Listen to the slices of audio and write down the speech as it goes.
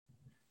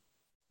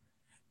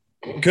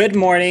Good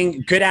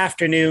morning, good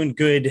afternoon,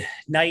 good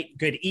night,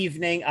 good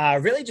evening.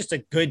 Really just a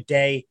good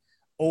day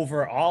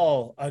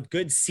overall, a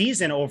good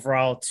season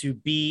overall to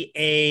be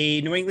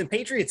a New England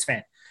Patriots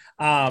fan.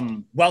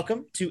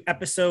 Welcome to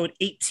episode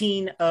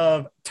 18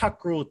 of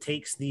Tuck Rule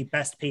Takes, the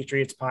best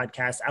Patriots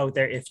podcast out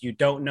there. If you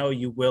don't know,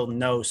 you will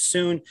know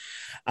soon.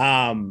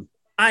 I'm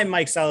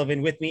Mike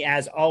Sullivan. With me,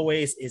 as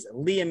always, is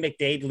Liam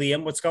McDade.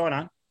 Liam, what's going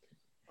on?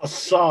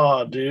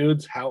 Asa,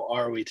 dudes. How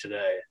are we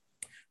today?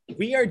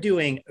 We are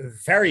doing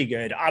very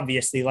good.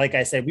 Obviously, like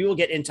I said, we will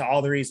get into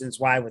all the reasons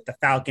why with the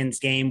Falcons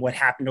game, what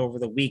happened over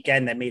the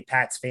weekend that made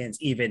Pats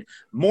fans even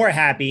more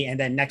happy, and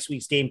then next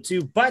week's game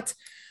too. But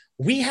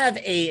we have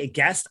a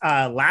guest.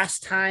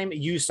 Last time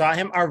you saw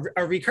him, a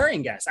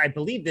recurring guest. I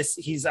believe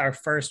he's our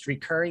first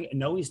recurring.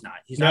 No, he's not.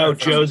 He's not. No,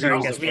 Josie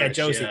recurring guest. We had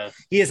Josie. Yeah.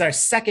 He is our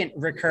second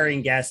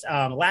recurring guest.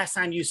 Last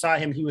time you saw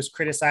him, he was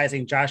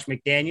criticizing Josh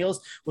McDaniels.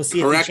 We'll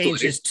see if he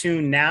changes his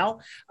tune now.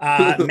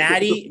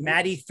 Maddie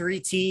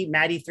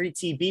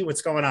 3TB.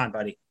 What's going on,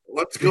 buddy?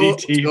 What's going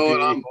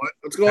on, boy?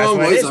 What's going on,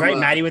 boys? It is, right?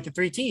 Maddie with the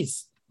 3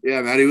 T's.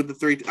 Yeah, Maddie with the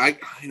 3.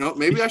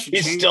 Maybe I should.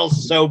 He's still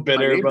so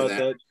bitter about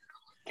that.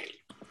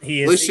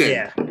 He is. Listen,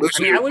 yeah.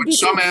 Listen. I mean,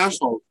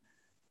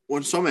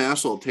 when some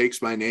asshole takes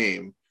my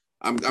name,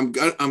 I'm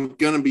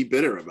gonna be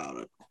bitter about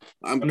it.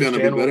 I'm gonna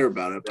be bitter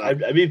about it.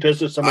 I'd be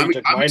pissed if somebody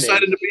took my name. I'm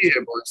excited to be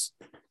here, boys.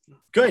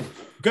 Good.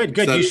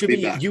 You should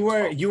be. You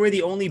were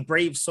the only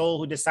brave soul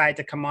who decided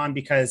to come on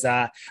because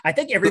I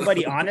think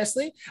everybody,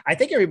 honestly,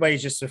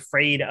 everybody's just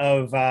afraid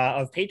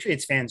of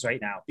Patriots fans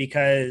right now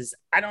because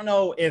I don't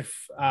know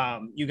if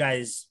you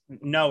guys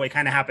know, it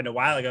kind of happened a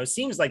while ago. It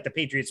seems like the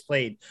Patriots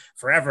played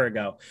forever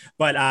ago,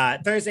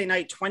 but Thursday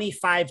night,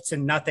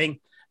 25-0,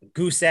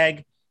 goose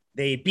egg.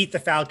 They beat the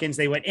Falcons.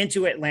 They went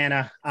into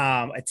Atlanta,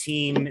 a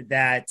team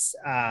that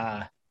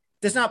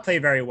does not play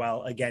very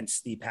well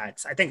against the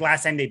Pats. I think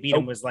last time they beat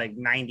them was like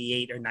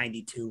 98 or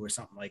 92 or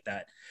something like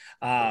that.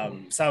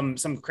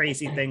 Some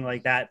crazy thing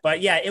like that.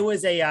 But yeah, it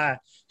was a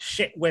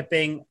shit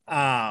whipping,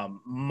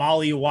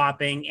 molly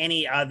whopping,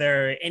 any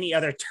other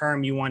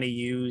term you want to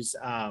use.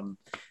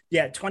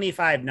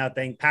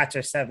 25-0. Pats are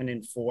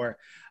 7-4.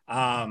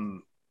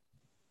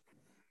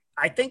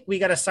 I think we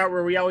got to start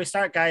where we always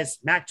start, guys.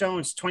 Mac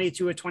Jones,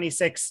 22 of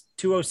 26,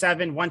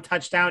 207, 1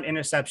 touchdown,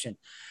 interception.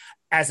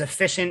 As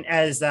efficient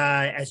as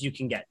you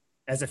can get,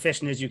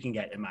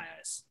 in my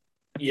eyes.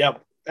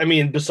 Yep. I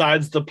mean,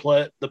 besides the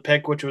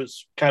pick, which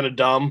was kind of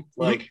dumb,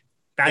 I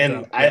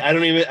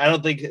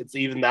don't think it's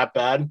even that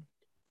bad.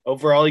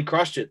 Overall, he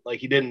crushed it.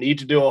 Like, he didn't need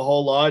to do a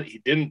whole lot. He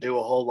didn't do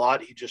a whole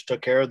lot. He just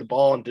took care of the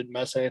ball and didn't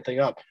mess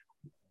anything up.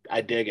 I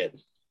dig it.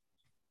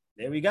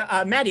 There we go.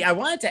 Maddie, I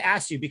wanted to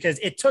ask you because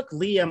it took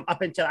Liam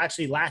up until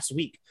actually last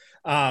week.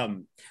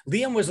 Liam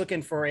was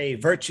looking for a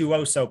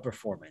virtuoso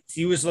performance.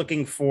 He was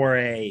looking for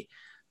a,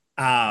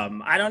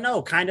 I don't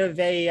know, kind of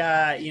a,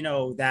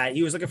 that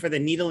he was looking for the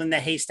needle in the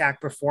haystack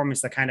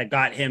performance that kind of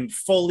got him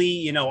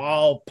fully,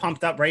 all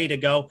pumped up, ready to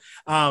go.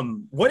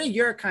 What are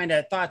your kind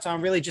of thoughts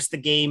on really just the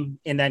game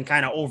and then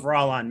kind of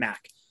overall on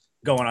Mac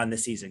going on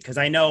this season? Because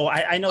I know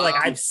like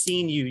I've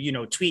seen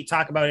you tweet,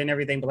 talk about it and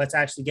everything, but let's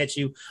actually get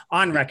you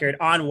on record,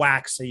 on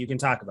wax, so you can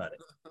talk about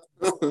it.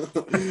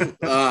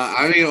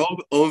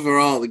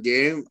 Overall the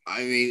game,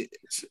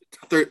 it's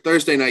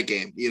Thursday night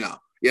game, you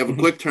have a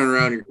quick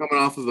turnaround. You're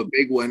coming off of a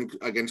big win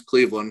against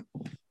Cleveland.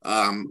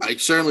 I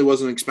certainly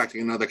wasn't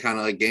expecting another kind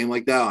of game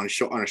like that on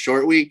a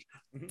short week.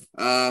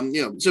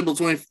 Simple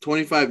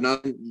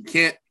 25-0. You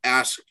can't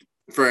ask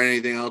for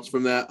anything else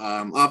from that.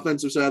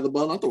 Offensive side of the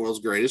ball, not the world's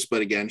greatest,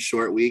 but again,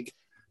 short week.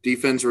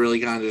 Defense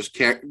really kind of just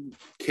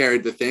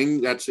carried the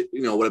thing. That's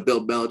what a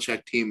Bill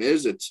Belichick team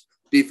is. It's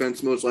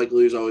defense most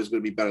likely is always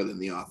going to be better than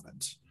the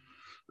offense.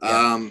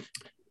 Yeah.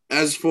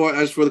 As for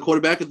the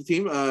quarterback of the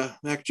team,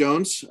 Mac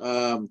Jones,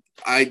 a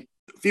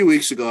few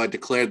weeks ago I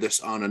declared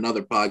this on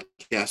another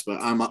podcast, but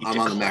I'm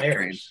on the Mac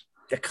train.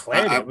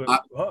 Declared it.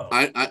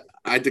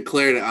 I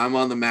declared it. I'm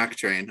on the Mac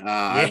train.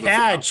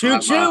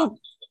 Choo.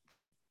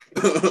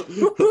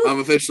 I'm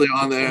officially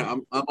on there.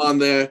 I'm on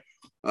there.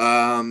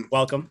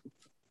 Welcome.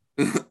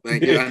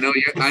 Thank you. I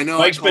know.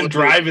 Mike's been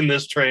driving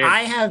this train.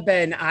 I have.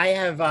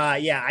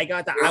 I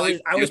got the.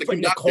 I was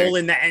putting the coal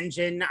in the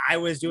engine. I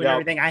was doing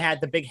everything. I had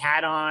the big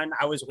hat on.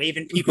 I was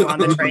waving people on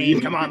the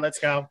train. Come on, let's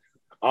go.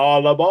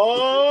 All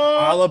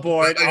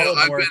aboard.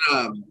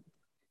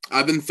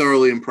 I've been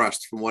thoroughly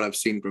impressed from what I've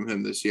seen from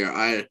him this year.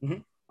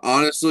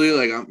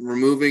 Honestly, I'm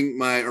removing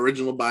my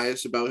original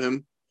bias about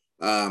him.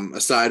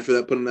 Aside for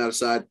that, putting that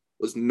aside,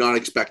 was not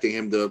expecting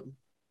him to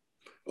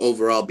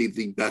overall be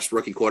the best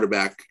rookie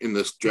quarterback in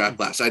this draft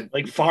class.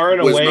 Far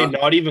and away,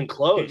 not even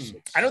close.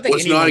 I don't think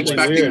was not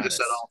expecting this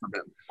at all from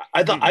him.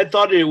 I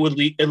thought it would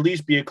at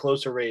least be a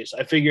closer race.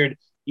 I figured,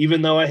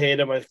 even though I hate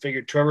him, I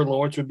figured Trevor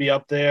Lawrence would be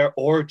up there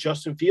or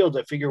Justin Fields.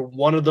 I figured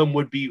one of them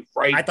would be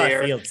right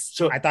there. Fields.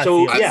 So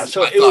Fields.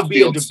 it would be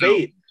Fields a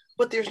debate,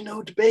 but there's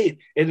no debate.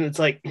 And it's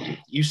like,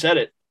 you said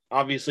it.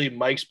 obviously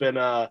Mike's been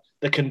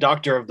the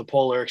conductor of the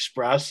Polar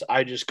Express.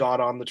 I just got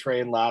on the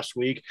train last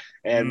week,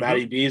 and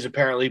Matty B's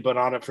apparently been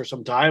on it for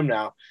some time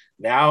now.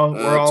 Now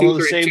we're all on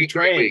the same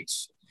train.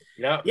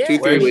 Yeah,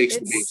 2-3 weeks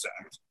to be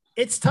exact.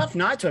 It's tough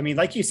not to. I mean,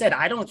 like you said,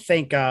 I don't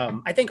think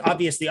I think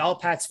obviously all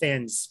Pats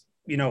fans,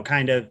 you know,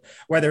 kind of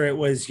whether it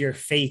was your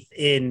faith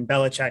in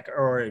Belichick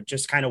or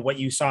just kind of what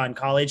you saw in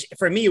college.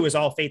 For me, it was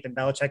all faith in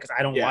Belichick because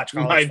I don't watch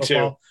college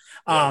football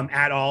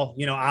at all.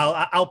 You know,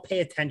 I'll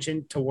pay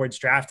attention towards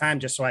draft time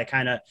just so I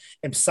kind of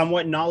am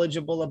somewhat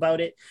knowledgeable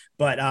about it.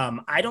 But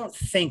I don't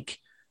think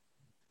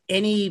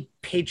any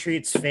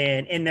Patriots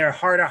fan in their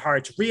heart of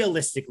hearts,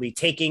 realistically,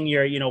 taking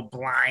your, you know,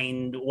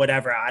 blind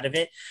whatever out of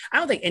it, I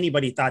don't think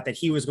anybody thought that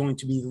he was going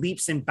to be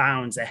leaps and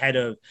bounds ahead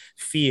of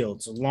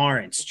Fields,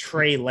 Lawrence,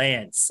 Trey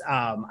Lance,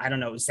 I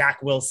don't know,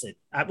 Zach Wilson.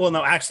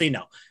 No,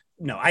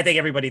 I think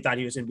everybody thought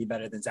he was going to be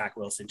better than Zach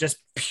Wilson, just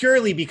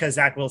purely because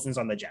Zach Wilson's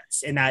on the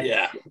Jets, and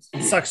that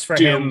sucks for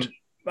him.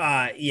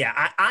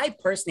 I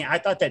personally, I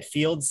thought that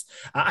Fields,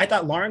 I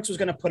thought Lawrence was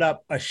going to put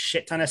up a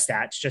shit ton of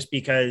stats just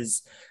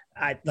because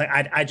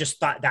I just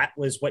thought that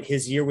was what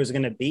his year was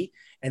going to be.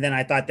 And then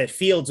I thought that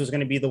Fields was going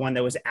to be the one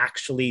that was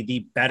actually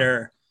the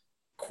better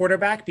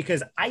quarterback,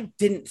 because I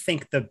didn't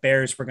think the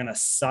Bears were going to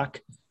suck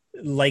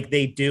like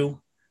they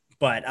do,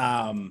 but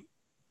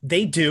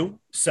they do.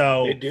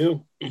 So they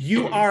do.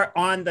 You are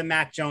on the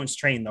Mac Jones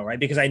train though, right?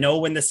 Because I know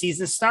when the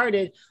season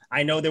started,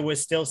 I know there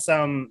was still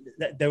some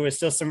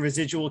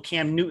residual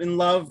Cam Newton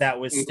love that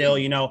was still,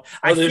 you know,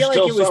 I feel like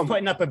it was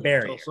putting up a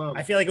barrier.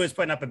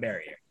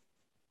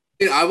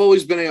 Yeah, I've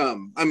always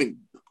been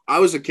I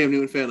was a Cam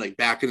Newton fan like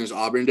back in his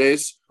Auburn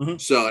days.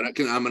 So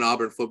I'm an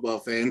Auburn football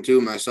fan too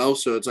myself.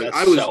 So it's like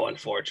that's so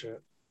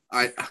unfortunate.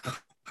 I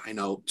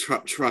know.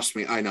 Trust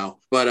me, I know.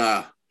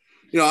 But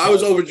you know, I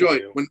was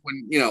overjoyed when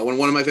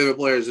one of my favorite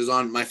players is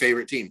on my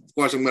favorite team. Of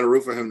course, I'm going to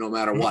root for him no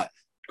matter what.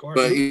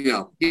 But you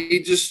know,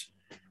 he just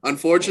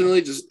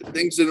unfortunately just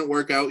things didn't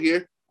work out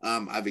here.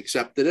 I've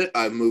accepted it.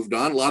 I've moved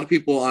on. A lot of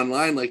people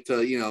online like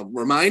to, you know,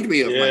 remind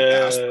me of my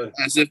past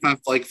as if I've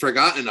like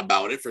forgotten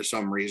about it for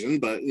some reason,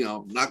 but you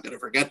know, I'm not going to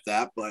forget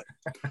that. But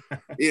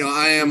you know,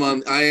 I am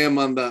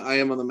on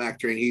the Mac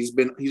train. He's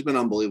been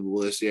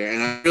unbelievable this year.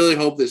 And I really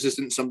hope this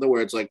isn't something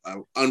where it's like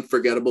an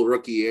unforgettable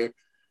rookie year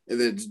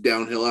and then it's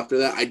downhill after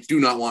that. I do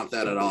not want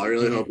that at all. I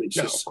really hope it's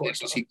just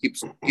he keep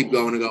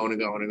going and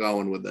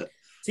going with it.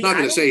 See, not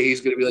going to say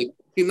he's going to be like,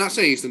 I'm not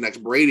saying he's the next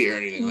Brady or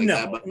anything like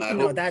that, but I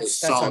hope that's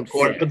solid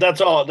quarterback. But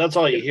that's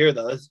all you hear,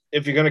 though.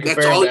 If you're going to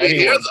compare him to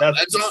anyone,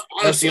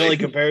 that's the only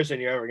comparison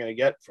you're ever going to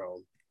get from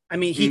him. I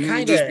mean, he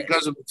kind of just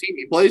because of the team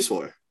he plays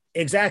for.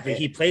 Exactly,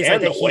 he plays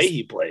and like the way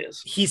he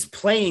plays. He's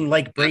playing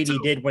like Brady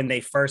did when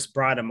they first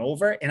brought him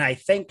over, and I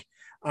think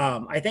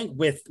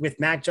with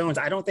Mac Jones,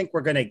 I don't think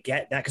we're going to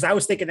get that, because I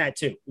was thinking that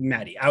too,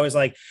 Maddie. I was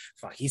like,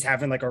 fuck, he's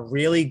having like a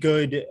really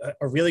good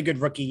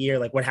rookie year.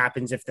 Like, what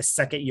happens if the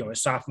second, you know, a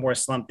sophomore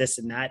slump, this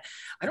and that?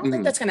 I don't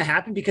think that's going to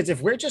happen, because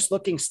if we're just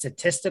looking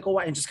statistical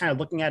and just kind of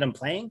looking at him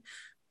playing,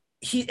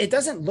 it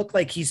doesn't look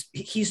like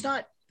he's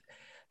not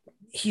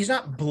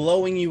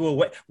blowing you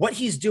away. What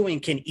he's doing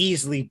can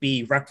easily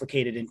be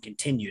replicated and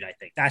continued. I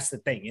think that's the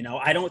thing. You know,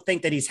 I don't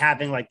think that he's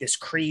having like this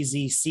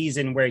crazy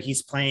season where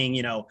he's playing,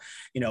 you know,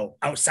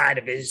 outside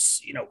of his,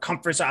 you know,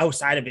 comforts,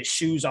 outside of his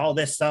shoes, all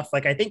this stuff.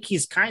 Like, I think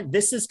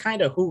this is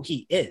kind of who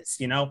he is,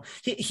 you know,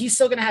 he's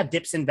still going to have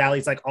dips and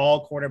valleys like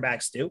all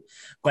quarterbacks do,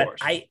 but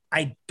I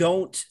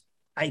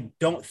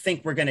don't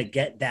think we're going to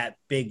get that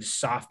big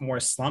sophomore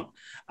slump.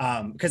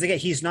 Because again,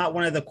 he's not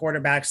one of the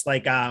quarterbacks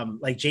like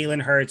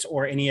Jalen Hurts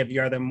or any of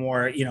your other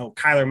more, you know,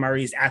 Kyler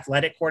Murray's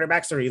athletic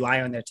quarterbacks that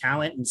rely on their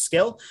talent and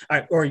skill,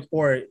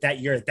 or that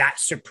you're that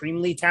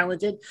supremely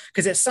talented.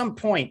 Because at some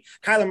point,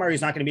 Kyler Murray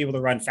is not going to be able to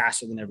run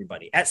faster than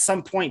everybody. At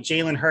some point,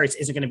 Jalen Hurts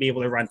isn't going to be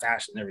able to run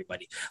faster than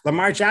everybody.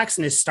 Lamar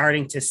Jackson is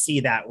starting to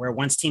see that, where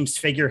once teams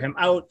figure him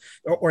out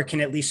or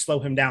can at least slow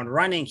him down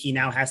running, he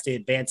now has to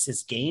advance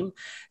his game.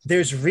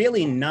 There's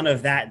really none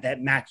of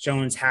that Mac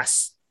Jones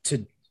has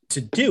to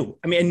do.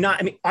 I mean,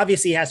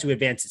 obviously he has to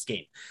advance his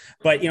game,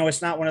 but you know,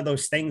 it's not one of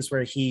those things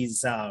where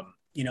he's,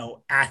 you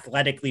know,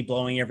 athletically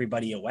blowing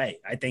everybody away.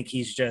 I think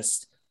he's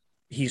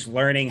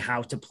learning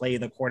how to play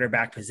the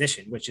quarterback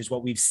position, which is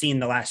what we've seen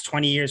the last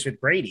 20 years with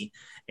Brady.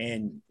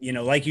 And, you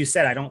know, like you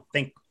said, I don't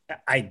think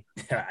I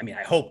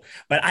hope,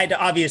 but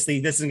obviously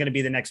this isn't going to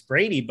be the next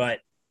Brady, but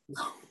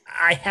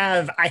I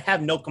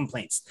have no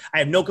complaints. I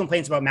have no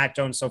complaints about Mac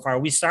Jones so far.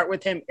 We start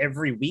with him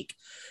every week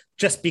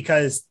just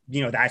because,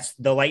 you know, that's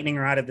the lightning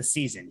rod of the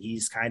season.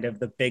 He's kind of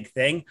the big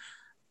thing.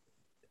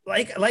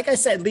 Like I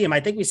said, Liam, I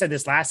think we said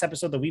this last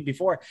episode, the week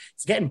before,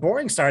 it's getting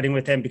boring starting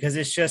with him because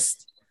it's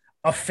just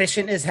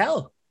efficient as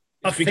hell.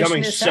 It's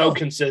becoming so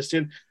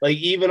consistent. Like,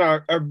 even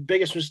our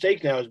biggest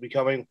mistake now is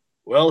becoming,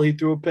 well, he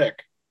threw a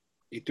pick.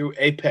 He threw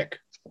a pick.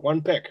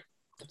 One pick.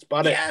 That's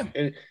about it.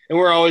 And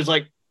we're always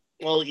like,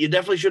 well, you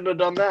definitely shouldn't have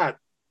done that.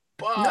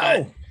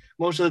 But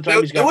most of the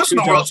time he's got two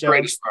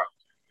touchdowns.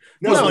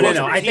 No.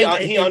 I think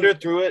he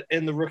underthrew it,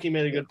 and the rookie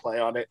made a good play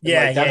on it.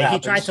 Yeah. He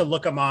tried to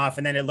look him off,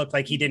 and then it looked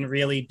like he didn't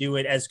really do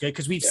it as good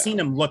because we've seen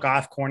him look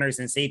off corners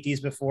and safeties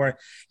before.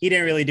 He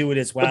didn't really do it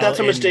as well. But that's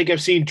a mistake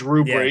I've seen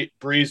Drew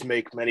Brees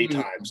make many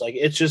times. Like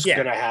it's just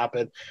going to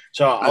happen.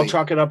 So I'll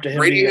chalk it up to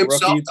him being a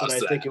rookie, and I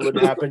think it would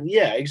happen.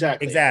 Yeah,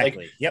 exactly.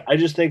 Exactly. Like, I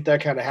just think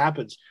that kind of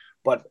happens.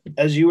 But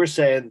as you were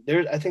saying,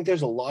 I think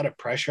there's a lot of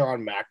pressure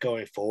on Mac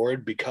going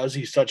forward because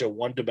he's such a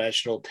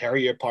one-dimensional, tear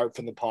you apart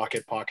from the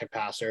pocket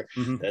passer.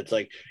 Mm-hmm. That's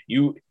like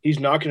he's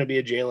not going to be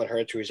a Jalen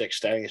Hurts where he's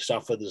extending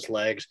stuff with his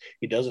legs.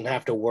 He doesn't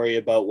have to worry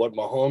about what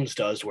Mahomes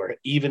does, where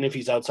even if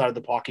he's outside of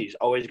the pocket, he's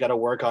always got to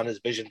work on his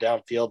vision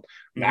downfield.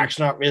 Mm-hmm. Mac's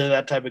not really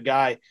that type of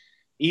guy.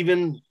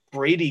 Even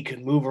Brady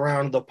can move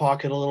around the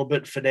pocket a little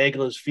bit,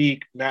 finagle his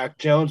feet. Mac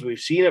Jones, we've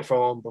seen it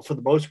from him, but for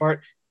the most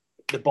part,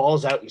 the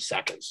ball's out in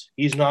seconds.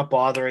 He's not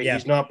bothering.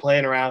 He's not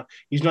playing around.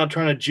 He's not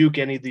trying to juke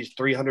any of these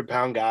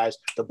 300-pound guys.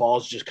 The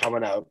ball's just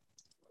coming out.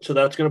 So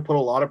that's going to put a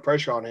lot of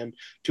pressure on him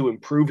to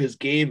improve his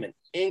game in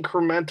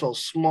incremental,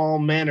 small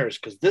manners,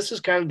 because this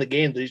is kind of the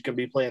game that he's going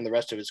to be playing the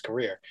rest of his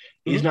career.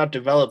 He's not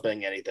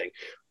developing anything.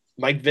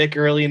 Mike Vick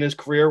early in his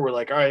career, we're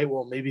like, all right,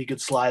 well, maybe he could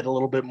slide a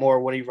little bit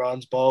more when he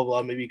runs, blah, blah,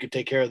 blah. Maybe he could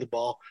take care of the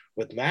ball.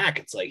 With Mac,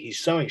 it's like he's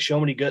showing so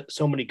many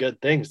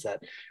good things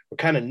that we're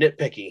kind of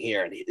nitpicking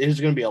here. And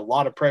there's going to be a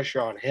lot of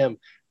pressure on him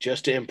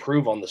just to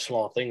improve on the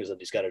small things that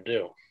he's got to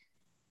do.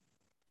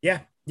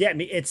 Yeah. I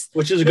mean,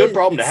 which is a good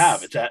problem to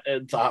have.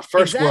 It's a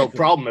first world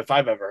problem if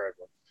I've ever heard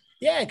one.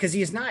 Yeah, because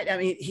he's not. I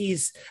mean,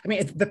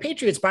 the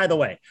Patriots, by the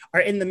way,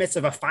 are in the midst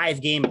of a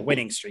 5-game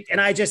winning streak,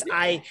 and I just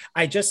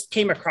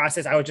came across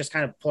this. I was just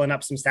kind of pulling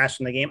up some stats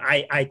from the game.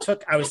 I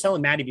was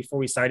telling Maddie before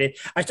we started,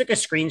 I took a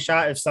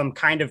screenshot of some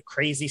kind of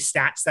crazy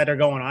stats that are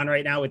going on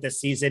right now with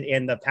this season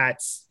in the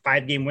Pats'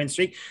 5-game win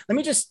streak. Let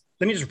me just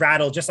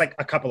rattle just like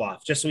a couple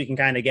off, just so we can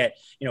kind of get,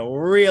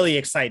 really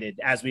excited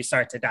as we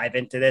start to dive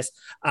into this.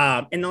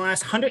 In the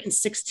last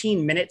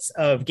 116 minutes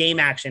of game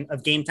action,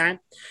 of game time,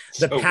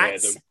 the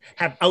Pats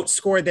have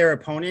outscored their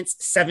opponents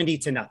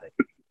 70-0.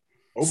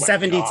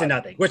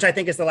 70-0, which I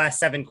think is the last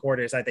 7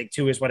 quarters, I think,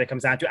 too, is what it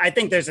comes down to. I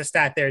think there's a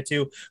stat there,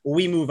 too.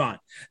 We move on.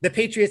 The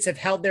Patriots have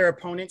held their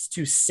opponents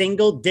to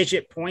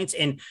single-digit points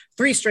in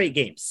 3 straight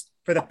games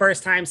for the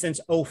first time since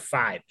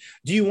 2005.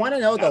 Do you want to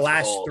know the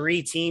last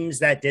 3 teams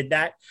that did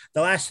that?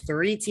 The last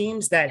 3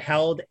 teams that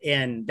held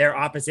in their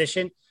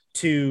opposition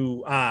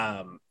to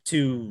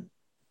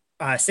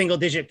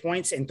single-digit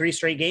points in 3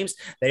 straight games,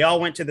 they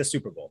all went to the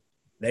Super Bowl.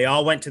 The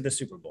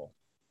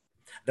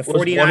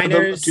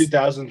 49ers.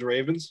 2000s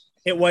Ravens?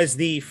 It was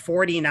the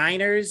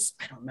 49ers.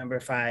 I don't remember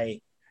if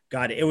I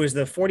got it. It was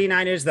the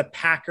 49ers, the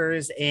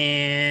Packers,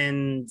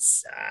 and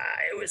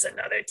it was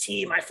another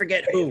team. I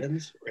forget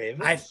Ravens?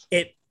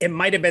 It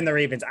might have been the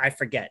Ravens. I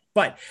forget.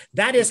 But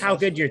that is how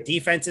good your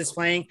defense is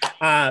playing.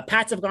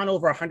 Pats have gone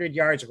over 100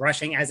 yards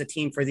rushing as a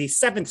team for the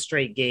 7th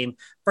straight game.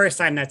 First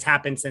time that's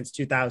happened since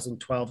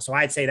 2012. So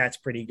I'd say that's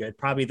pretty good.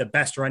 Probably the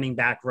best running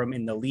back room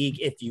in the league,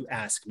 if you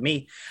ask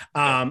me.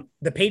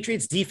 The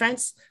Patriots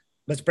defense,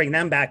 let's bring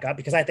them back up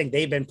because I think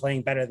they've been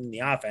playing better than the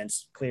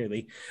offense,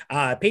 clearly.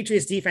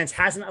 Patriots defense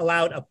hasn't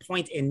allowed a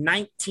point in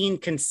 19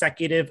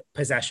 consecutive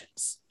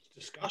possessions.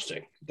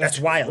 Disgusting. That's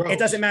wild. Gross. It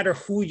doesn't matter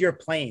who you're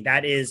playing.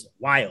 That is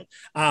wild.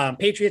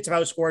 Patriots have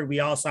outscored.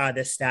 We all saw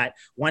this stat.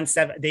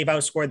 They've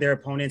outscored their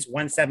opponents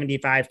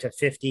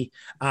 175-50.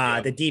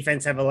 The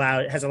defense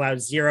has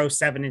allowed 0,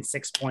 7, and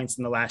 6 points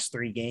in the last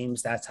 3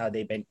 games. That's how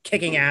they've been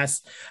kicking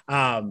ass.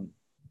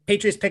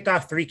 Patriots picked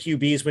off 3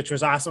 QBs, which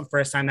was awesome.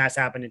 First time that's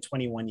happened in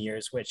 21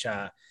 years, which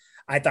I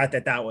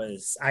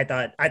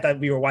thought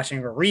we were watching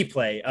a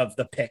replay of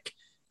the pick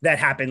that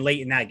happened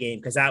late in that game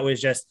because that was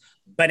just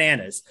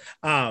bananas.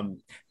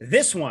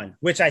 This one,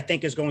 which I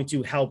think is going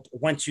to help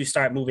once you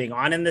start moving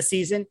on in the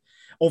season,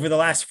 over the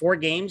last 4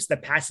 games, the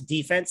Pats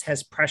defense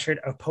has pressured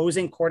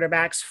opposing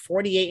quarterbacks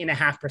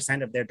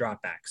 48.5% of their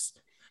dropbacks.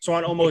 So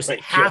on almost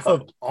half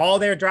of all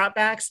their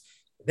dropbacks,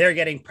 they're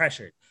getting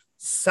pressured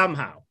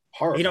somehow.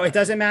 Horrible. It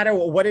doesn't matter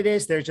what it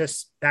is.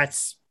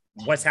 That's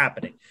what's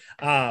happening.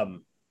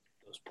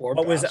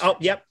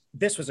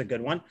 This was a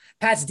good one.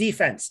 Pats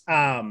defense.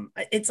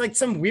 It's like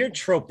some weird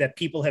trope that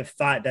people have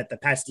thought that the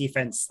Pats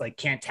defense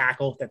can't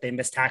tackle, that they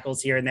miss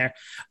tackles here and there.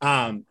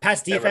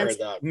 Pats defense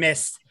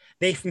missed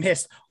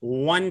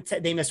one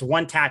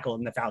tackle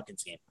in the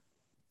Falcons game.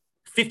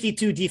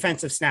 52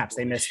 defensive snaps.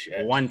 They missed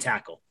one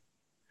tackle.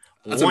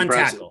 That's one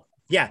impressive. tackle.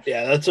 Yeah,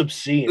 that's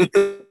obscene.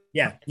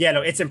 Yeah,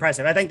 no, it's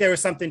impressive. I think there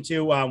was something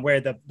too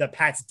where the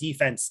Pats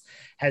defense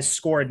has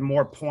scored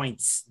more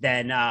points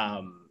than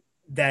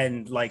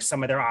like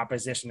some of their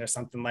opposition or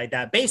something like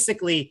that.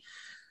 Basically,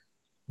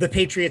 the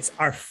Patriots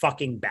are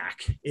fucking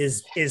back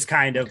is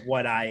kind of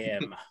what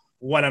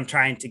I'm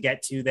trying to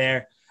get to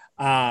there.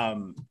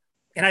 And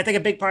I think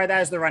a big part of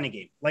that is the running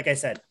game. Like I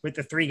said, with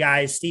the 3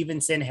 guys,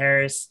 Stevenson,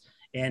 Harris,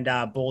 and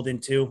Bolden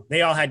too.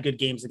 They all had good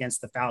games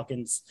against the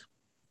Falcons.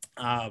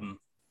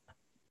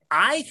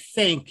 I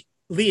think,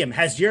 Liam,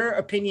 has your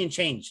opinion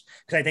changed?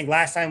 Because I think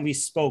last time we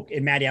spoke,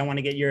 and Maddie, I want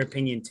to get your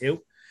opinion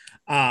too.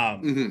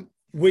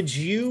 would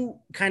you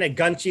kind of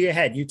gun to your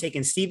head? You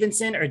taking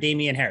Stevenson or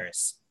Damian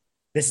Harris?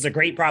 This is a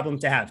great problem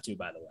to have too,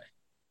 by the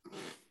way.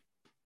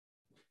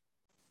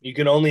 You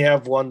can only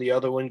have one. The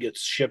other one gets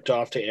shipped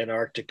off to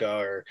Antarctica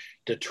or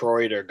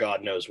Detroit or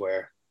God knows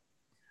where.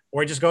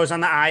 Or it just goes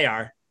on the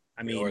IR.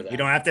 I mean, you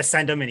don't have to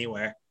send them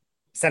anywhere.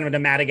 Send them to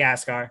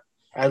Madagascar.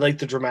 I like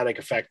the dramatic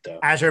effect, though.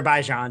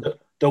 Azerbaijan.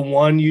 The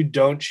one you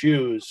don't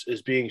choose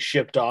is being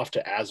shipped off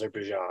to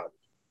Azerbaijan.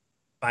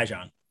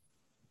 Bajan.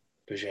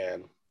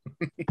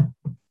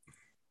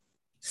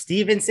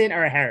 Stevenson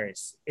or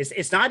Harris?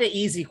 It's not an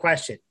easy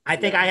question. I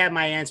think I have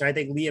my answer. I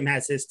think Liam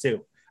has his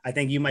too. I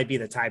think you might be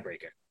the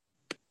tiebreaker.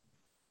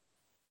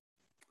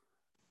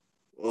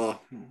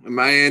 Well, am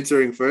I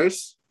answering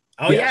first?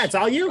 Oh, yes. Yeah, it's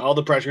all you. All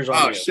the pressure's on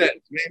you. Oh,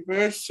 shit. Me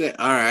first? Shit.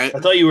 All right. I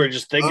thought you were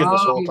just thinking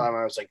this whole time.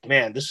 I was like,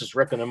 man, this is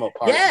ripping him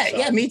apart.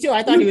 Yeah, me too.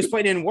 I thought he was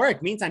putting in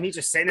work. Meantime, he's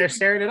just sitting there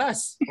staring at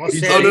us. No.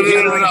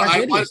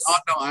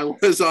 I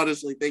was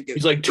honestly thinking.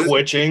 He's like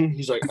twitching.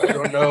 He's like, I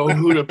don't know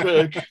who to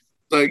pick.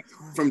 Like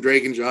from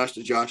Drake and Josh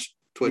to Josh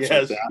Twitch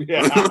like that.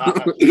 Yeah.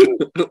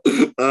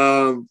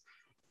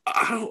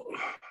 I don't.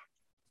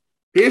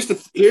 Here's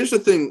the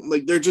thing.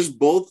 Like they're just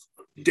both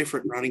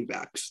different running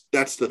backs.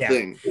 That's the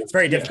thing. It's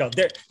very difficult.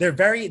 They're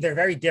very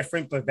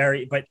different, but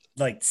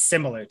like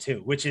similar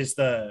too, which is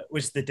the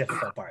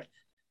difficult part.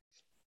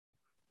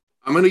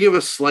 I'm gonna give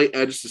a slight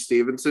edge to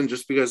Stevenson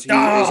just because he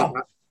is.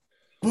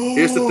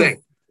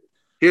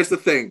 Here's the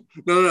thing.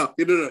 No.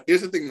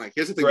 Here's the thing, Mike.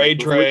 Here's the thing. Great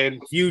train.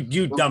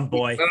 You dumb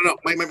boy. No.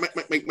 Mike.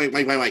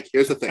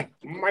 Here's the thing.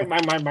 Right.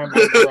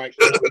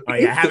 Oh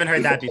yeah, I haven't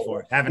heard that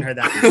before. Back.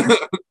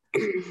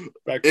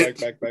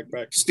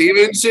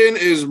 Stevenson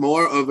is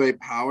more of a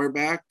power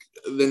back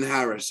than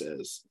Harris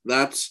is.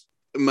 That's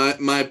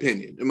my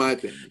opinion. In my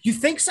opinion, you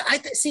think so? I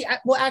think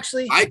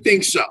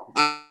so.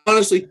 I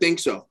honestly think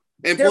so.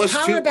 And they're plus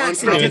power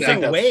backs in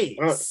different ways.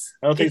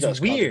 I don't think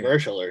that's weird,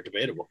 controversial or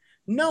debatable.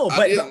 No,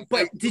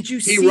 but did you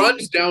see? He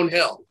runs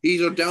downhill. He's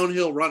a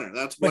downhill runner.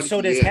 That's what. But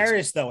so does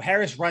Harris, though.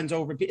 Harris runs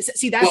over.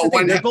 See, that's the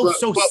thing. They're both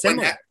so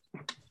similar.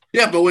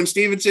 But when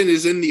Stevenson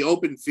is in the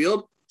open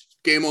field,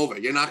 game over.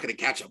 You're not going to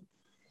catch him.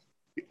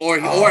 Or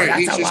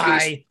he's just going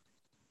to.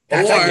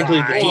 Technically,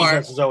 the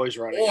defense is always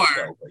running. Or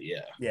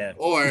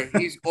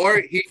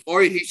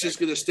he's just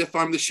going to stiff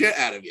arm the shit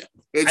out of you.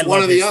 It's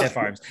one of the other. Stiff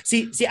arms.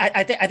 See,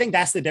 I think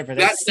that's the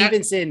difference.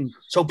 Stevenson.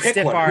 So pick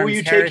one. Who are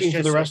you taking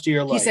for the rest of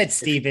your life? He said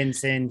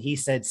Stevenson. He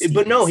said Stevenson.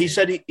 But no, he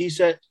said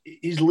he's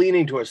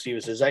leaning towards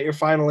Stevenson. Is that your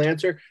final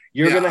answer?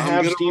 You're going to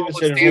have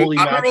Stevenson and holy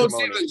matrimony. I'm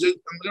going to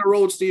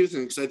roll with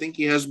Stevenson because I think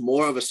he has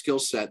more of a skill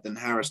set than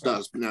Harris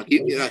does. Now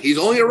he's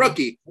only a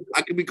rookie.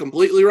 I could be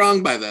completely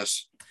wrong by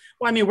this.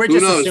 Well, I mean, we're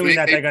just assuming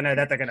that they're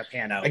gonna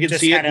pan out. I can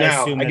see it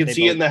now. I can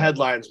see it in the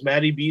headlines.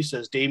 Maddie B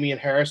says Damian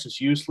Harris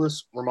is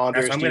useless.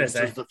 Ramondre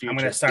Stevenson is the future. I'm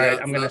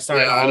gonna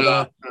start all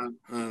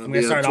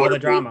the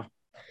drama.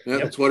 Yeah,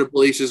 that's what the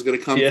police is gonna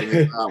come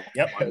from.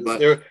 Yep.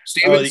 But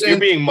Stevenson, you're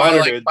being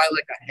monitored by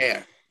like a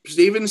hair.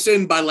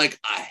 Stevenson by like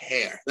a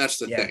hair. That's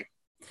the thing.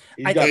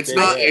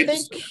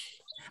 It's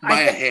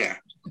by a hair.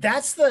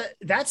 That's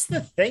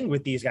the thing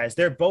with these guys.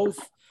 They're both.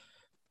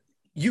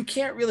 You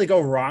can't really go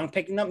wrong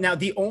picking them. Now,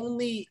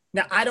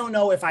 I don't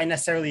know if I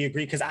necessarily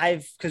agree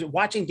because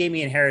watching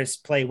Damian Harris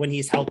play when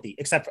he's healthy,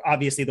 except for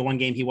obviously the one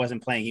game he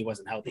wasn't playing, he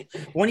wasn't healthy.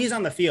 When he's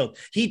on the field,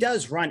 he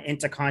does run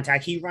into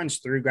contact. He runs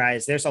through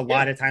guys. There's a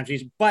lot of times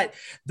the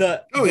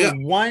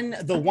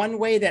one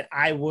way that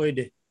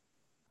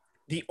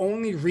the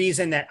only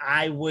reason that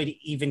I would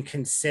even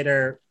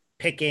consider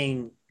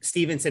picking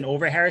Stevenson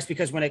over Harris,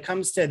 because when it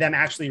comes to them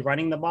actually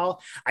running the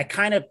ball, I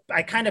kind of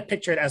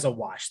picture it as a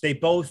wash. They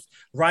both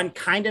run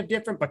kind of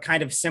different, but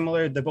kind of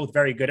similar. They're both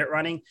very good at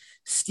running.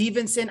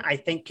 Stevenson, I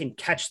think, can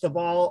catch the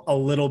ball a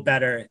little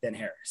better than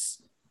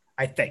Harris.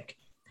 I think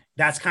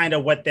that's kind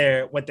of what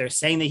they're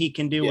saying that he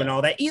can do and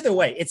all that. Either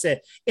way, it's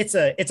a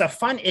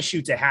fun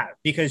issue to have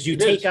because you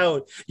take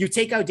out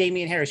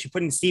Damian Harris, you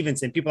put in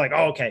Stevenson. People are like,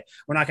 oh, okay,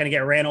 we're not going to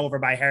get ran over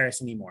by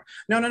Harris anymore.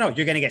 No,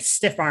 you're going to get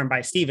stiff armed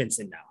by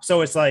Stevenson now.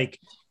 So it's like,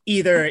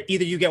 Either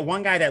you get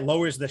one guy that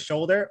lowers the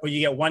shoulder or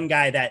you get one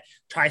guy that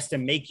tries to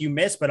make you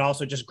miss, but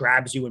also just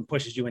grabs you and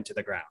pushes you into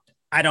the ground.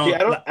 I don't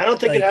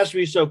think it has to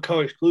be so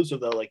co-exclusive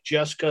though. Like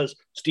just because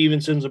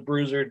Stevenson's a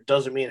bruiser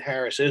doesn't mean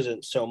Harris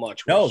isn't so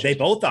much. No, they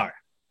both are.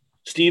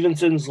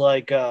 Stevenson's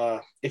like,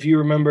 if you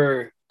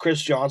remember Chris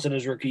Johnson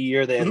his rookie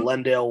year, they had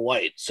Lendale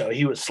White. So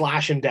he was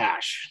slash and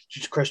dash.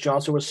 Chris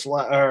Johnson was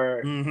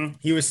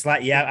he was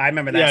slash. Yeah, I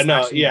remember that.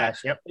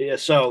 Dash. Yep. Yeah.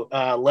 So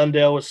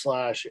Lendale was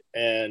slash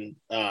and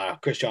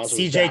Chris Johnson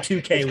was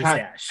CJ2K was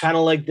dash. Kind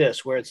of like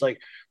this, where it's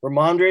like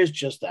Ramondre is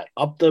just that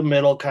up the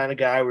middle kind of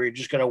guy where you're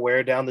just going to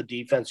wear down the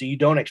defense. So you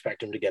don't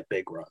expect him to get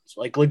big runs.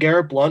 Like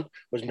LeGarrette Blount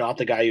was not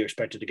the guy you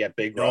expected to get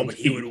big runs. But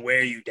he would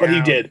wear you down. But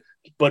he did.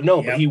 But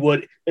but he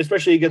would,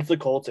 especially against the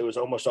Colts. It was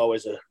almost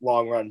always a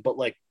long run. But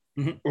like,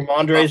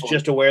 Ramondre is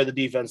just to wear the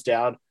defense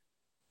down.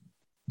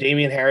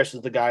 Damian Harris is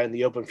the guy in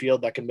the open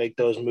field that can make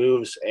those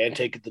moves and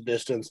take it the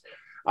distance.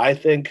 I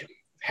think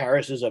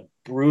Harris is a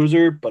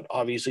bruiser, but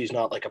obviously he's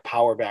not like a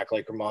power back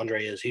like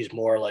Rhamondre is. He's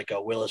more like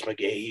a Willis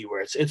McGahee,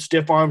 where it's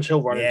stiff arms.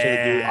 He'll run into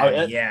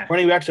the dude.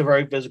 Running back's a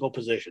very physical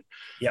position.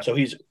 Yep. So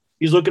he's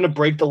looking to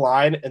break the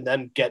line and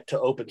then get to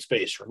open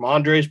space.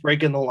 Rhamondre's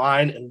breaking the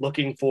line and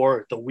looking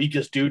for the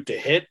weakest dude to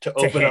hit to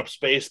open up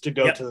space to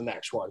go to the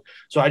next one.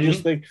 So I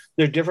just think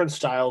they're different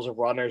styles of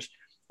runners,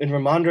 and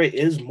Rhamondre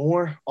is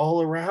more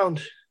all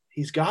around.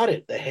 He's got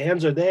it. The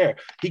hands are there.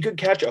 He could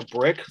catch a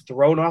brick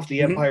thrown off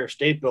the Empire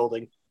State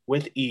Building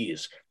with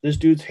ease. This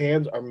dude's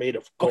hands are made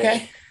of gold.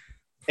 Okay.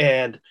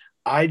 And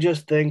I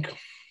just think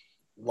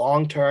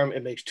long-term,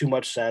 it makes too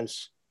much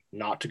sense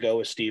not to go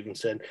with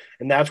Stevenson.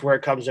 And that's where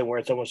it comes in, where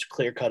it's almost a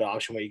clear-cut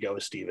option where you go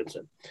with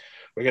Stevenson.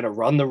 We're going to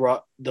run the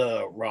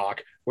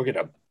rock. We're going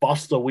to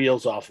bust the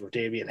wheels off of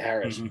Damian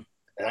Harris.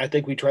 And I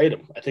think we trade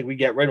him. I think we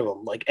get rid of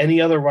him. Like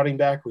any other running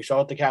back, we saw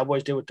what the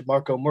Cowboys did with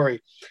DeMarco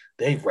Murray.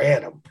 They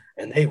ran him,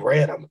 and they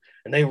ran him,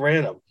 and they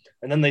ran him.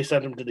 And then they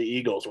sent him to the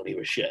Eagles when he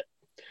was shit.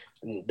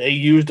 And they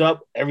used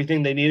up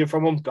everything they needed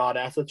from him, got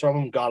assets from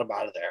him, got him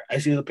out of there. I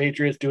see the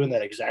Patriots doing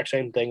that exact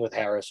same thing with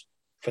Harris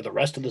for the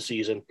rest of the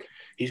season.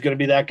 He's going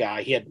to be that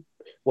guy. He had,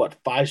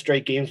 5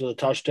 straight games with a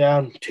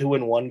touchdown, 2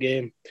 in one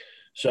game.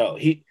 So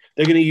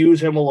they're going to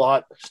use him a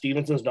lot.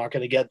 Stevenson's not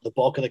going to get the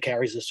bulk of the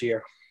carries this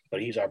year,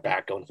 but he's our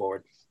back going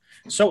forward.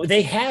 So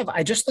they have,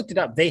 I just looked it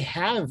up, they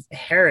have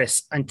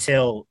Harris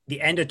until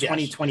the end of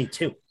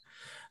 2022.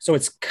 So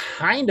it's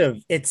kind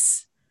of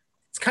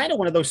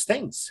one of those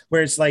things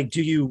where it's like,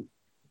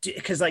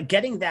 because like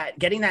getting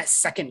that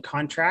second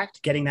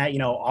contract, getting that,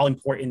 all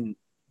important,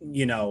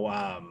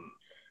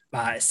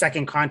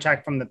 second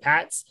contract from the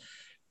Pats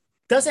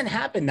doesn't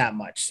happen that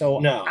much. So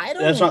no,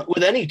 that's not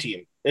with any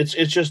team. It's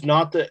just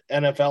not the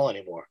NFL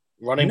anymore.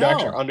 Running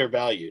backs are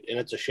undervalued, and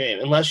it's a shame.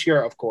 Unless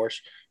you're, of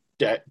course,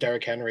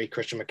 Derrick Henry,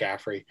 Christian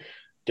McCaffrey,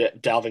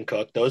 Dalvin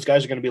Cook. Those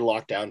guys are going to be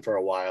locked down for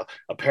a while.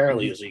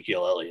 Apparently,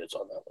 Ezekiel Elliott's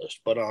on that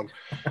list, but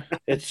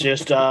it's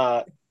just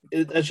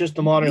it's just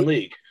the modern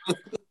league.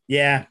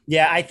 Yeah.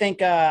 I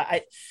think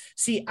I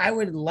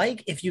would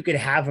like if you could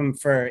have him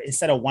for,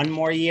 instead of 1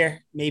 more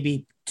year,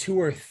 maybe 2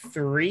 or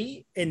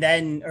 3, and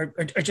then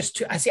or just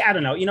 2. I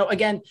don't know.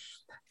 Again,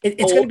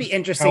 it's going to be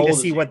interesting to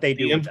see what they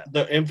do.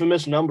 The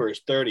infamous number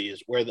is 30,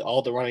 is where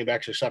all the running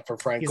backs except for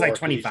Frank. He's like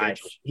 25.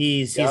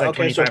 He's like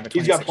 25 or 26.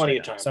 He's got plenty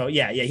of time. So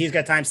yeah, he's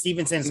got time.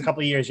 Stevenson's a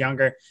couple of years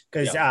younger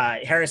because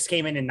Harris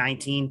came in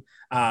 19.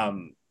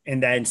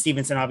 And then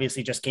Stevenson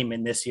obviously just came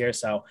in this year.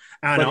 So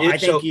I don't know.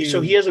 So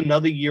he has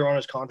another year on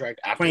his contract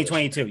after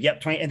 2022. This.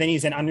 Yep. And then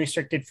he's an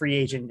unrestricted free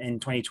agent in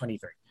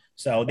 2023.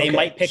 So they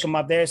might pick him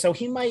up there. So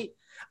he might.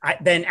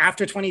 Then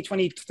after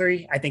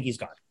 2023, I think he's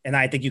gone. And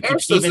I think you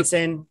keep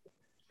Stevenson.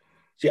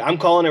 See, I'm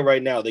calling it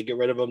right now. They get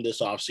rid of him this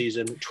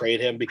offseason,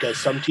 trade him, because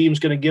some team's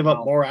going to give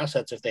up more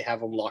assets if they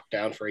have him locked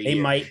down for a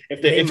year.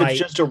 If it's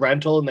just a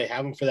rental and they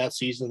have him for that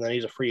season, then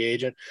he's a free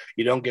agent.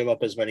 You don't give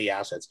up as many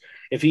assets.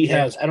 If he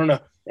has, I don't know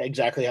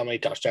exactly how many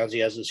touchdowns he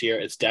has this year.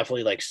 It's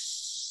definitely like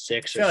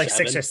 6 or 7. Like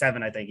 6 or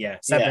 7, I think. Yeah.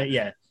 7.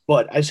 Yeah.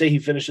 But I say he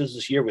finishes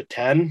this year with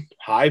 10,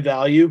 high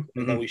value,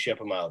 and then we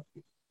ship him out.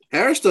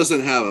 Harris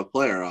doesn't have a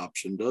player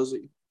option, does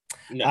he?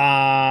 No.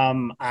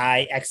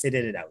 I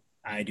exited it out.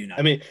 I do not.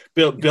 I mean,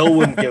 Bill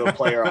wouldn't give a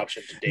player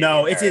option to Damian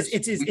No, Harris.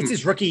 it's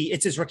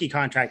his rookie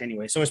contract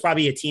anyway. So it's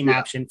probably a team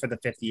option for the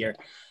 5th year.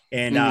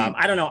 And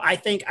I don't know. I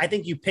think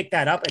you pick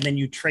that up and then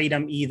you trade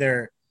him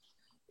either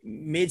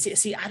mid.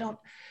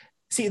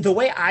 See the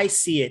way I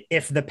see it.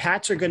 If the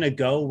Pats are going to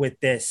go with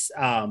this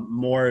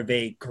more of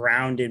a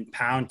ground and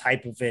pound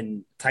type of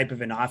an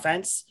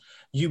offense,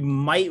 you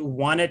might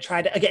want to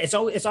try to, again, it's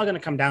all going to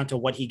come down to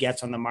what he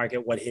gets on the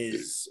market, what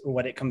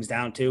it comes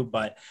down to.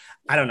 But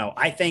I don't know.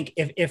 I think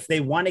if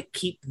they want to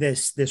keep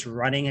this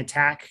running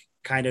attack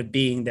kind of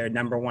being their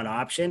number one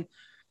option,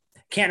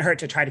 can't hurt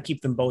to try to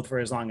keep them both for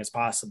as long as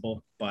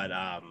possible. But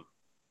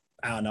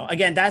I don't know.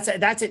 Again, that's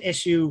an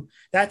issue.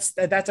 That's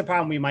a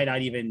problem we might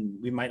not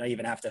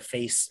even have to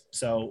face.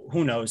 So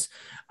who knows?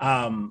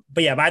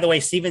 But yeah, by the way,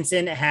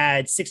 Stevenson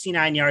had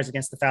 69 yards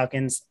against the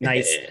Falcons.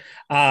 Nice.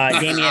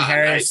 Damian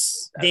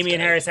Harris,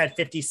 Harris had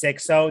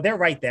 56. So they're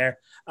right there.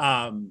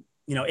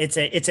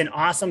 It's an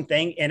awesome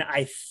thing. And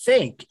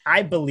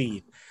I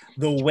believe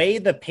the way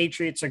the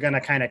Patriots are going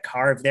to kind of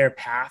carve their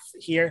path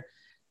here,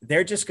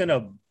 they're just going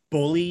to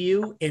bully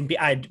you. And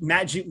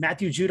Matthew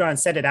Judon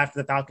said it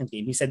after the Falcons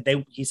game. He said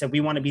we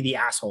want to be the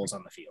assholes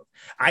on the field.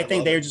 I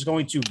think they're just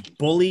going to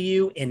bully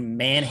you and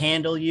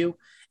manhandle you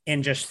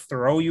and just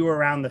throw you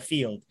around the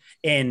field.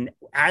 And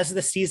as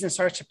the season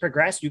starts to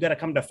progress, you got to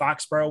come to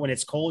Foxborough when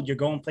it's cold. You're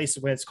going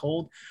places where it's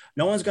cold.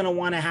 No one's going to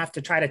want to have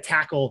to try to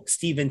tackle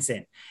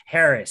Stevenson,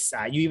 Harris.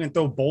 You even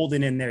throw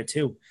Bolden in there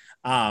too.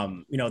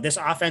 This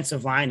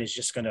offensive line is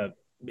just going to,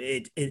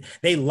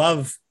 they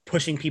love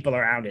pushing people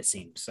around, it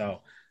seems.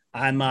 So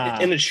and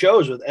it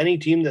shows with any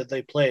team that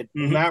they played.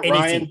 Matt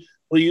Ryan,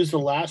 we'll use the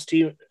last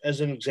team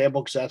as an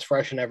example because that's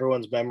fresh in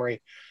everyone's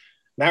memory.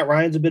 Matt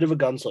Ryan's a bit of a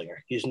gunslinger.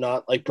 He's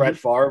not like Brett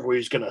Favre where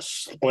he's going to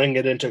sling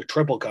it into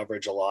triple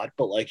coverage a lot,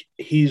 but like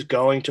he's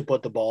going to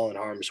put the ball in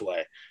harm's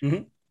way.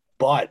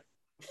 But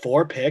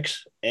 4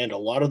 picks, and a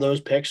lot of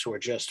those picks were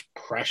just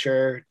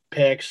pressure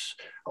picks,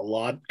 a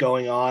lot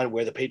going on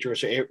where the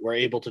Patriots were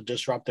able to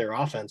disrupt their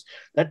offense.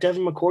 That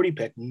Devin McCourty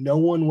pick, no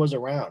one was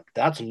around.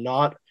 That's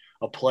not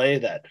a play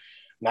that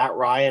Matt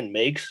Ryan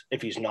makes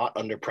if he's not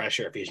under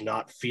pressure, if he's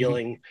not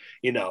feeling,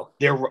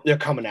 they're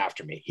coming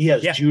after me. He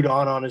has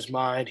Judon on his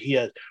mind. He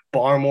has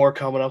Barmore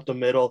coming up the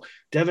middle.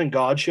 Devin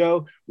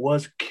Godchaux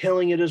was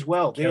killing it as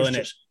well. There's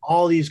just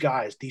all these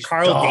guys. These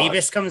Carl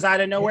Davis comes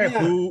out of nowhere,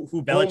 who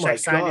Belichick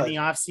signed in the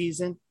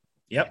offseason.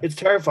 Yep. It's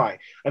terrifying.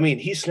 I mean,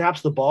 he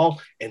snaps the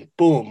ball and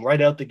boom, right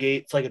out the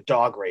gate. It's like a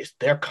dog race.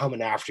 They're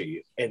coming after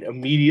you. And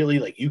immediately,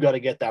 like, you got to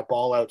get that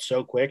ball out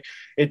so quick.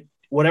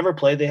 Whatever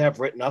play they have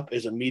written up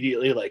is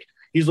immediately like,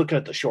 he's looking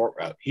at the short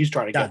route. He's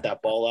trying to get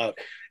that ball out.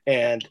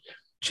 And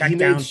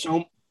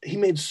he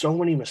made so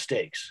many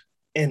mistakes.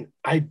 And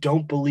I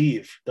don't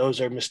believe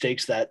those are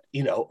mistakes that,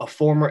 a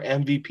former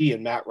MVP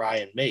and Matt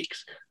Ryan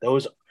makes.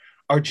 Those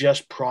are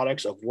just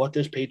products of what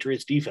this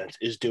Patriots defense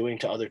is doing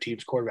to other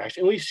teams' quarterbacks.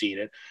 And we've seen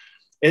it.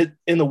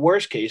 In the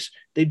worst case,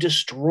 they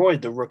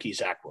destroyed the rookie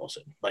Zach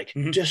Wilson,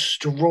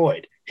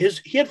 destroyed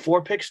he had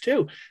 4 picks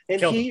too.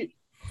 And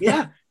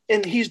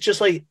and he's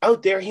just like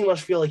out there. He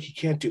must feel like he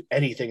can't do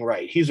anything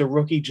right. He's a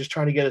rookie just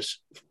trying to get his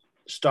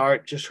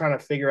start, just trying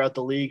to figure out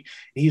the league.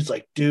 And he's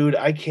like, dude,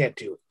 I can't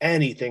do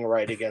anything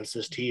right against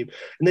this team.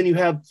 And then you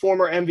have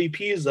former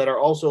MVPs that are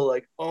also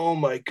like, oh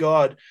my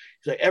God.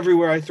 He's like,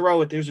 everywhere I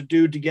throw it, there's a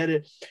dude to get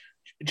it.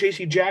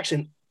 JC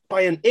Jackson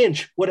by an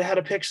inch would have had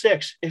a pick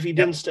 6 if he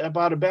didn't step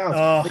out of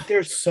bounds.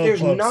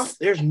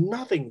 There's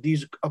nothing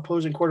these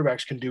opposing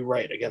quarterbacks can do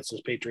right against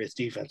this Patriots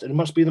defense. And it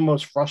must be the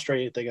most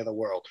frustrating thing in the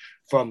world.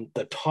 From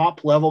the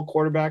top level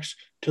quarterbacks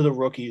to the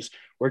rookies,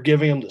 we're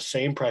giving them the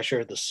same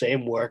pressure, the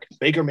same work.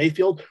 Baker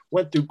Mayfield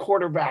went through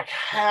quarterback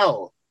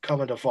hell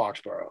coming to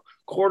Foxborough.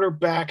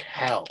 Quarterback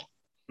hell.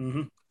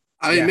 Mm-hmm.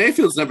 I mean,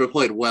 Mayfield's never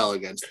played well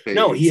against the Patriots.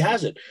 No, he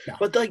hasn't. No.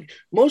 But like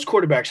most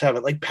quarterbacks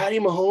haven't. Like Patty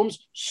Mahomes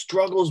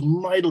struggles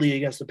mightily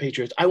against the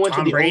Patriots.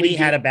 Tom Brady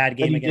had a bad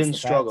game against the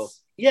struggle.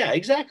 Pats. Yeah,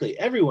 exactly.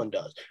 Everyone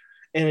does.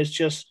 And it's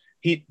just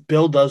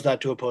Bill does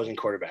that to opposing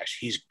quarterbacks.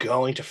 He's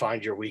going to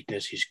find your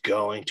weakness. He's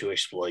going to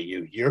exploit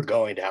you. You're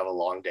going to have a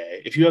long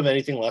day. If you have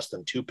anything less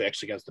than 2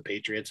 picks against the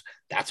Patriots,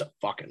 that's a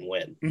fucking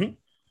win. Mm-hmm.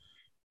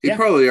 He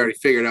probably already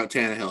figured out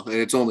Tannehill, and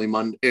it's only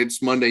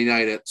Monday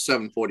night at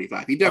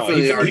 7:45. He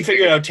definitely already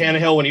figured out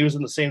Tannehill when he was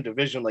in the same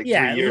division 3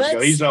 years ago.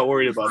 He's not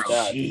worried about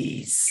that.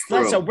 Jeez.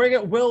 So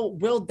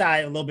we'll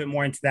dive a little bit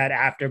more into that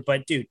after.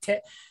 But dude,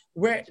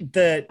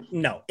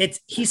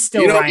 he's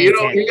still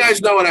you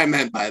guys know what I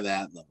meant by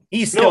that though.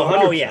 He's still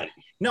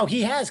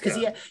he has because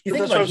you think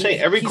that's what I'm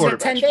saying. Every quarterback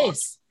 10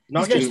 days.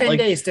 He's got 10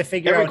 days to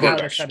figure out how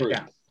to shut it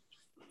down.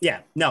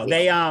 Yeah, no,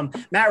 they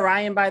Matt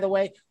Ryan, by the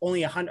way,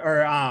 only 100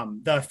 or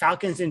the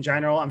Falcons in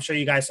general. I'm sure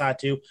you guys saw it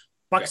too.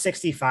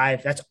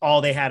 $165. That's all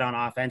they had on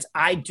offense.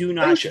 I do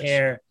not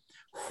care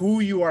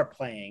who you are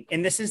playing,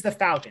 and this is the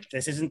Falcons.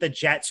 This isn't the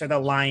Jets or the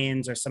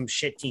Lions or some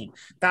shit team.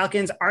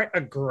 Falcons aren't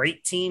a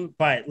great team,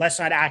 but let's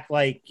not act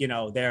like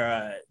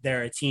they're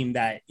a team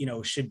that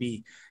should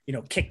be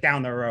kicked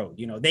down the road.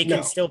 They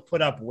can still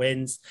put up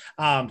wins.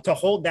 To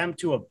hold them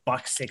to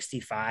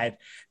 $165,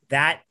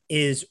 that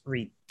is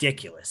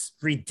ridiculous.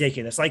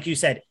 Like you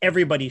said,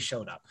 everybody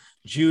showed up.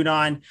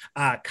 Judon,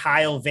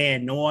 Kyle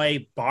Van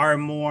Noy,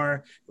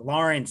 Barmore,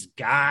 Lawrence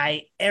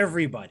Guy,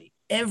 everybody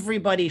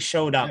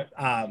showed up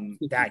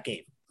that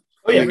game.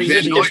 Oh yeah,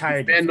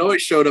 Van Noy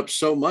showed up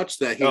so much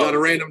that he got a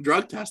random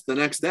drug test the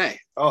next day.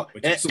 Oh,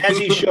 as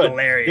he should.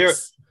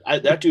 Hilarious.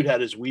 That dude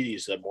had his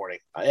Wheaties that morning.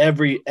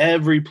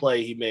 Every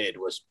play he made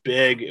was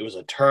big. It was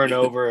a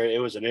turnover.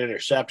 It was an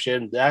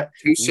interception.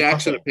 2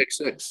 sacks and a pick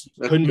 6.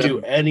 Couldn't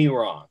do any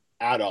wrong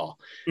at all.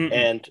 Mm-mm.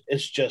 And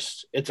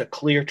it's a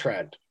clear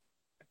trend.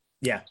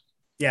 Yeah.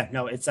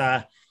 No, it's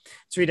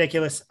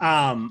ridiculous.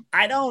 I'm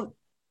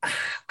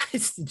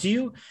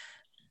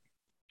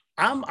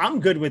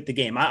good with the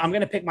game. I'm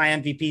going to pick my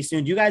MVP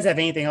soon. Do you guys have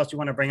anything else you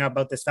want to bring up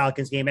about this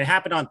Falcons game? It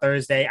happened on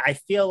Thursday. I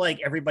feel like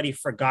everybody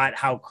forgot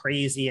how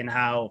crazy and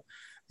how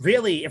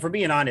really, if we're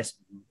being honest,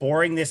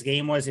 boring this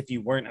game was if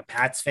you weren't a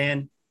Pats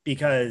fan,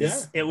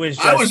 because it was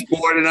just, I was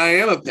bored and I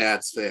am a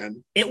Pats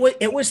fan. It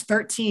was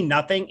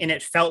 13-0 and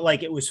it felt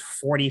like it was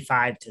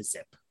 45-0.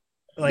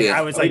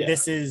 I was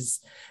this is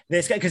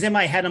this guy. Cause in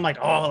my head, I'm like,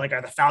 are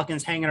the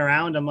Falcons hanging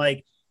around? I'm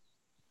like,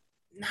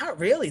 not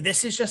really.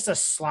 This is just a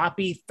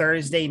sloppy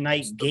Thursday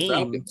night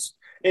game.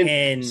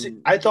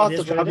 And I thought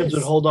the Falcons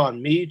would hold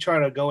on. Me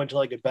trying to go into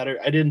like a better,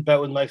 I didn't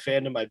bet with my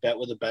fandom. I bet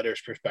with a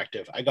bettor's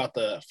perspective. I got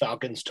the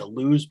Falcons to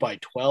lose by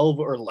 12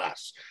 or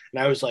less.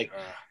 And I was like,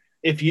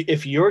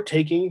 if you're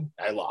taking,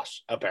 I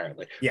lost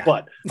apparently. Yeah.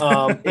 But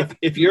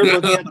if you're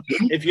looking at,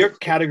 if you're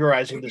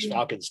categorizing this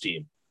Falcons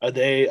team, are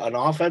they an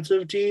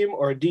offensive team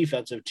or a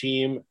defensive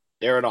team?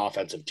 They're an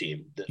offensive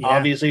team. Yeah.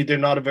 Obviously, they're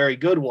not a very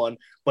good one,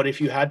 but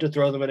if you had to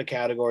throw them in a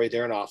category,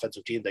 they're an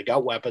offensive team. They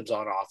got weapons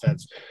on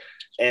offense.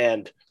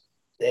 And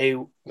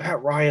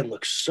Matt Ryan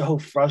looks so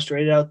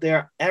frustrated out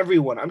there.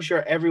 I'm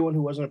sure everyone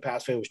who wasn't a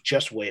Pats fan was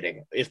just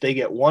waiting. If they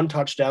get one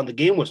touchdown, the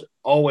game was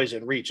always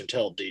in reach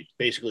until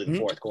basically the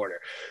fourth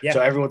quarter. Yeah.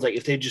 So everyone's like,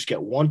 if they just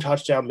get one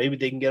touchdown, maybe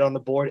they can get on the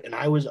board. And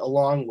I was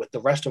along with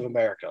the rest of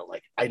America.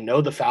 Like, I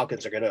know the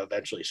Falcons are going to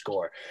eventually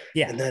score.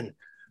 Yeah. And then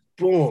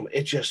boom,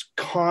 it just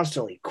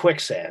constantly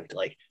quicksand,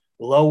 like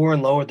lower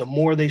and lower. The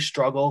more they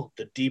struggle,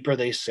 the deeper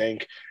they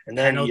sink. And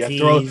then you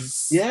throw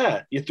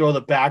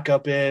the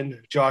backup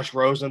in. Josh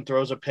Rosen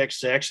throws a pick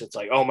six. It's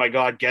like, oh my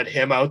God, get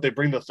him out. They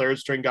bring the third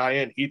string guy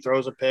in. He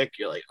throws a pick.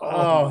 You're like,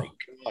 oh my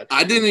God.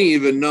 I didn't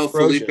even know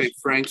Felipe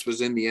Franks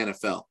was in the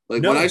NFL.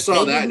 Like when I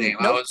saw that name,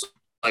 I was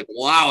like,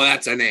 wow,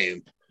 that's a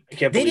name.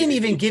 They didn't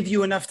even give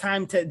you enough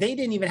time they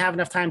didn't even have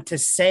enough time to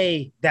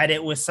say that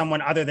it was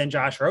someone other than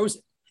Josh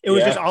Rosen. It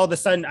was just all of a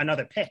sudden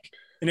another pick.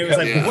 And it was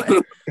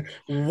like,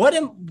 what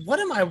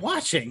am I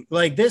watching?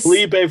 Like this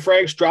Felipe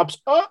Franks drops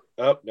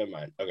never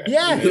mind. Okay.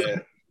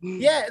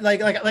 Yeah.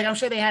 Like I'm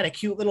sure they had a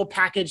cute little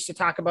package to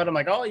talk about. I'm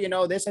like,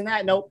 oh, this and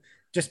that. Nope.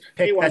 Just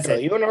pick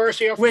the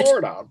University of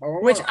Florida.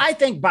 Which I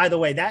think, by the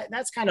way,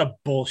 that's kind of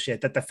bullshit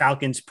that the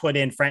Falcons put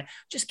in Frank.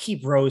 Just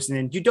keep Rosen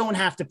in. You don't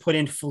have to put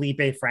in Felipe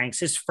Franks.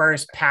 His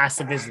first pass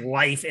of his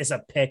life is a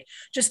pick.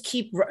 Just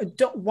keep.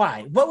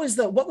 Why? What was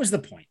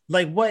the point?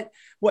 Like what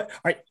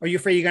are you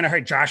afraid you're going to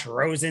hurt Josh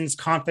Rosen's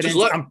confidence?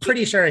 I'm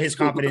pretty sure his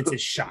confidence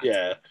is shot.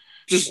 Yeah.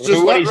 Just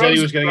when he said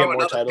he was going to get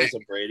more titles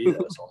than Brady, that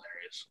was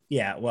hilarious.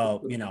 Yeah.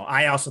 Well,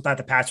 I also thought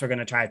the Pats were going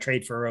to try to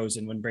trade for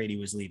Rosen when Brady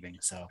was leaving.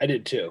 So I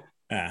did too.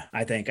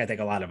 I think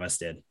a lot of us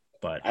did,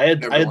 but I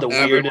had the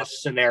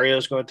weirdest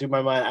scenarios going through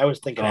my mind. I was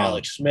thinking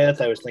Alex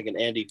Smith. I was thinking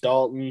Andy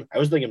Dalton. I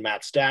was thinking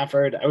Matt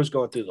Stafford. I was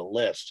going through the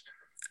list.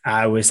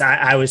 I was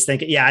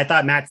thinking, I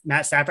thought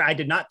Matt Stafford. I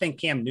did not think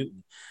Cam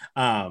Newton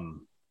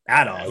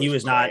at all. He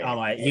was not on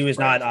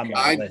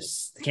my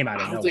list. Came out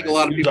of nowhere. I don't think a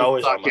lot of people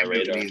always on my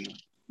radar. Cam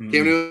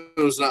Newton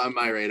was not on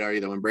my radar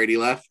either when Brady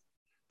left.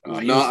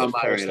 Not on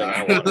my radar.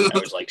 I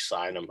was like,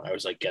 sign him. I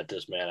was like, get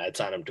this man. I'd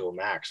sign him to a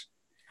max.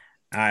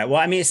 All right.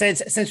 Well, I mean,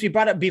 since we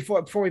brought up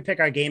before we pick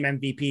our game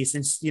MVP,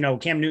 since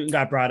Cam Newton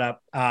got brought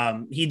up,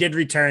 he did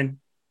return.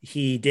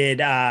 He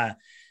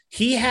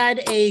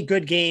had a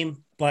good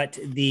game, but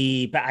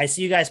I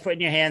see you guys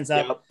putting your hands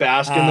up. Yeah,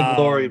 bask in the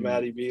glory,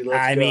 Matty B.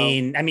 I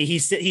mean, he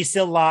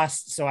still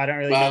lost, so I don't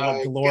really know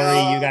what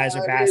glory you guys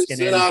are basking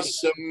in.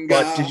 Awesome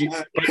but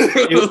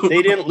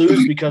they didn't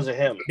lose because of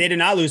him. They did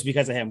not lose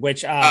because of him.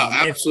 Which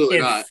absolutely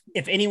not.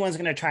 If anyone's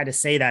going to try to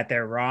say that,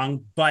 they're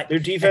wrong. But their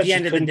defense, at the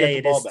end of the day,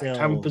 it is still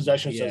time of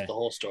possession says the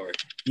whole story.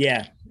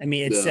 Yeah, I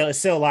mean, it's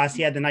still lost.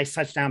 He had the nice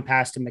touchdown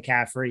pass to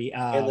McCaffrey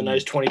and the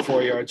nice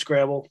 24-yard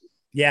scramble.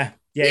 Yeah.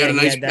 He had a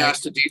nice pass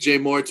to DJ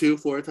Moore too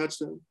for a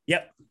touchdown.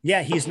 Yep.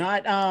 Yeah, he's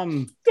not.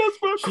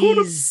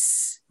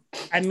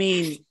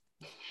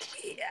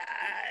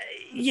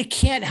 You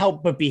can't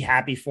help but be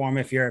happy for him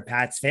if you're a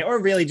Pats fan,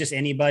 or really just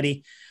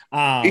anybody.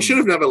 He should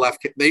have never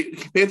left.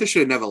 Panthers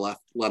should have never let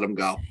him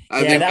go.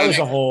 That was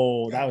a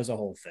whole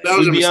thing.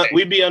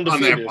 We'd be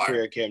undefeated if we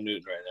were Cam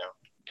Newton right now.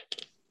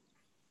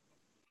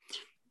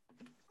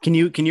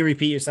 Can you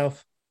repeat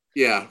yourself?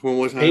 Yeah, one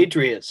more time.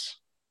 Patriots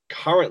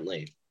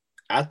currently,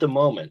 at the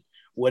moment,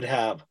 would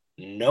have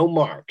no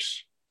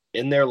marks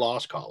in their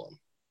loss column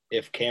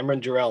if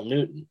Cameron Jarrell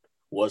Newton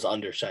was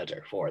under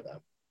center for them.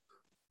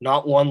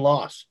 Not one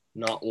loss,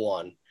 not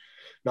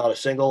a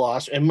single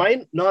loss. It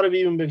might not have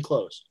even been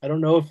close. I don't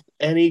know if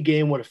any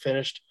game would have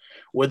finished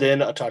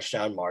within a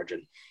touchdown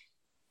margin.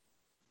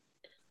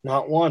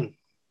 Not one.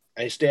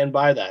 I stand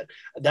by that.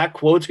 That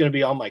quote's going to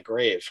be on my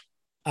grave.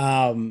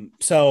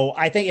 So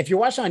I think if you're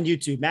watching on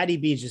YouTube, Matty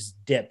B just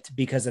dipped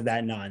because of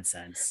that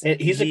nonsense.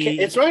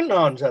 It's not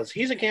nonsense.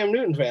 He's a Cam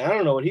Newton fan. I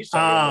don't know what he's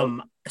talking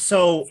about.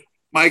 So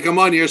Mike, I'm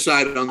on your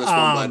side on this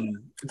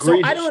one.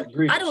 So I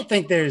don't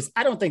think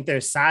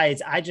there's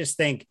sides. I just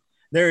think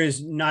there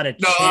is not a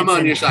chance I'm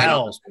on your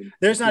side.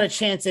 There's not a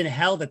chance in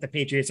hell that the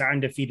Patriots are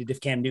undefeated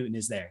if Cam Newton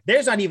is there.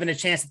 There's not even a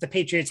chance that the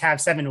Patriots have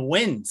 7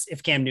 wins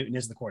if Cam Newton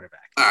is the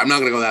quarterback. I'm not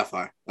going to go that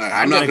far.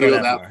 I'm not going to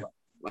go that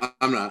far.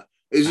 I'm not.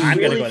 I'm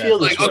going to go feel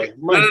that far. Okay.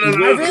 No,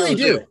 I really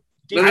do.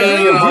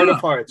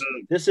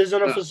 This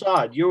isn't a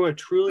facade. You are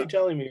truly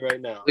telling me right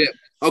now. Yeah.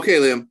 Okay,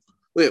 Liam.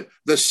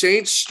 The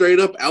Saints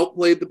straight up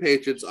outplayed the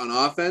Patriots on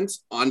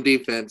offense, on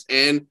defense,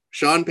 and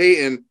Sean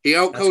Payton, he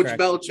outcoached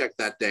Belichick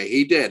that day.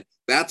 He did.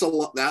 That's a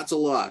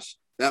loss.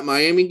 That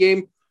Miami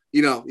game,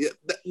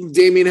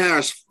 Damian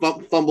Harris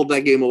fumbled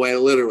that game away,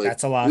 literally.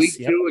 That's a loss. Week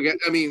 2 again.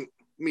 I mean,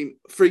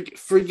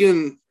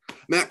 friggin'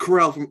 Matt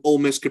Corral from Ole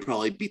Miss could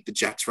probably beat the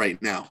Jets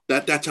right now.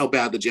 That's how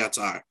bad the Jets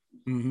are.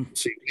 Mm-hmm.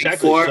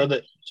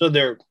 Exactly. So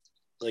they're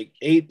like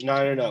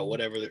 8-9-0,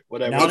 whatever.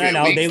 No.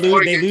 They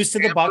lose to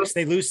the Bucs.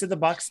 They lose to the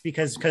Bucs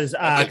because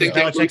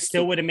Belichick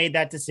still would have made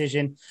that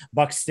decision.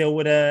 Bucs still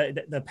would have.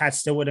 The Pats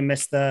still would have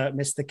missed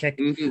the kick.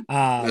 Mm-hmm.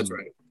 That's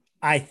right.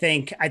 I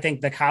think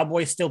the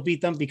Cowboys still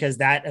beat them because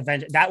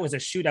that was a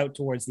shootout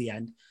towards the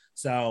end.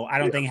 So I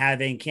don't think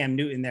having Cam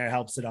Newton there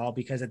helps at all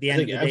because at the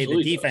end of the day,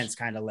 the defense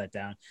kind of let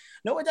down.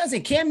 No, it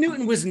doesn't. Cam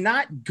Newton was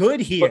not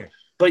good here.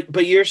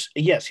 But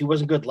yes, he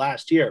wasn't good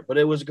last year, but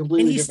it was a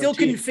completely and he still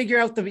team. couldn't figure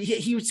out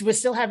he was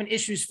still having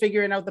issues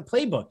figuring out the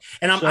playbook.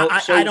 And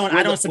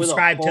I don't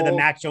subscribe to the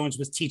Mac Jones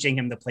was teaching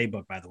him the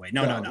playbook, by the way.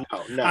 No.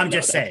 I'm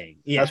just saying.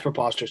 Yeah. That's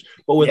preposterous.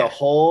 But with a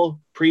whole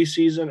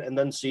preseason and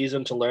then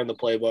season to learn the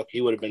playbook,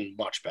 he would have been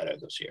much better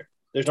this year.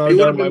 There's no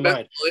doubt in my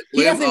mind.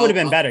 He definitely would have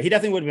been better. He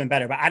definitely would have been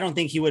better, but I don't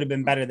think he would have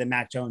been better than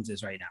Mac Jones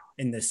is right now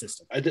in this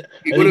system.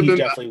 He would have been.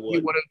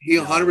 He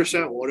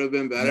 100% would have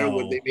been better. No.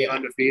 Would they be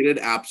undefeated?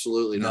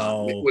 Absolutely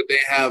not. No. Would they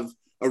have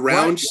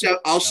around?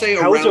 I'll say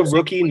how around. How is a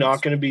rookie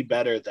not going to be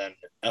better than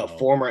a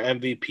former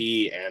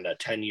MVP and a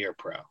 10-year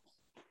pro?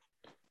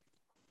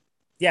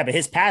 Yeah, but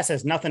his past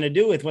has nothing to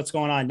do with what's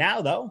going on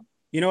now, though.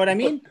 You know what I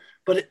mean?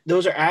 But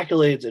those are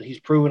accolades, and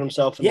he's proven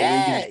himself in the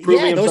league.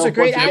 Yeah, those are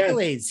great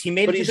accolades. He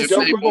made it to the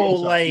Super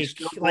Bowl like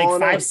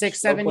 5,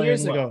 6, 7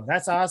 years ago.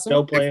 That's awesome.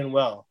 Still playing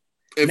well.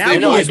 Now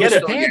I get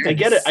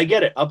it. I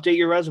get it. Update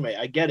your resume.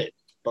 I get it.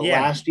 But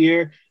last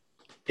year,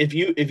 if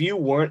you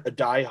weren't a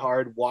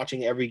diehard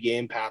watching every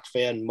game Pats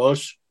fan,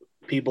 most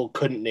people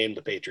couldn't name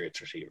the Patriots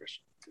receivers.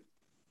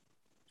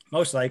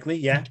 Most likely.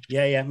 Yeah.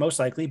 Most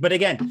likely. But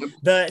again,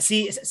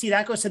 see,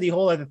 that goes to the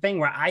whole other thing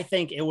where I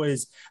think it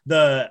was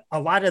a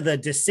lot of the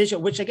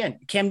decision, which again,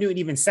 Cam Newton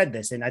even said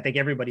this, and I think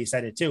everybody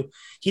said it too.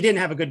 He didn't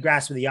have a good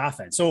grasp of the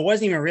offense. So it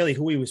wasn't even really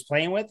who he was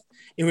playing with.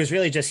 It was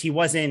really just, he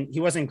wasn't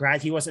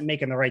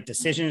making the right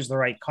decisions, the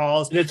right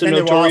calls. And it's a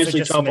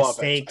notoriously tough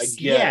mistakes.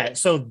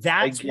 So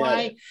that's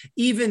why,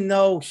 even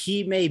though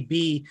he may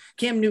be,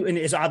 Cam Newton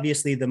is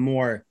obviously the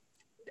more,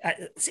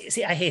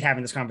 see, I hate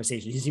having this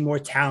conversation. Is he more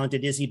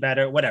talented? Is he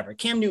better? Whatever.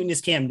 Cam Newton is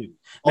Cam Newton.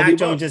 Mac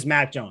Jones is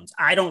Mac Jones.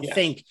 I don't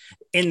think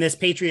in this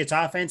Patriots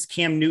offense,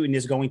 Cam Newton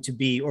is going to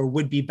be or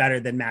would be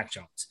better than Mac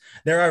Jones.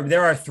 There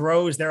are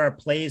throws, there are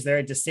plays, there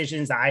are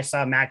decisions that I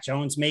saw Mac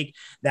Jones make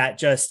that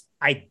just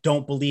I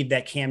don't believe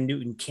that Cam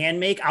Newton can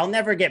make. I'll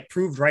never get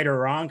proved right or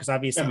wrong because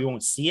obviously we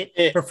won't see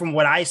it. But from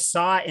what I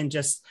saw and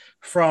just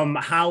from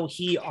how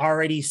he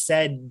already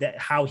said that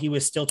how he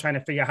was still trying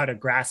to figure out how to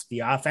grasp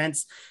the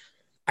offense,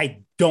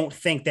 I don't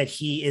think that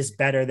he is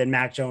better than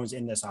Mac Jones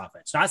in this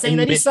offense. Not saying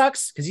that he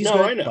sucks because he's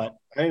good.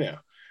 I know.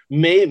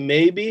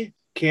 Maybe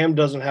Cam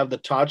doesn't have the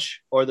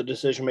touch or the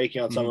decision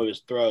making on some of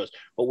his throws,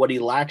 but what he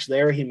lacks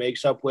there, he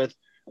makes up with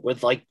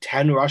like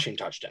 10 rushing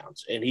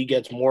touchdowns, and he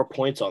gets more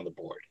points on the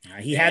board.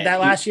 He had that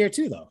last year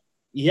too, though.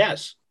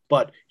 Yes,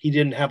 but he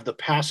didn't have the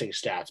passing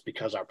stats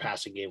because our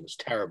passing game was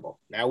terrible.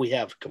 Now we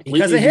have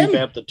completely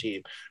revamped the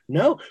team.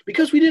 No,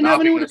 because we didn't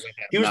have anyone.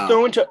 He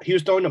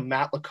was throwing to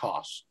Matt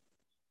Lacoste.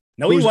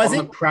 No, he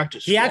wasn't.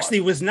 Practice he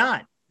actually was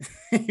not.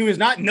 He was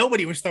not.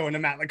 Nobody was throwing to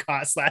Matt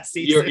Lacoste last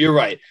season. You're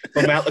right.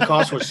 But Matt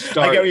Lacoste was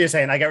starting. I get what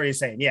you're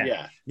saying.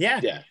 Yeah.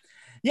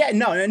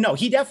 No.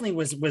 He definitely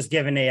was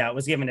given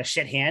a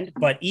shit hand.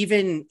 But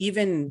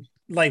even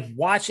like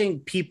watching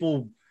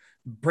people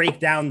break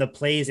down the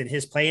plays and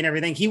his play and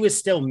everything, he was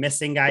still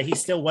missing guy. He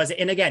still wasn't.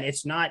 And again,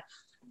 it's not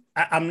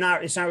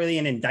really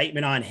an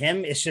indictment on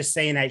him. It's just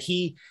saying that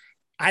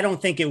I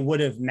don't think it would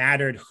have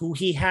mattered who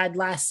he had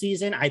last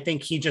season. I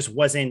think he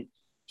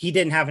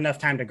didn't have enough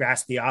time to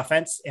grasp the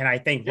offense. And I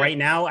think right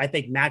now,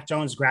 Mac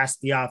Jones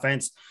grasped the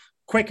offense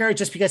quicker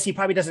just because he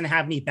probably doesn't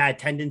have any bad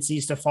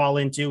tendencies to fall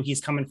into. He's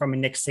coming from a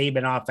Nick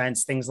Saban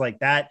offense, things like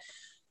that.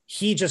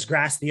 He just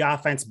grasped the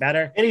offense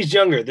better. And he's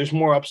younger. There's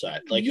more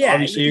upside.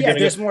 Obviously you're going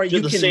to more.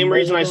 The same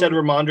reason I said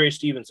Ramondre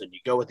Stevenson, you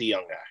go with the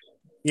young guy.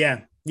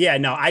 Yeah.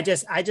 No, I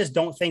just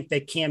don't think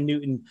that Cam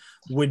Newton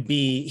would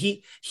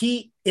be,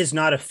 he is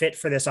not a fit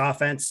for this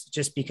offense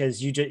just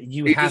because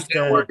you have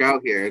to work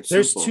out here.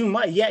 There's too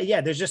much. Yeah.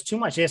 There's just too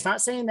much. It's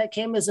not saying that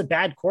Cam is a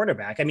bad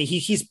quarterback. I mean,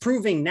 he's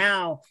proving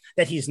now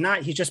that he's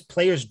not, he's just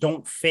players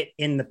don't fit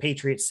in the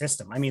Patriots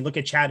system. I mean, look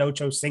at Chad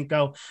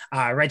Ochocinco,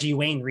 Reggie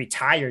Wayne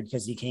retired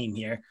because he came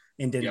here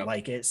and didn't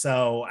like it.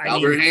 So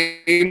Albert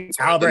Haynes,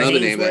 another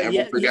name that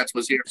everyone forgets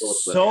was here.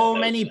 So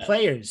many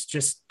players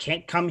just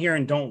can't come here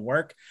and don't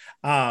work.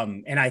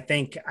 And I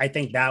think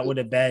that would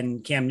have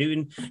been Cam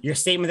Newton. Your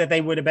statement that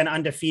they would have been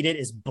undefeated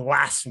is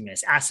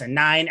blasphemous. Ass a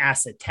 9,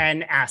 ass a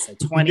 10, ass a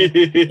 20.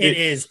 It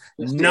is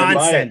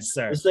nonsense,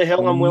 sir. It's the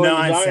hell I'm willing to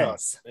die on.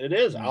 It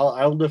is.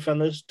 I'll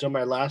defend this till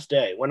my last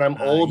day. When I'm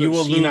old and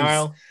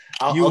senile,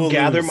 I'll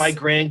gather my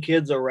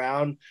grandkids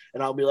around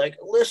and I'll be like,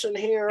 listen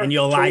here. And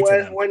you'll lie to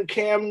them. When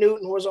Cam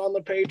Newton was on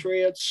the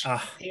Patriots,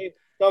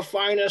 the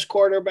finest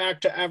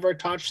quarterback to ever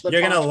touch the.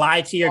 You're going to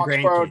lie to your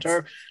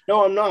grandkids.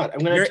 No, I'm not. I'm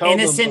going to tell them.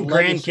 Your innocent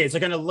grandkids are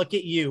going to look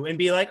at you and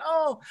be like,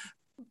 oh,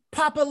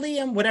 Papa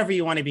Liam, whatever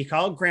you want to be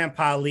called,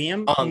 Grandpa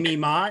Liam,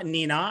 Mima,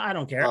 Nina, I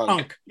don't care.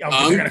 Unk. They're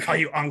going to call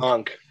you Unk.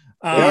 Unk.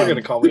 They're going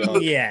to call me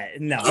Unk. Yeah,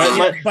 no.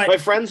 But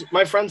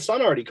my friend's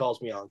son already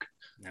calls me Unk.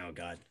 Oh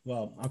God.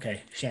 Well,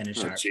 okay. Shannon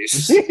Sharp.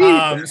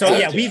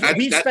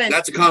 We've spent.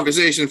 That's a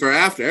conversation for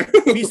after.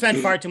 We spent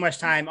far too much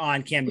time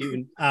on Cam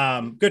Newton.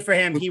 Good for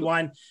him. He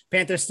won.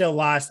 Panthers still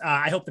lost.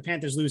 I hope the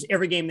Panthers lose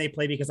every game they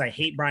play because I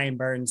hate Brian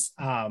Burns.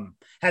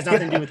 Has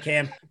nothing to do with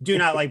Cam. Do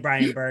not like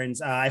Brian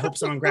Burns. I hope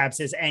someone grabs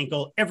his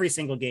ankle every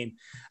single game.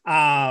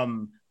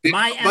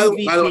 My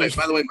MVP. By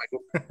the way,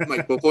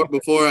 Mike,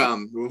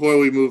 before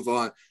we move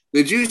on,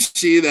 did you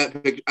see that?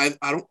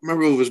 I don't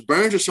remember if it was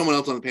Burns or someone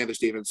else on the Panthers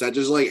defense that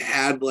just like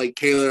had like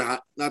Taylor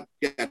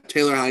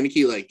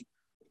Heinicke like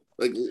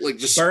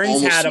just Burns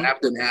almost had him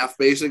snapped in half,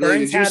 basically.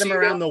 Burns had him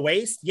around the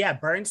waist. Yeah,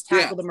 Burns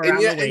tackled him around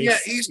the waist. And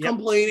yet he's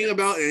complaining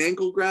about an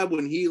ankle grab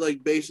when he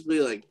like basically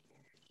like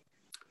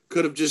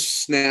could have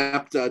just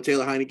snapped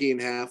Taylor Heinicke in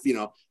half.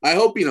 I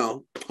hope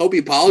he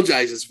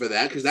apologizes for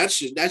that because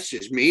that's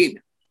just mean.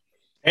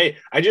 Hey,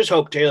 I just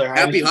hope Taylor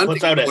Heinicke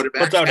puts out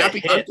a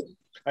hit. Hunting.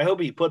 I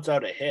hope he puts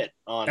out a hit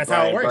on. That's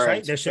Brian how it works, Burns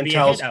right? There should be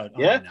a hit out.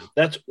 Yeah,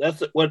 that's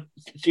what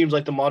it seems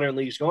like the modern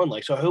league's going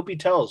like. So I hope he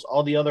tells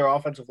all the other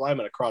offensive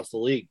linemen across the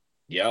league,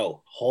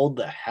 "Yo, hold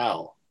the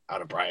hell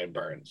out of Brian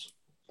Burns."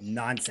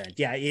 Nonsense.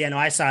 Yeah, no,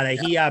 I saw that.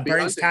 He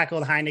Burns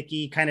tackled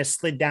Heinicke, kind of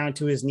slid down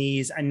to his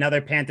knees. Another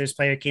Panthers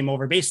player came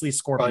over, basically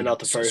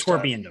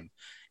scorpioned him.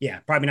 Yeah,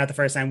 probably not the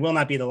first time. Will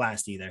not be the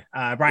last either.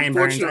 Brian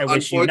Burns, I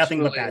wish you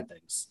nothing but bad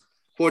things.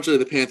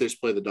 Fortunately, the Panthers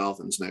play the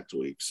Dolphins next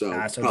week, so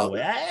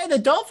the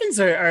Dolphins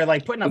are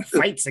like putting up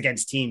fights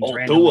against teams. So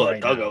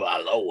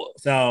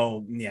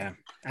yeah,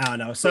 I don't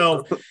know.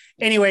 So,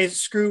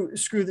 anyways, screw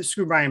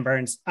Brian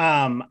Burns.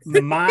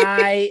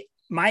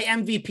 My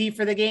MVP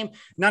for the game,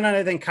 none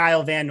other than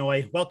Kyle Van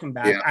Noy. Welcome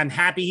back. Yeah. I'm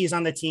happy he's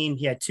on the team.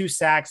 He had 2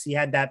 sacks. He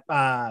had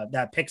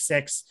that pick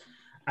 6.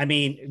 I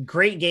mean,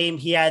 great game.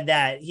 He had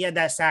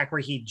that sack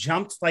where he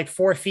jumped like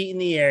 4 feet in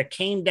the air,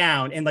 came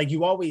down, and like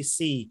you always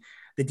see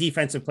the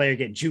defensive player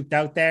get juked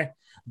out there.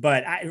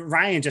 But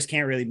Ryan just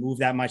can't really move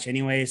that much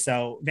anyway.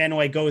 So Van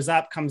Noy goes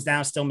up, comes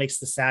down, still makes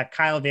the sack.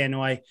 Kyle Van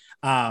Noy,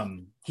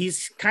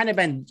 he's kind of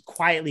been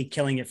quietly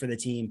killing it for the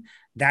team.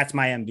 That's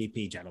my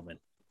MVP, gentlemen.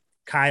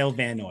 Kyle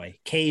Van Noy,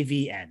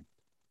 KVN.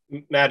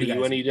 Matt, are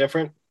you any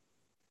different?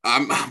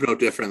 I'm no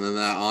different than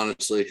that,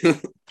 honestly.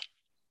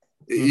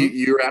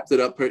 You wrapped it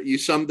up. You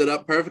summed it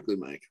up perfectly,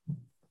 Mike.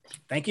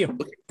 Thank you.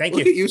 Look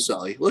at you,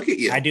 Sully. Look at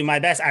you. I do my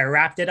best. I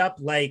wrapped it up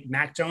like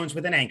Mac Jones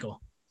with an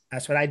ankle.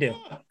 That's what I do.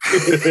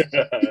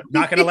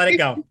 Not going to let it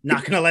go.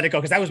 Not going to let it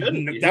go because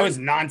that was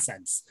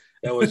nonsense.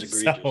 That was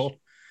egregious.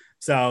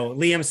 So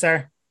Liam,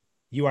 sir,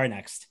 you are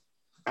next.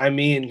 I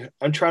mean,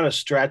 I'm trying to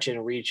stretch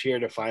and reach here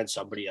to find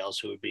somebody else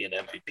who would be an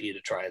MVP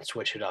to try and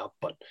switch it up,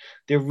 but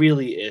there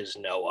really is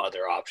no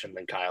other option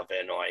than Kyle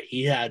Van Noy.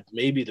 He had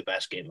maybe the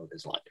best game of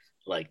his life.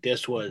 Like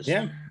this was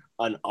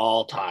an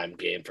all-time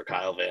game for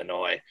Kyle Van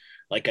Noy.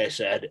 Like I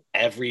said,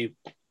 every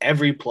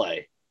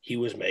play he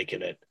was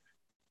making it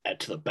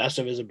to the best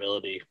of his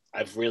ability.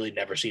 I've really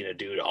never seen a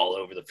dude all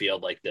over the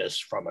field like this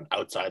from an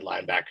outside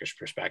linebacker's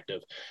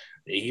perspective.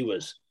 He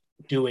was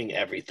doing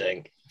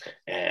everything.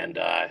 And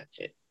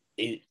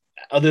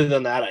other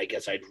than that, I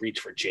guess I'd reach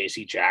for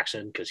JC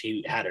Jackson because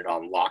he had it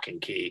on lock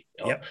and key.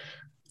 Yep.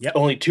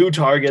 Only 2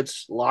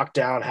 targets, locked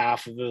down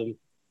half of them.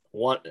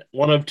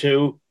 One of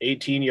 2,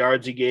 18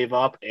 yards he gave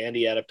up, and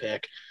he had a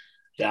pick.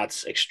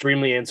 That's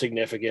extremely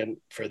insignificant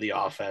for the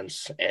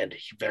offense and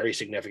very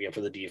significant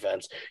for the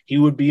defense. He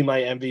would be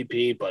my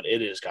MVP, but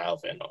it is Kyle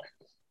Van Noy.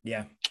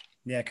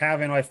 Yeah, Kyle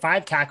Van Noy,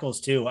 5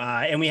 tackles too.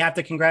 And we have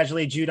to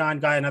congratulate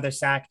Judon, got another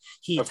sack.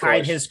 He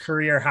tied his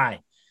career high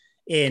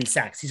in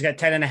sacks. He's got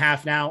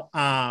 10.5 now.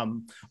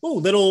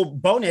 Little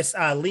bonus.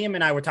 Liam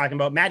and I were talking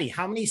about, Maddie,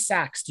 how many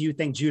sacks do you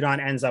think Judon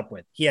ends up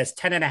with? He has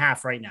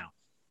 10.5 right now.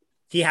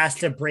 He has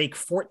to break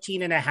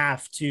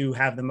 14.5 to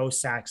have the most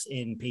sacks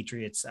in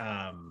Patriots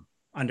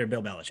under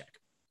Bill Belichick.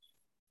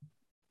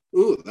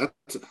 Ooh,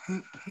 that's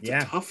a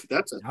tough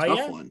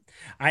one.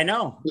 I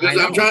know.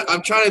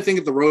 I'm trying to think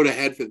of the road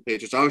ahead for the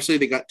Patriots. Obviously,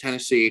 they got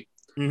Tennessee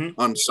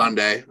on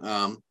Sunday.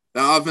 The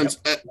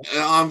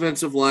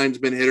offensive line's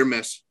been hit or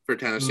miss for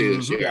Tennessee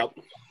this year.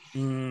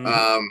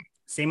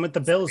 Same with the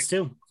Bills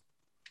too.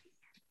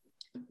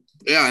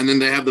 Yeah, and then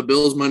they have the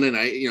Bills Monday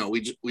night.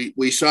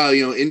 We saw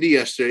Indy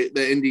yesterday.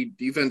 The Indy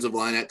defensive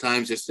line at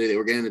times yesterday. They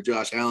were getting to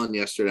Josh Allen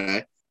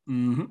yesterday.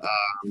 And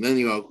then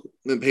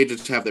the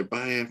Patriots have their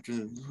bye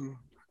after.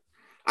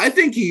 I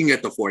think he can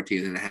get to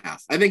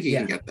 14.5. I think he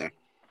can get there.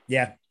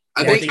 Yeah.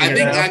 I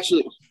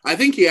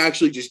think he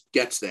actually just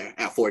gets there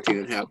at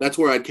 14.5. That's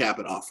where I'd cap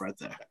it off right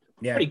there.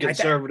 Yeah. Pretty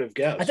conservative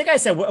guess. I think I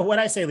said, what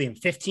I say, Liam?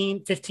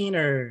 15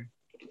 or?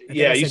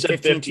 Yeah, you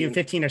said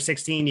 15 or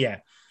 16. Yeah.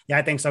 Yeah,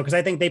 I think so. Because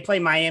I think they play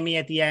Miami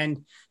at the end.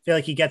 I feel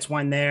like he gets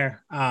one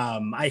there.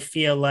 I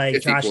feel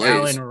like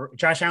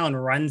Josh Allen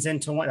runs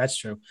into one. That's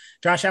true.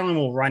 Josh Allen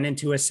will run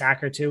into a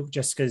sack or two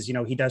just because,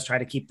 he does try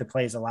to keep the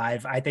plays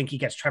alive. I think he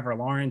gets Trevor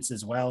Lawrence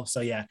as well. So,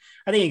 yeah,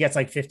 I think he gets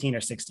like 15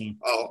 or 16.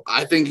 Oh,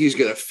 I think he's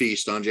going to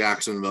feast on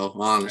Jacksonville,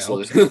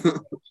 honestly.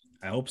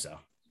 I hope so.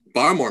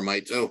 Barmore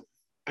might, too.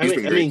 I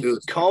mean,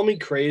 call me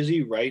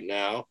crazy right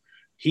now.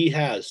 He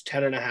has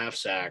 10.5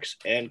 sacks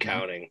and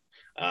counting.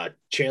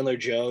 Chandler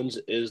Jones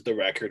is the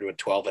record with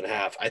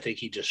 12.5. I think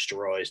he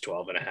destroys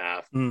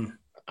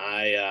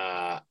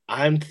 12.5.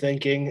 I'm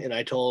thinking, and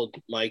I told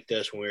Mike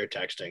this when we were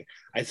texting,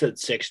 I said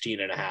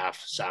 16.5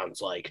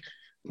 sounds like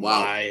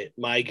my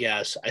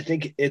guess. I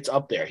think it's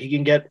up there. He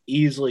can get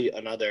easily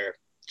another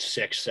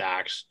 6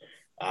 sacks.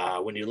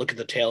 When you look at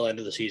the tail end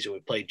of the season, we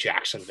played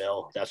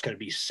Jacksonville. That's going to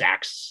be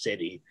Sack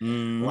City.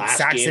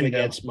 Last game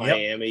against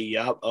Miami.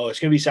 Yep. Oh, it's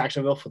going to be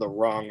Saxonville for the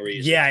wrong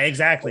reason. Yeah,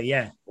 exactly.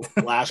 Yeah.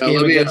 Last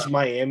game against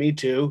Miami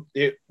too.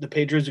 The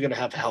Patriots are going to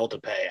have hell to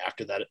pay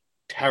after that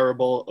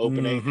terrible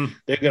opening.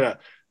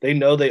 They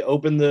know they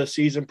opened the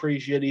season pretty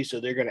shitty, so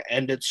they're going to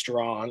end it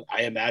strong.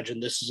 I imagine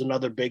this is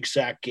another big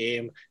sack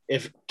game.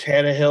 If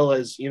Tannehill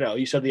is,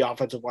 you said the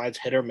offensive line's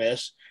hit or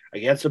miss.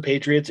 Against the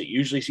Patriots, it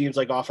usually seems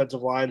like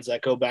offensive lines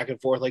that go back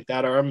and forth like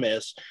that are a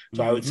miss.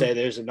 So I would say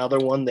there's another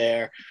one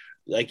there.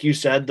 Like you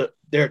said,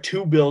 there are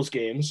 2 Bills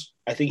games.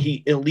 I think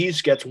he at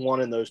least gets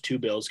one in those 2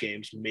 Bills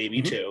games,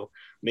 maybe 2,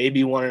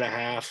 maybe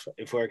 1.5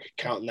 if we're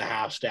counting the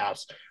half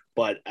staffs.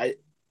 But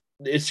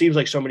it seems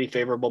like so many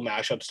favorable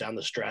matchups down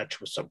the stretch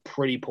with some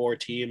pretty poor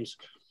teams.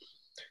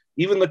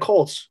 Even the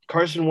Colts,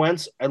 Carson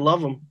Wentz, I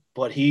love him,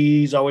 but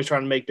he's always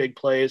trying to make big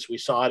plays. We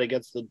saw it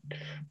against the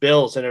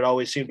Bills, and it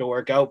always seemed to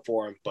work out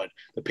for him. But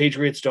the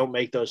Patriots don't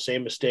make those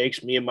same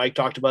mistakes. Me and Mike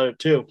talked about it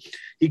too.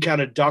 He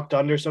kind of ducked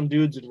under some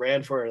dudes and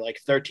ran for like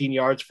 13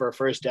 yards for a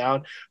first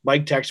down.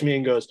 Mike texts me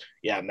and goes,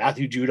 yeah,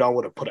 Matthew Judon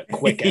would have put a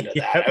quick end of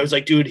that. I was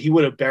like, dude, he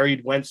would have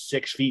buried Wentz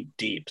 6 feet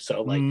deep.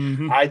 So,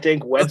 I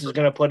think Wentz is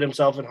going to put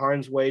himself in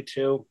harm's way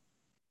too.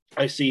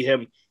 I see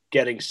him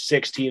getting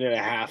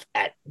 16.5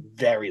 at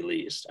very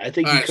least. I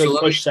think he could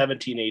push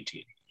 17,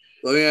 18.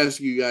 Let me ask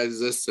you guys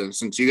this then,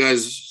 since you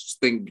guys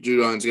think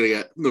Judon's going to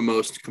get the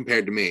most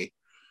compared to me.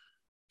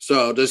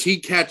 So does he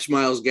catch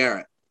Myles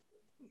Garrett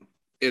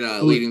in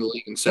leading the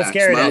league in sacks?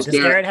 Does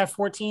Garrett have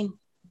 14?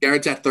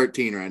 Garrett's at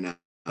 13 right now.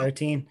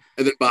 13.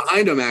 And then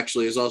behind him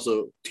actually is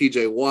also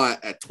TJ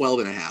Watt at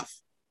 12.5.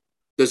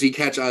 Does he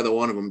catch either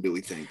one of them, do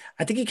we think?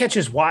 I think he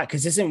catches Watt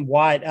because isn't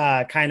Watt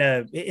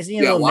isn't he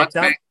a little nicked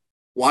up?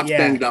 Watt's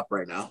banged up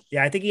right now.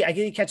 Yeah, I think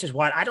he catches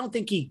Watt. I don't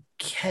think he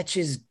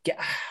catches.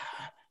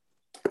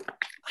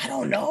 I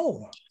don't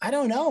know.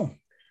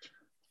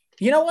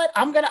 You know what?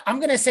 I'm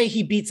gonna say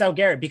he beats out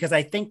Garrett because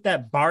I think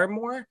that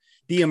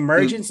the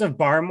emergence of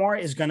Barmore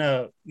is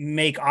gonna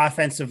make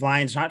offensive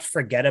lines not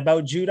forget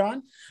about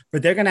Judon,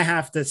 but they're gonna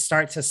have to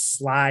start to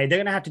slide. They're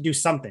gonna have to do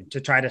something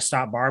to try to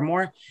stop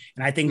Barmore,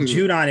 and I think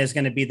Judon is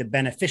gonna be the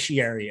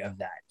beneficiary of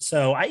that.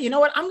 So you know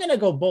what? I'm gonna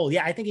go Bull.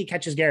 Yeah, I think he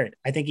catches Garrett.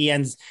 I think he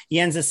ends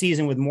the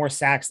season with more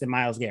sacks than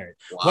Myles Garrett.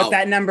 Wow. What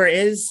that number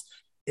is,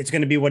 it's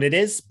going to be what it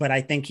is, but I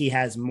think he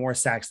has more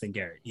sacks than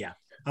Garrett. Yeah,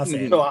 I'll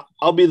say it. So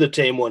I'll be the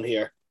tame one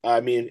here. I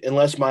mean,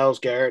 unless Myles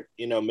Garrett,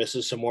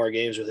 misses some more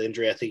games with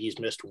injury, I think he's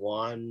missed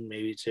 1,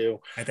 maybe 2.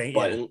 I think,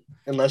 but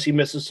unless he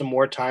misses some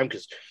more time,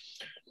 because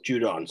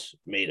Judon's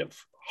made of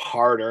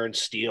hard-earned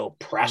steel,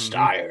 pressed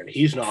iron,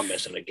 he's not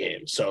missing a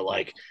game. So,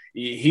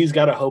 he's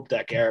got to hope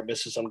that Garrett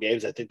misses some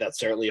games. I think that's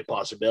certainly a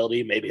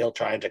possibility. Maybe he'll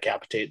try and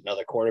decapitate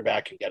another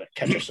quarterback and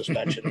catch a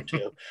suspension or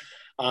 2.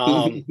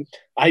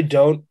 I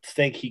don't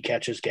think he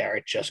catches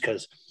Garrett just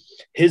because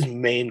his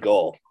main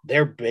goal,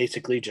 they're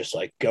basically just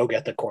like, go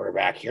get the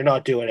quarterback. You're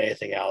not doing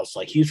anything else.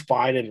 Like, he's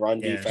fine in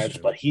run defense,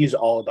 but he's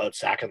all about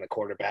sacking the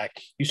quarterback.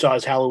 You saw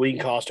his Halloween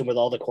costume with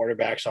all the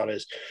quarterbacks on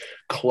his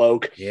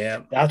cloak.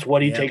 Yeah. That's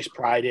what he takes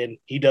pride in.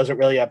 He doesn't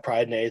really have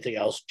pride in anything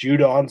else.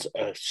 Judon's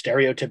a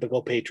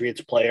stereotypical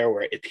Patriots player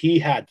where if he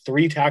had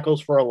 3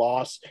 tackles for a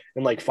loss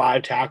and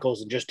 5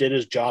 tackles and just did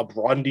his job,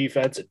 run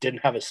defense, it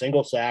didn't have a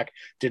single sack,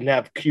 didn't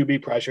have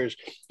QB pressures,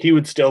 he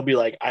would still be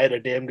like, I had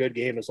a damn good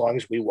game as long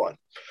as we won.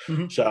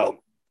 So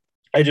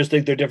I just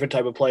think they're different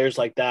type of players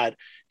like that.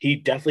 He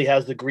definitely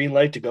has the green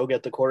light to go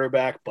get the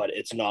quarterback, but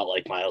it's not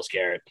like Myles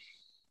Garrett.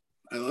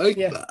 I like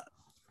that.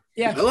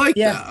 Yeah. I like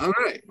that. All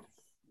right.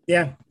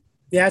 Yeah.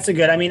 Yeah, that's a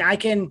good. I mean, I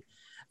don't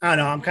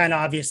know. I'm kind of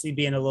obviously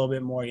being a little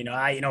bit more,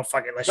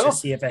 fuck it. Let's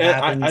just see if it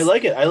happens. I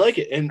like it.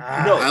 And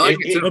I like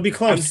it. It'll be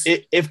close.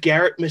 If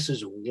Garrett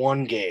misses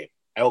 1 game,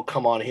 I will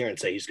come on here and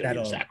say he's going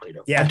to be exactly.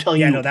 Yeah. I'm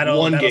telling you,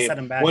 that'll game, set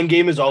him back. 1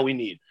 game is all we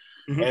need.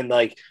 And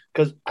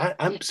because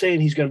I'm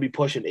saying he's going to be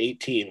pushing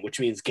 18, which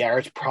means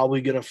Garrett's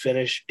probably going to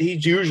finish.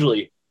 He's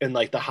usually in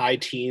the high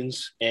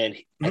teens, and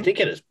I think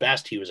at his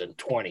best he was in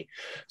 20.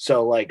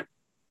 So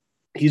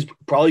he's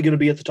probably going to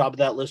be at the top of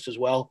that list as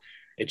well.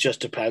 It just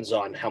depends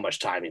on how much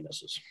time he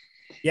misses.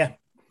 Yeah.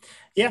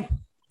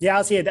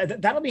 I'll see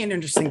it. That'll be an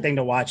interesting thing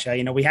to watch.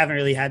 We haven't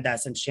really had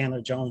that since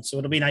Chandler Jones, so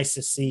it'll be nice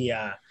to see.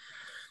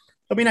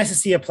 It'll be nice to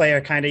see a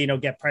player kind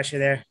of get pressure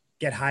there.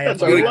 Get high up.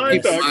 You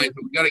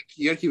gotta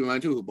keep in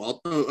mind too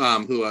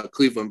who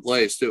Cleveland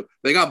plays too.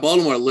 They got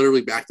Baltimore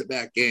literally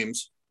back-to-back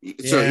games,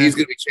 so he's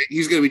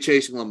gonna be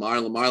chasing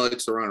Lamar. Lamar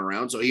likes to run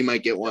around, so he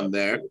might get one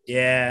there.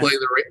 Yeah,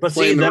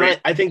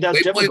 I think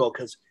that's difficult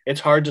because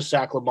it's hard to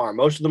sack Lamar.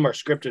 Most of them are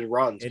scripted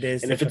runs. It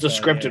is, and if it's a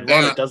scripted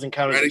run, it doesn't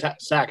count as a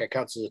sack. It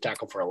counts as a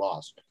tackle for a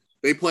loss.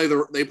 They play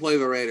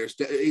the Raiders.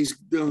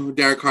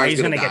 Derek Carr.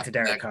 He's gonna get to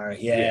Derek Carr.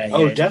 Yeah.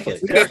 Oh,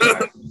 definitely.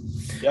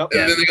 Yep.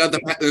 And then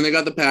they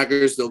got the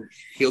Packers.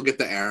 He'll get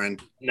to Aaron.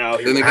 No,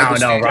 he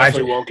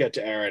Rodgers won't get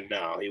to Aaron.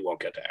 No, he won't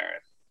get to Aaron.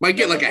 Might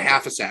get a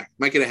half a sack.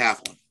 Might get a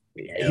half one.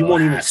 Yeah, he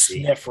won't even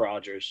sniff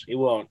Rodgers. He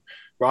won't.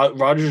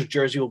 Rodgers'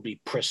 jersey will be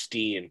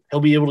pristine.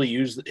 He'll be able to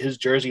use his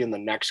jersey in the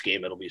next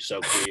game. It'll be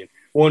so clean.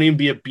 Won't even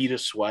be a bead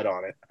of sweat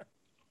on it.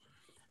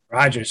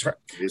 Rogers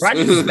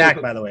is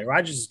back, by the way.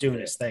 Rogers is doing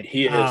his thing.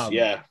 He is,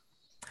 yeah.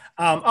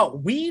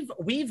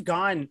 We've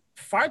gone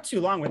far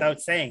too long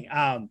without saying,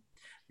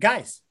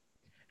 guys,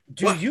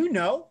 do you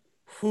know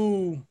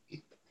who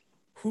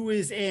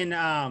is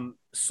in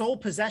sole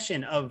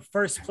possession of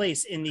first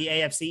place in the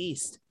AFC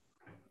East?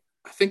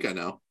 I think I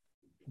know.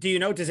 Do you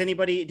know? Does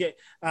anybody?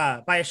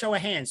 By a show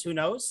of hands, who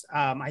knows?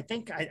 I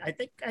think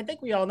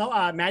we all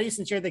know. Maddie,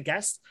 since you're the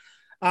guest,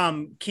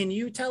 can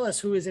you tell us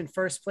who is in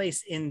first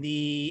place in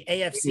the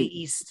AFC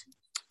East?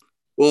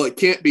 Well, it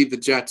can't be the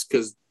Jets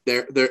because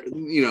they're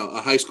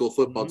a high school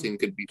football team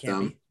could beat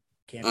them.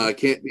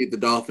 Can't beat the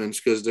Dolphins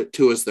because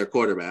Tua's their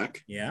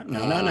quarterback. Yeah,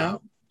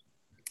 no.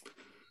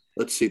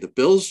 Let's see. The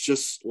Bills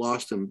just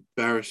lost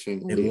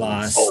embarrassingly. They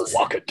lost. Oh,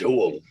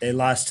 Wakadoo. They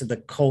lost to the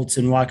Colts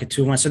in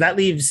Wakadoo. So that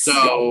leaves.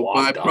 So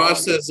by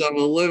process of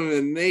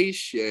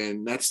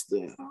elimination, that's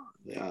the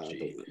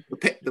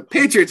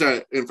Patriots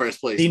are in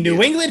first place. The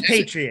New England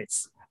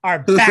Patriots are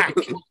back,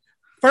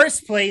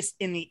 first place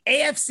in the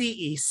AFC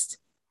East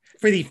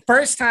for the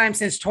first time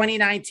since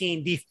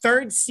 2019. The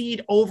third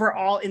seed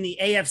overall in the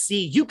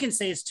AFC. You can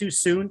say it's too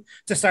soon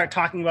to start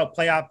talking about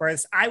playoff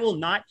berths. I will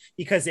not,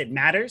 because it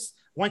matters.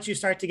 Once you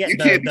start to get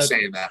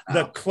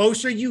the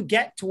closer you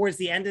get towards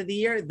the end of the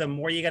year, the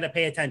more you got to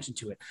pay attention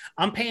to it.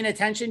 I'm paying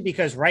attention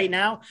because right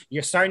now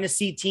you're starting to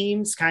see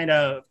teams kind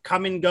of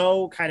come and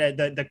go. Kind of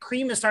the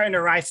cream is starting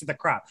to rise to the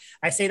crop.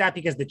 I say that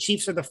because the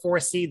Chiefs are the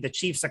 4th seed. The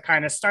Chiefs are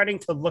kind of starting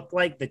to look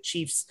like the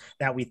Chiefs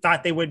that we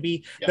thought they would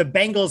be. Yep. The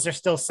Bengals are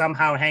still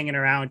somehow hanging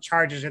around.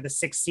 Chargers are the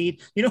 6th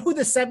seed. You know who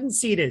the 7th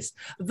seed is?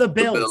 The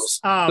Bills.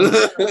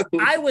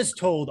 I was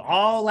told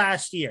all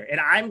last year, and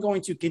I'm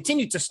going to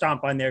continue to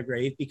stomp on their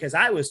grave because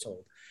I was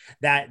told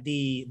that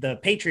the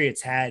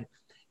Patriots had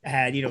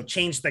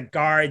changed the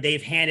guard.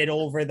 They've handed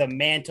over the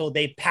mantle.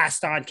 They've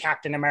passed on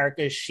Captain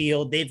America's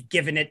shield. They've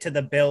given it to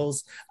the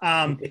Bills.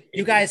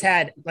 You guys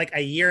had like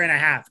a year and a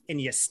half and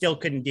you still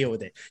couldn't deal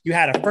with it. You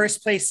had a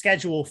first place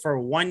schedule for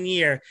 1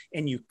 year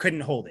and you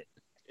couldn't hold it.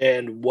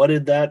 And what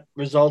did that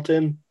result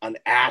in? An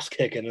ass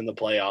kicking in the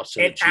playoffs.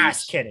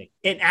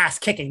 Ass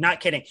kicking, not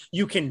kidding.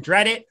 You can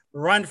dread it,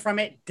 run from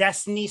it.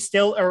 Destiny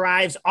still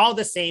arrives, all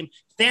the same.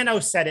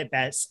 Thanos said it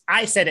best.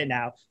 I said it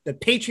now. The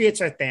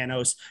Patriots are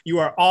Thanos. You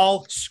are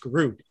all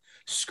screwed.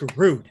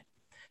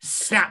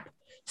 Snap,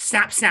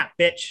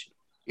 bitch.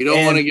 You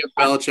don't want to give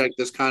Belichick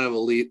this kind of a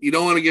lead. You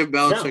don't want to give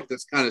Belichick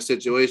this kind of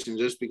situation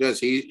just because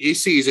he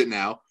sees it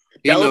now.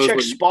 Belichick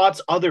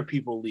spots other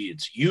people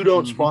leads. You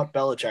don't spot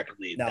Belichick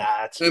lead. No.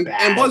 That's bad.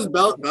 And plus,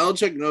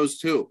 Belichick knows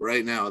too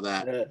right now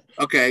that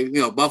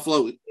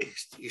Buffalo.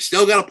 You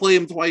still got to play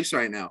him twice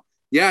right now.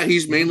 Yeah,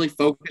 he's mainly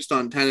focused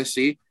on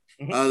Tennessee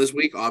this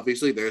week.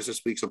 Obviously, there's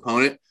this week's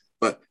opponent.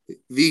 But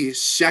the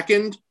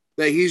second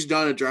that he's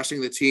done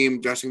addressing the team,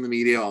 addressing the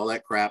media, all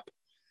that crap,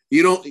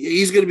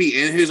 he's going to be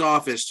in his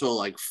office till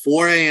like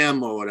 4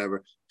 a.m. or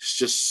whatever,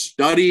 just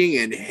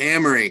studying and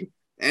hammering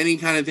any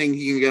kind of thing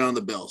he can get on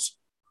the Bills.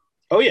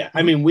 Oh, yeah.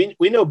 I mean,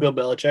 we know Bill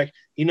Belichick.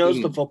 He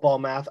knows the football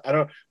math.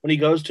 When he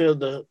goes to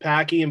the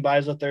packy and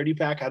buys a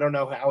 30-pack, I don't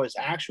know how his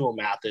actual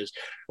math is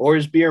or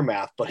his beer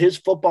math, but his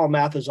football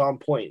math is on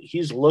point.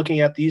 He's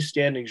looking at these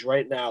standings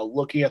right now,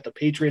 looking at the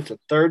Patriots in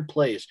 3rd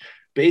place,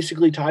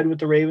 basically tied with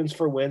the Ravens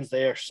for wins.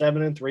 They are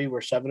 7-3.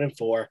 We're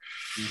 7-4.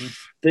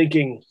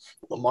 Thinking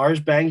Lamar's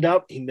banged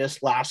up. He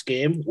missed last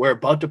game. We're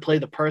about to play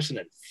the person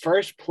in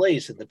first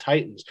place in the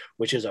Titans,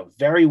 which is a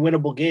very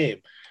winnable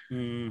game.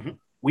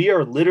 We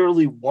are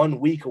literally 1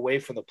 week away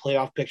from the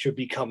playoff picture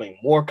becoming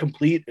more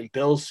complete, and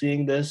Bill's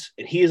seeing this,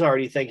 and he's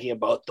already thinking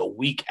about the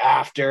week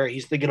after.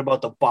 He's thinking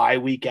about the bye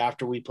week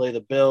after we play the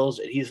Bills,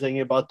 and he's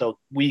thinking about the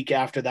week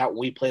after that when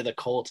we play the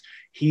Colts.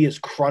 He is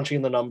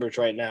crunching the numbers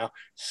right now.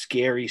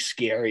 Scary,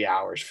 scary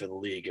hours for the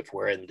league if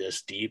we're in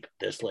this deep,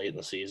 this late in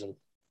the season.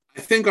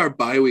 I think our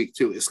bye week,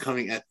 too, is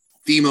coming at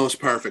the most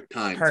perfect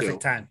time.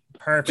 Perfect time.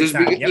 Just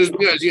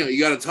because you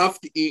got a tough.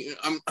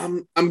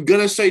 I'm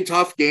gonna say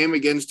tough game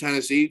against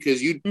Tennessee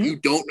because you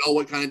don't know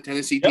what kind of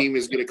Tennessee team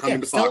is gonna come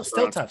into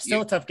Foxborough.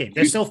 Still a tough game.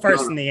 They're still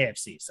first in the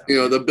AFC.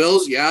 So the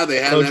Bills, they had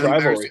that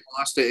embarrassing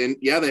loss to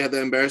they had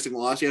the embarrassing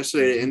loss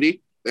yesterday to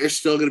Indy. That's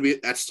still gonna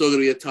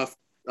be a tough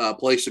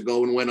place to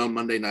go and win on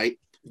Monday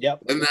night.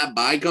 Yep. And that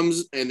bye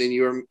comes, and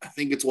then I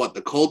think it's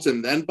the Colts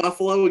and then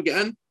Buffalo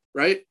again,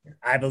 right?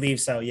 I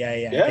believe so. Yeah.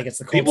 I think it's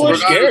the Colts. People are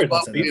scared.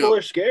 People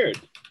are scared.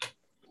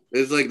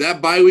 It's like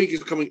that bye week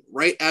is coming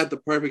right at the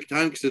perfect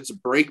time because it's a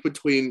break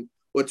between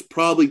what's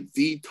probably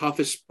the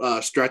toughest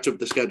stretch of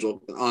the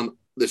schedule on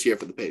this year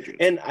for the Patriots.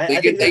 And I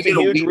think they get a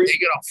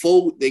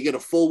full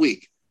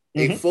week.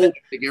 A full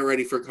week to get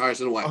ready for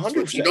Carson Wentz.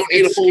 100%. You don't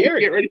need a full week to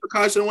get ready for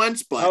Carson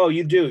Wentz, but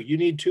you do. You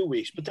need 2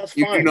 weeks, but that's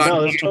fine.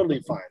 That's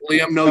totally fine.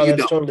 Liam, you don't.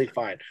 That's totally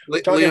fine.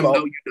 Liam,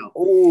 no, you don't.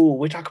 Oh,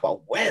 we talk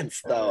about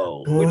Wentz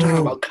though. We're talking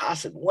about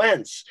Carson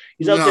Wentz.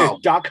 He's out there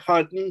duck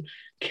hunting,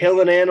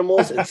 killing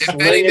animals and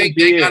slinging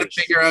beers. They got to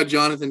figure out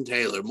Jonathan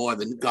Taylor more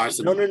than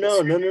Carson Wentz.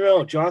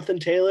 No. Jonathan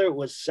Taylor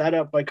was set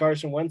up by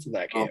Carson Wentz in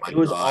that game. It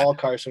was all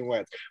Carson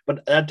Wentz.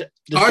 But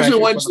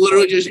Carson Wentz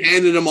literally just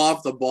handed him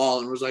off the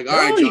ball and was like, all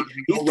right,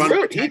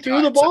 Jonathan, he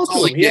threw the ball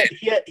to him.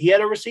 He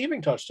had a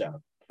receiving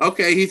touchdown.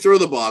 Okay, he threw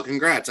the ball.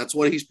 Congrats. That's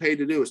what he's paid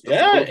to do.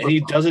 And he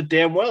does it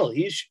damn well.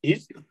 He's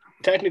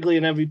technically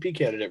an MVP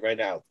candidate right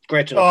now.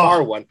 Granted, a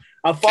far one.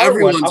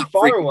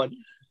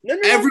 No,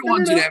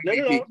 everyone's an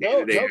MVP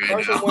candidate.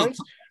 Carson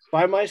Wentz,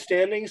 by my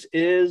standings,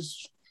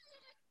 is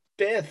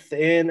 5th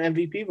in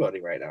MVP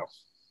voting right now.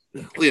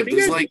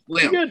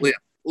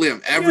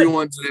 Liam,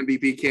 everyone's an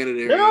MVP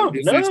candidate.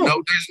 There's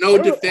no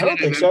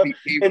definitive MVP.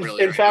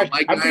 Really, in fact,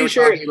 I'm pretty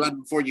sure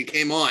before you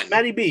came on,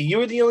 Matty B, you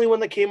were the only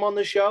one that came on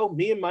the show.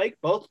 Me and Mike,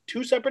 both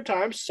 2 separate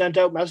times, sent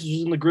out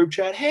messages in the group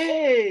chat.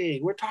 Hey,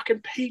 we're talking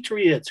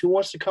Patriots. Who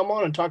wants to come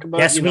on and talk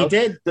about? Yes, we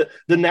did.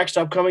 The next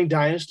upcoming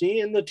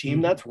dynasty and the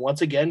team that's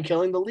once again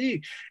killing the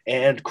league.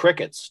 And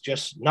crickets,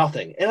 just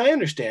nothing. And I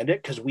understand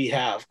it because we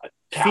have a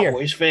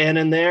Cowboys fan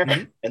in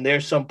there, and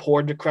there's some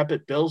poor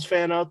decrepit Bills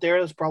fan out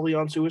there that's probably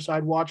on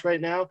suicide watch right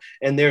now,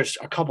 and there's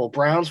a couple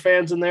Browns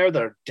fans in there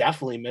that are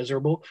definitely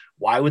miserable.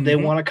 Why would they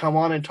want to come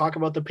on and talk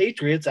about the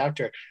Patriots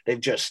after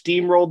they've just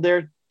steamrolled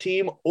their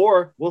team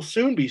or will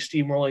soon be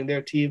steamrolling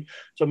their team?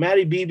 So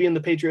Matty B being the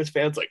Patriots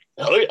fans like,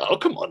 oh yeah, I'll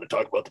come on and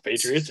talk about the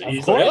Patriots. And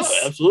he's like,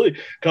 oh, absolutely.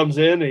 Comes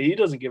in and he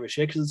doesn't give a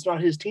shit because it's not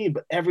his team,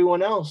 but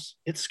everyone else,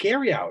 it's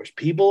scary hours.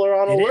 People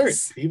are on alert.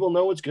 People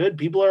know it's good.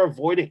 People are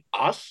avoiding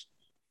us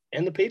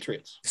and the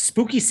Patriots.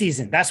 Spooky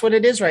season. That's what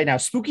it is right now.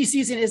 Spooky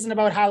season isn't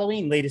about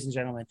Halloween, ladies and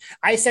gentlemen.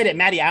 I said it,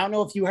 Maddie. I don't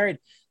know if you heard.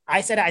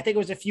 I said it, I think it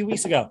was a few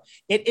weeks ago.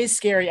 It is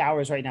scary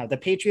hours right now. The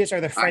Patriots are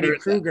the Freddy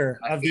Krueger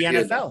of the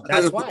NFL.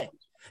 That's why.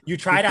 You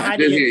try to hide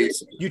it.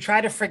 You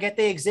try to forget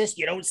they exist.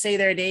 You don't say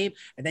their name,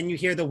 and then you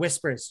hear the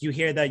whispers. You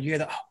hear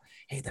the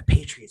hey, the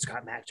Patriots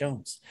got Mac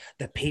Jones.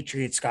 The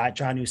Patriots got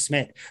Jonnu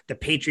Smith. The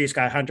Patriots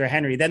got Hunter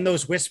Henry. Then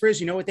those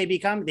whispers, you know what they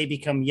become? They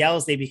become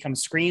yells. They become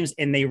screams,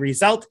 and they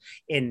result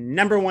in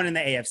number 1 in the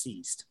AFC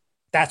East.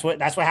 That's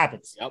what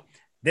happens. Yep.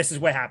 This is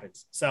what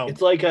happens. So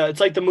it's like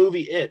the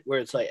movie It, where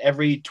it's like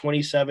every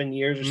 27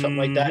 years or something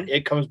like that,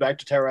 it comes back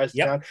to terrorize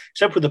the town.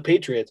 Except for the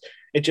Patriots,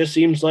 it just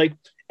seems like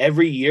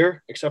every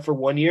year, except for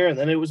 1 year, and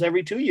then it was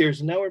every 2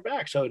 years, and now we're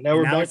back. So now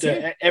we're back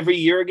to every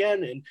year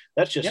again, and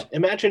that's just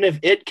imagine if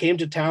It came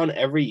to town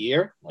every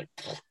year, like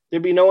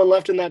there'd be no one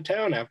left in that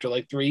town after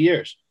like 3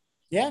 years.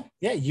 Yeah,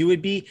 you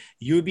would be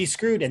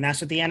screwed, and that's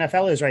what the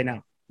NFL is right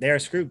now. They are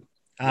screwed.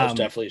 Most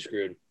definitely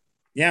screwed.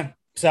 Yeah.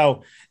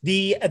 So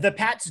the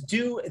Pats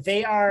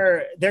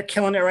they're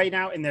killing it right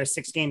now in their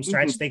 6-game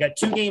stretch. They got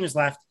 2 games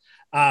left.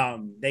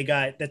 They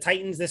got the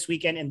Titans this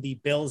weekend and the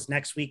Bills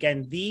next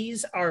weekend.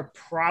 These are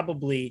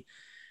probably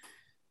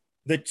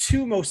the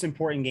 2 most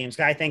important games.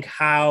 I think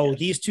how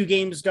these 2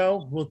 games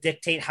go will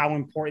dictate how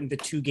important the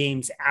 2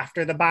 games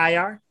after the bye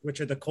are,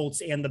 which are the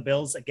Colts and the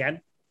Bills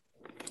again.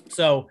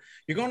 So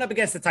you're going up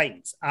against the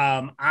Titans.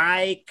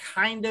 I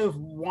kind of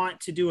want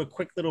to do a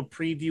quick little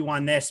preview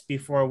on this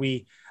before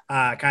we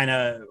kind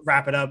of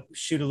wrap it up,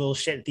 shoot a little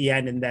shit at the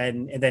end, and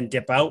then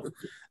dip out.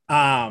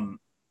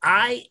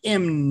 I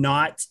am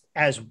not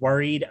as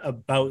worried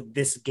about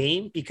this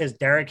game because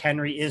Derrick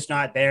Henry is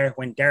not there.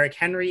 When Derrick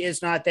Henry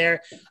is not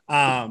there,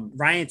 Ryan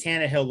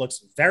Tannehill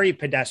looks very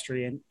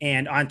pedestrian.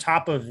 And on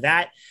top of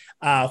that,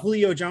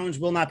 Julio Jones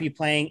will not be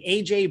playing.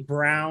 AJ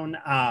Brown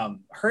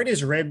hurt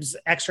his ribs.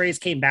 X-rays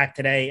came back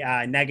today,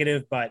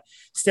 negative, but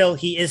still,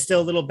 he is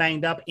still a little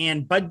banged up.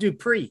 And Bud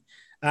Dupree,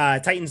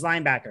 Titans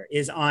linebacker,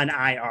 is on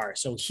IR,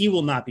 so he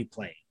will not be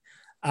playing.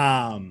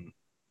 I'm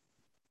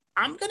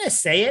going to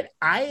say it.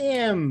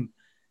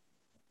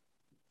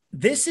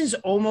 This is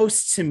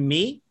almost, to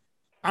me,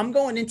 I'm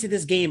going into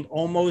this game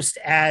almost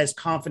as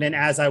confident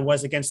as I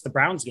was against the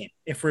Browns game,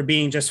 if we're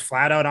being just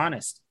flat out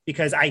honest,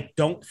 because I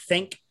don't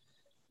think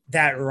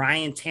that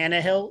Ryan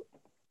Tannehill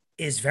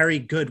is very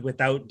good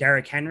without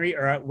Derrick Henry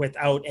or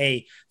without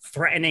a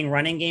threatening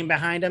running game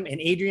behind him.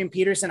 And Adrian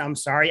Peterson, I'm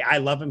sorry, I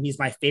love him. He's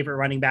my favorite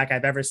running back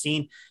I've ever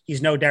seen.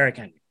 He's no Derrick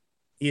Henry.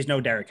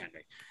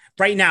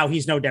 Right now,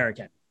 he's no Derrick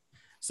Henry.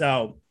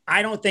 So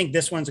I don't think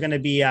this one's going to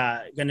be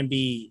that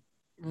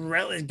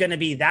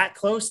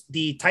close.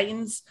 The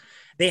Titans,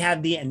 they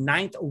have the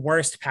 9th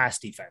worst pass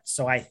defense.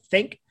 So I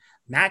think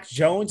Mac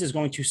Jones is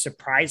going to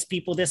surprise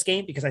people this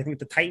game because I think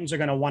the Titans are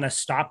going to want to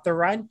stop the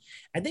run.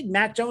 I think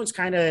Mac Jones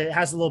kind of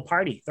has a little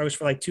party, throws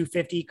for like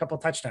 250, a couple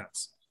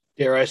touchdowns.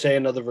 Dare I say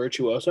another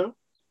virtuoso?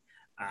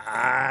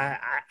 I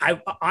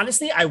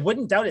honestly, I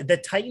wouldn't doubt it. The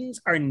Titans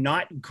are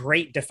not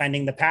great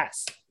defending the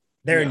pass.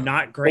 They're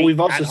not great. But we've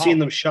also seen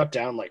them shut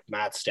down like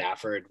Matt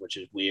Stafford, which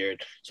is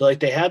weird. So like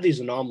they have these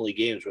anomaly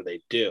games where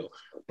they do.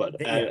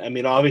 But I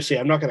mean, obviously,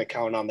 I'm not going to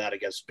count on that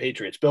against the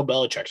Patriots. Bill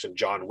Belichick's in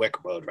John Wick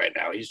mode right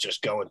now. He's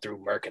just going through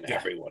murking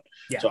everyone.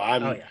 Yeah. So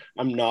I'm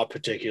not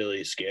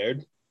particularly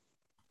scared.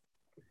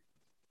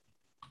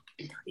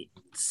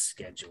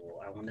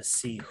 Schedule. I want to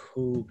see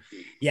who.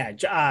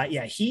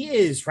 He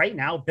is right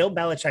now. Bill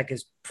Belichick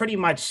is pretty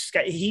much.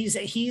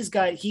 He's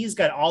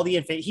got all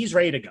the. He's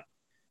ready to go.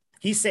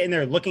 He's sitting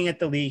there looking at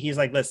the league. He's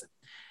like, listen,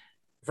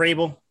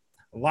 Vrabel,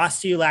 I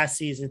lost to you last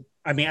season.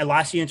 I mean, I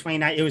lost to you in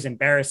 29. It was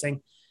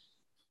embarrassing.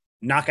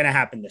 Not going to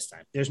happen this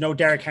time. There's no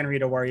Derrick Henry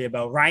to worry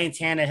about. Ryan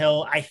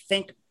Tannehill, I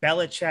think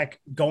Belichick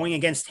going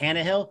against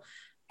Tannehill,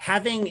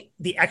 having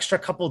the extra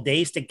couple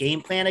days to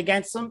game plan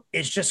against them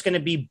is just going to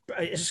be,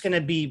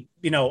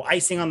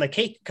 icing on the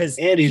cake because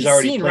he's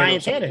already seen Ryan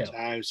Tannehill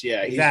times.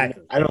 Yeah,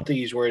 exactly. I don't think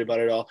he's worried about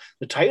it at all.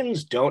 The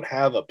Titans don't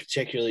have a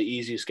particularly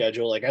easy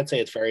schedule. Like I'd say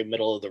it's very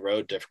middle of the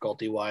road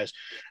difficulty wise.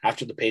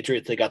 After the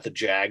Patriots, they got the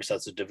Jags.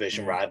 That's a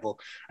division rival.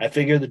 I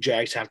figure the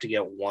Jags have to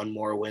get one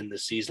more win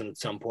this season at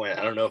some point.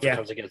 I don't know if it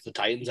comes against the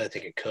Titans. I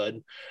think it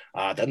could.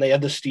 Then they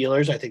have the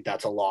Steelers. I think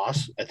that's a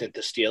loss. I think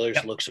the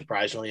Steelers look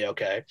surprisingly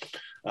okay.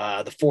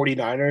 The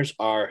 49ers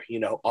are,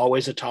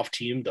 always a tough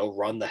team. They'll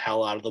run the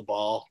hell out of the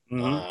ball.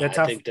 They're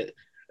tough.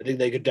 I think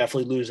they could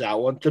definitely lose that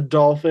one. The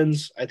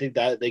Dolphins, I think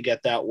that they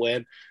get that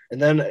win. And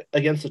then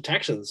against the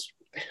Texans,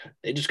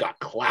 they just got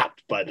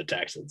clapped by the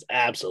Texans.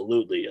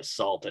 Absolutely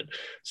assaulted.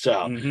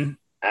 So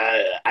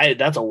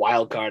that's a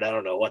wild card. I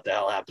don't know what the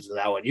hell happens to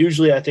that one.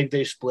 Usually I think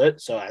they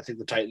split. So I think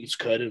the Titans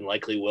could and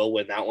likely will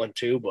win that one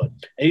too. But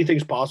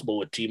anything's possible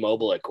with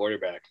T-Mobile at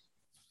quarterback.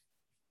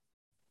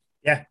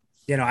 Yeah.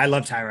 I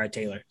love Tyrod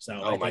Taylor. So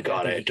oh my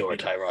God, I adore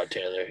Tyrod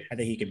Taylor. I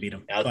think he could beat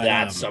him. Now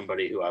that's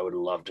somebody who I would have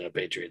loved in a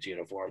Patriots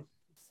uniform.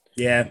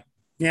 Yeah.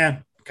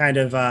 Kind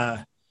of.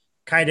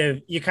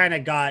 You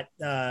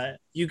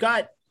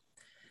got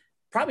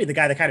probably the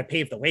guy that kind of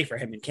paved the way for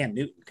him in Cam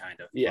Newton, kind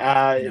of.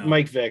 Yeah,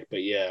 Mike Vick,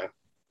 but yeah.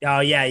 Oh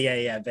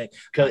yeah, Vick.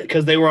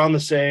 Because they were on the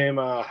same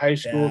high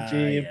school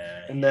team,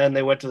 and then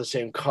they went to the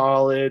same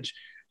college,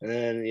 and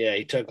then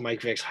he took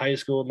Mike Vick's high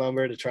school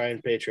number to try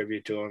and pay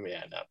tribute to him.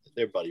 Yeah, no,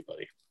 they're buddy.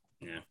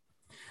 Yeah,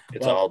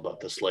 it's all about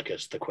the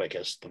slickest, the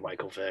quickest, the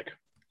Michael Vick.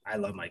 I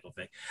love Michael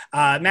Vick.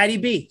 Matty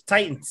B,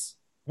 Titans.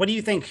 What do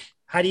you think?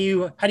 How do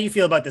you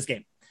feel about this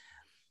game?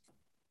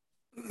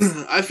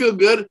 I feel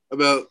good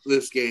about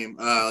this game.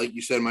 Like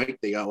you said, Mike,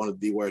 they got one of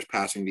the worst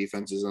passing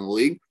defenses in the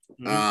league.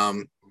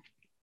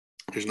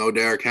 There's no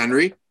Derrick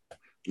Henry,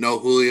 no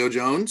Julio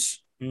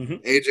Jones.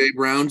 AJ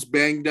Brown's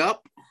banged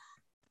up.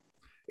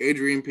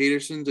 Adrian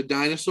Peterson's a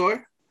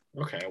dinosaur.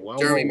 Okay,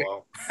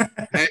 well.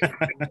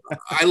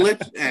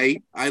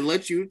 Hey, I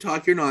let you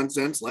talk your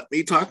nonsense. Let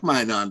me talk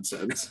my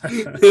nonsense.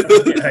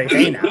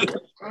 Hey now.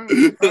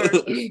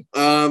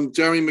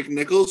 Jeremy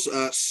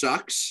McNichols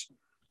sucks.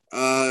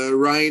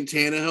 Ryan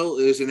Tannehill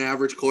is an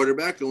average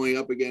quarterback going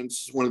up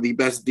against one of the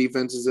best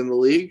defenses in the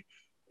league.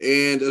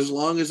 And as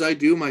long as I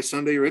do my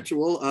Sunday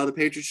ritual, the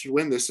Patriots should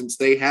win this since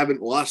they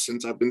haven't lost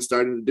since I've been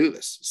starting to do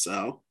this.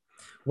 So.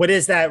 What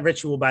is that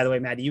ritual, by the way,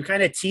 Maddie? You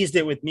kind of teased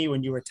it with me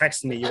when you were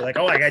texting me. You're like,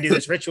 "Oh, I got to do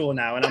this ritual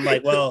now," and I'm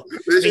like, "Well,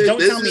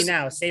 don't tell me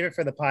now. Save it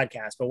for the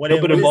podcast." But what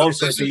involves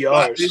this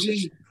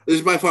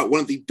is by far one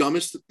of the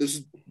dumbest.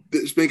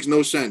 This makes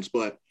no sense.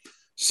 But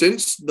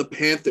since the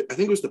Panther, I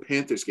think it was the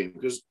Panthers game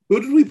because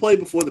who did we play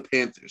before the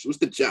Panthers? It was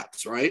the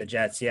Jets, right? The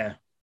Jets, yeah.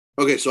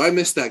 Okay, so I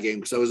missed that game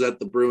because I was at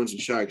the Bruins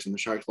and Sharks, and the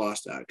Sharks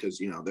lost that because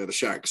they're the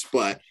Sharks.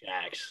 But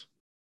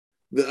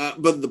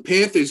the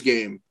Panthers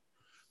game.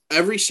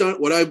 Every Sunday,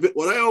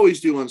 what I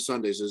always do on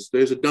Sundays is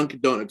there's a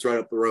Dunkin' Donuts right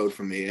up the road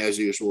from me, as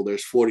usual.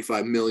 There's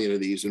 45 million of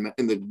these in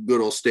the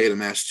good old state of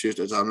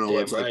Massachusetts. I don't know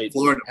what's like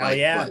Florida.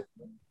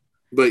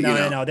 But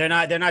no, they're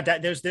not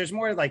that. There's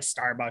more like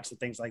Starbucks and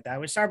things like that.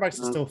 Which Starbucks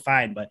is still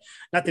fine, but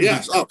nothing. Yeah,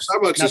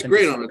 Starbucks is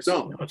great on its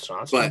own. No, it's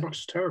not. Starbucks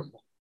is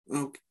terrible.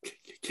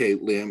 Okay,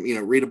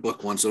 Liam, read a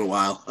book once in a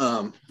while.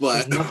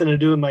 But nothing to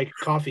do with my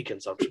coffee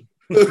consumption.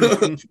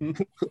 But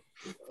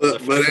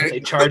they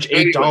charge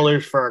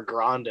 $8 for a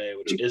grande,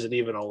 which isn't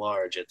even a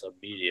large. It's a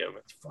medium.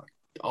 It's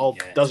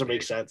doesn't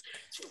make sense.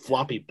 It's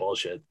floppy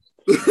bullshit.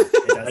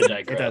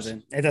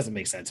 It doesn't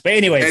make sense. But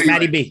anyways,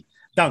 Matty B,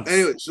 Dunks.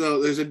 Anyway,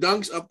 so there's a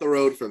Dunks up the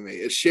road from me.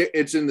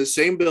 It's in the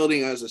same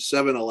building as a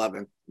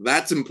 7-Eleven.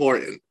 That's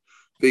important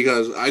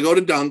because I go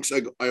to Dunks.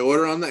 I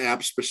order on the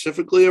app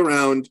specifically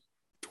around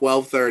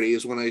 12:30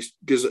 is when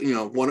because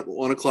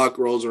 1 o'clock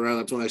rolls around.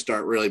 That's when I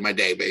start really my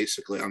day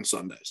basically on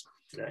Sundays.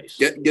 Nice.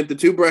 Get the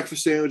 2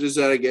 breakfast sandwiches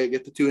that I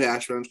get the 2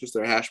 hash browns because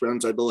their hash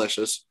browns are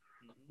delicious.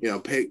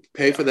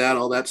 Pay for that,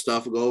 all that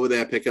stuff. Go over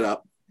there, pick it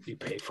up. You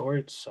pay for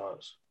it? It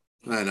sucks.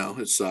 I know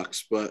it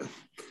sucks, but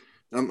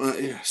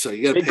so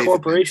you got to pay. Big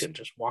corporation,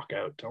 just walk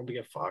out. Tell them to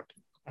get fucked.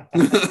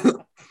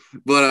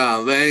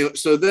 But anyway,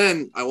 so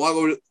then I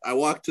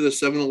walk to the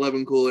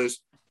 7-Eleven coolers,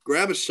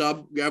 grab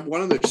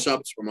one of their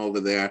subs from over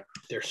there.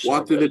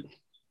 Walk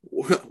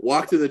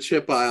to the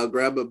chip aisle,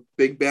 grab a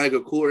big bag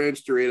of Cool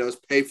Ranch Doritos,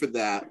 pay for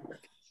that,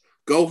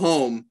 go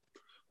home,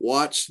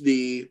 watch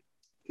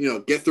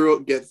get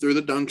through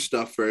the Dunk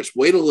stuff first,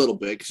 wait a little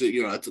bit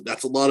because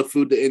that's a lot of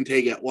food to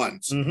intake at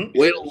once.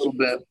 Wait a little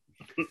bit,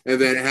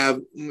 and then have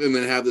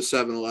the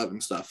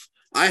 7-Eleven stuff.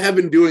 I have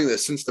been doing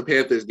this since the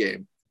Panthers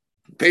game.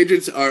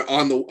 Patriots are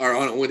on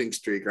a winning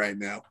streak right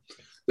now.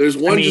 There's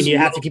one. You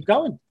have to keep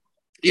going.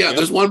 Yeah,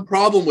 There's one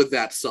problem with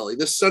that, Sully.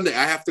 This Sunday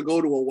I have to go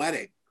to a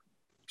wedding.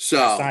 So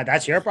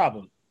that's your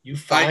problem. You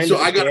find so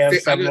I got to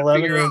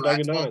figure out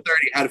at 12:30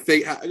 how to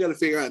figure. I got to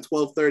figure out at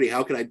 12:30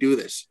 how can I do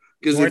this?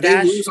 Because if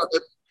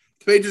the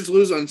Patriots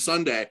lose on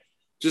Sunday,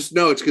 just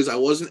know it's because I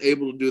wasn't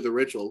able to do the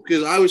ritual.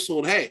 Because I was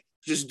told, hey,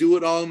 just do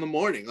it all in the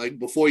morning, like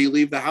before you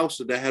leave the house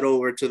to head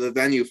over to the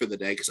venue for the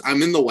day. Because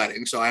I'm in the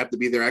wedding, so I have to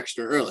be there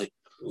extra early.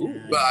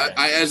 Ooh, but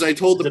as I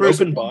told the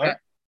person, open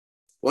bar.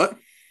 What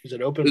is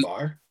it? Open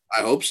bar?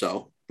 I hope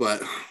so,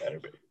 but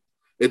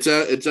it's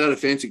at a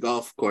fancy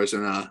golf course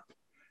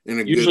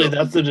usually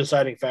that's the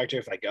deciding factor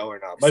if I go or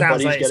not. My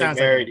buddy's getting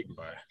married.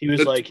 He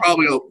was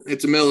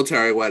it's a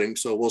military wedding,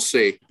 so we'll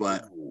see.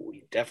 But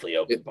definitely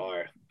open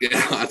bar. Yeah,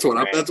 that's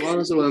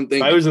honestly what I'm thinking.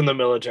 If I was in the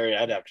military,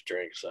 I'd have to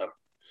drink. So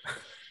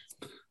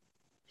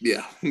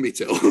yeah, me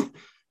too.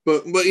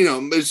 But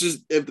it's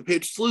just if the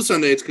Patriots lose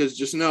Sunday, it's because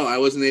just know I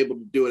wasn't able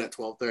to do it at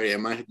 12:30. I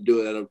might have to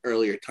do it at an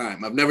earlier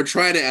time. I've never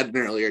tried it at an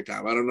earlier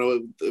time. I don't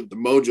know if the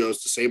mojo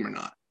is the same or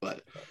not.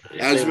 But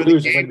as for the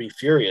game, I'm gonna be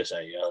furious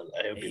at you.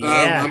 I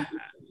hope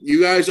you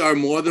guys are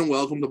more than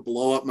welcome to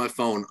blow up my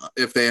phone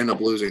if they end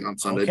up losing on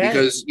Sunday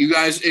because you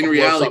guys in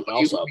reality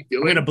I'm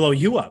gonna blow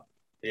you up.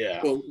 Yeah,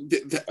 well,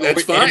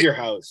 that's fine. Your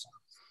house.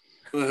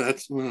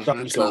 That's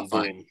not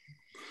fine.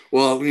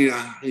 Well,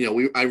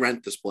 I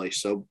rent this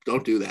place, so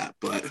don't do that.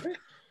 But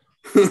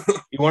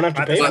you won't have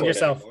to pay for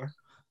yourself.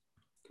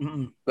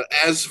 But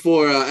as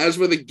for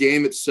the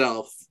game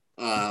itself,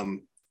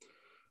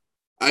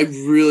 I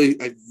really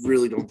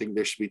don't think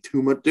there should be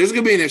too much. There's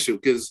going to be an issue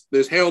because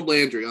there's Harold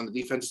Landry on the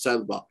defensive side of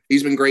the ball.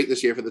 He's been great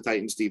this year for the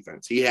Titans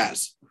defense. He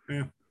has.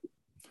 Yeah.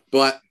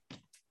 But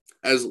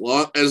as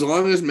long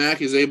as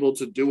Mac is able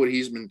to do what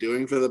he's been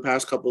doing for the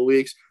past couple of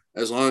weeks,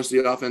 as long as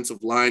the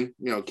offensive line,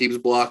 keeps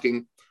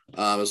blocking,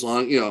 as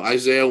long,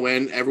 Isaiah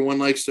Wynn, everyone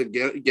likes to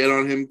get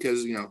on him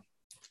because,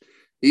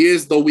 he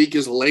is the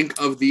weakest link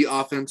of the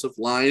offensive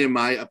line, in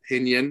my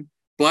opinion.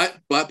 But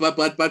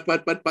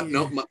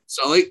no,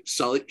 Sully,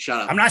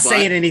 shut up. I'm not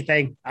saying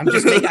anything. I'm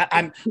just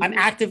I'm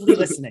actively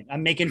listening.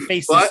 I'm making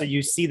faces so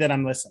you see that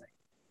I'm listening.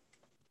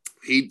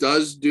 He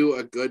does do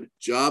a good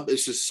job.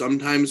 It's just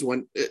sometimes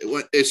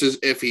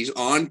if he's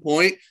on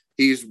point,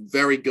 he's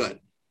very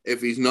good.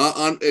 If he's not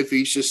on, if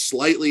he's just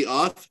slightly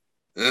off,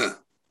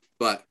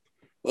 but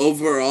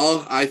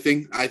overall, I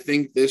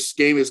think this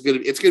game is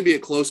gonna be a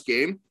close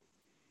game,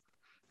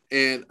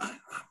 and I'm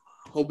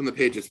hoping the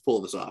Patriots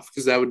pull this off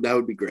because that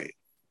would be great.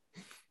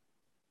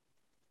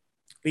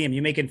 Liam,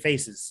 you making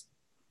faces?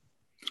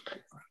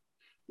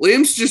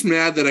 Liam's just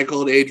mad that I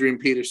called Adrian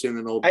Peterson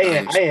an old. I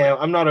am.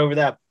 I'm not over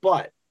that,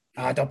 but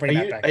don't bring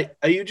that back.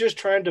 Are you just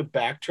trying to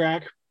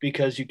backtrack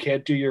because you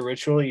can't do your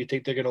ritual? You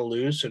think they're going to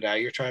lose, so now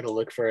you're trying to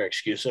look for an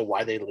excuse of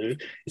why they lose?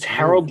 Is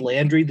Harold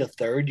Landry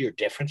III your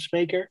difference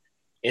maker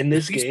in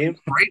this game?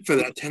 Great for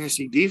that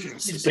Tennessee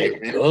defense. He's been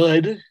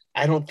good.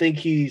 I don't think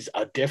he's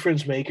a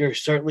difference maker.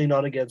 Certainly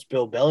not against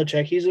Bill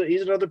Belichick. He's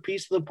another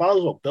piece of the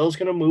puzzle. Bill's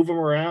going to move him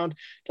around.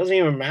 Doesn't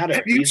even matter.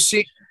 Have you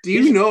seen? Do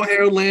you know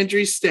Harold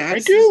Landry's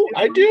stats?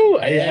 I do.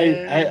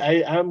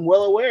 I'm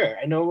well aware.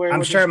 I know where.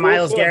 I'm sure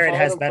Myles Garrett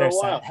has better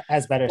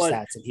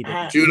stats than he did.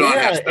 Judon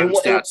has better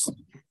stats.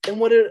 And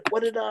what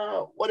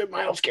did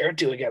Myles Garrett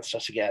do against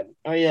us again?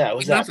 Oh yeah,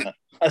 was that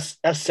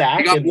a sack?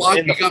 He got blocked,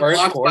 in the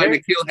first quarter by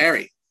N'Keal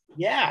Harry.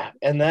 Yeah,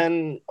 and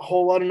then a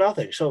whole lot of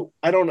nothing. So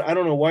I don't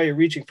know why you're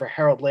reaching for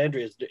Harold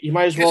Landry. You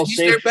might as well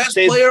say he's their best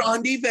player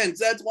on defense.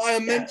 That's why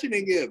I'm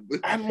mentioning him.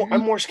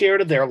 I'm more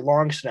scared of their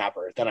long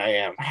snapper than I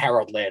am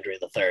Harold Landry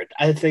III.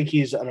 I think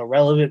he's an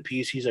irrelevant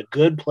piece. He's a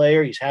good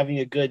player. He's having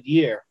a good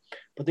year,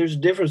 but there's a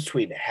difference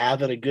between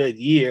having a good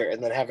year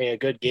and then having a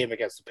good game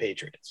against the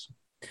Patriots.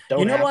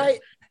 Why?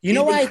 You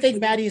know why I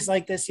think Maddie's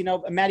like this?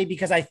 Maddie,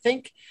 because I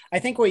think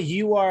what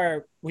you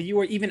are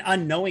even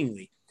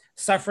unknowingly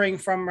suffering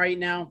from right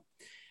now,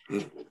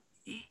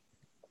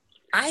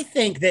 I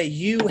think that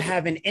you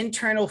have an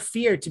internal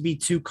fear to be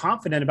too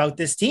confident about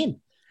this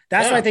team.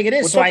 That's what I think it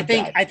is. So I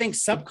think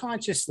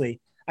subconsciously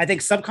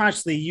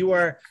you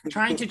are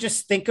trying to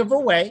just think of a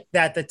way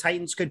that the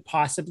Titans could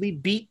possibly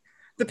beat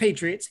the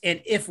Patriots.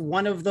 And if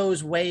one of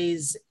those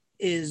ways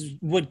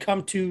would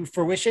come to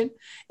fruition,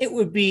 it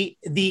would be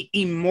the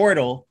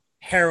immortal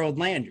Harold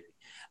Landry.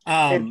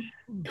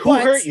 Who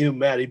hurt you,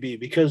 Matty B?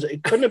 Because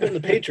it couldn't have been the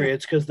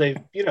Patriots because they've,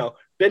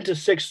 been to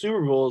 6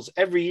 Super Bowls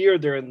every year.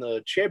 They're in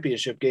the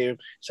championship game,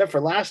 except for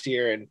last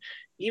year. And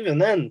even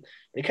then,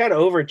 they kind of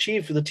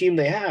overachieved for the team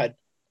they had.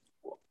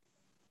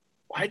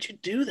 Why'd you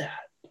do that?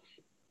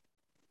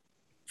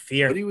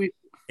 Fear.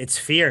 It's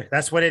fear.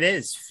 That's what it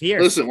is.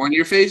 Fear. Listen, when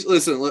you're facing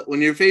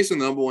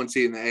the number 1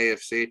 seed in the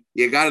AFC,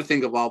 you got to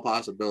think of all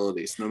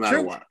possibilities, no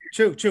matter what.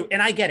 True.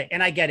 And I get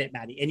it,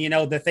 Maddie.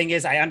 And the thing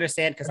is, I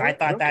understand because I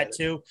thought that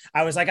too.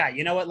 I was like,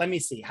 you know what? Let me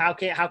see. How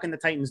can the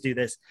Titans do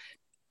this?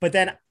 But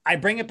then I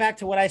bring it back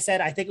to what I said.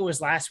 I think it was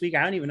last week.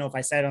 I don't even know if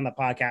I said it on the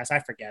podcast. I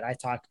forget. I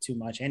talk too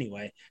much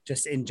anyway,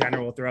 just in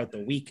general throughout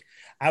the week.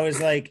 I was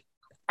like,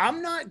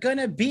 I'm not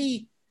gonna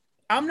be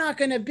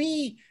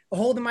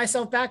holding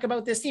myself back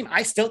about this team.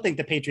 I still think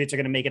the Patriots are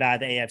going to make it out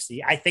of the AFC.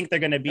 I think they're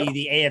going to be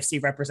the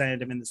AFC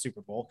representative in the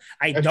Super Bowl.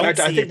 I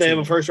think they have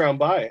a first round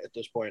bye at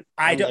this point.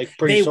 I don't.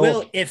 They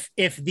will if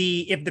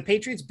the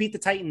Patriots beat the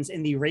Titans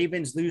and the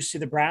Ravens lose to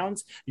the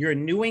Browns. Your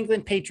New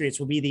England Patriots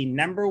will be the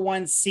number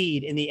 1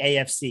 seed in the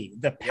AFC.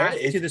 The path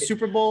to the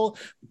Super Bowl.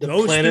 The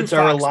planets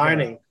are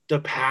aligning. The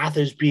path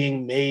is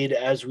being made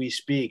as we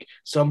speak.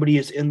 Somebody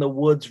is in the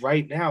woods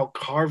right now,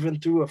 carving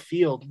through a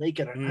field,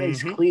 making a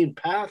nice, clean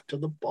path to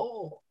the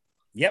bowl.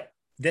 Yep.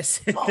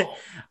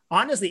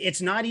 Honestly,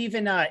 it's not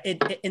even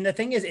and the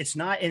thing is, it's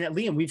not, and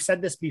Liam, we've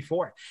said this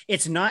before,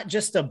 it's not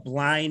just a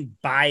blind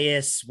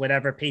bias,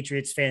 whatever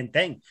Patriots fan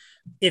thing.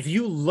 If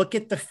you look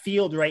at the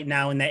field right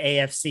now in the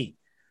AFC,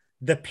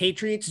 the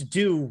Patriots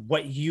do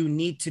what you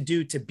need to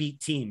do to beat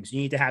teams.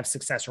 You need to have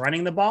success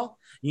running the ball.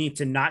 You need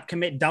to not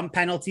commit dumb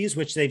penalties,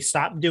 which they've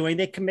stopped doing.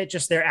 They commit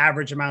just their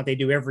average amount they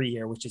do every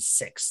year, which is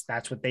 6.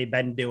 That's what they've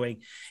been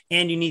doing.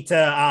 And you need to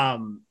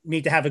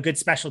have a good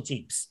special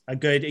teams,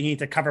 you need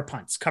to cover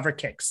punts, cover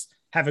kicks,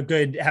 have a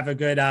good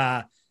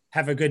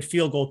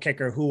field goal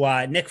kicker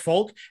who, Nick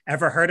Folk,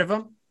 ever heard of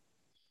him?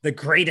 The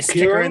greatest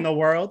kicker in the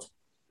world.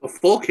 A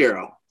Folk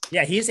hero.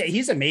 Yeah,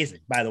 he's amazing,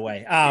 by the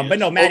way. But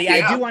no, Maddie,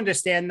 I do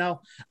understand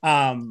though.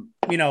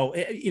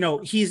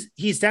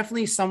 He's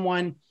definitely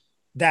someone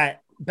that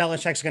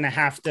Belichick's going to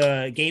have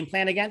to game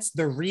plan against.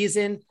 The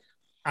reason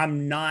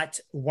I'm not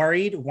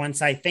worried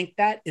once I think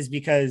that is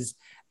because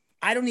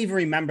I don't even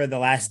remember the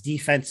last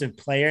defensive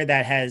player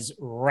that has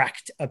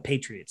wrecked a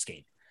Patriots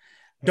game.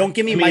 Don't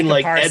give me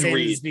Micah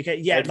Parsons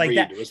because Ed Reed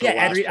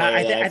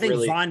I think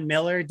really Von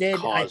Miller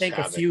did. I think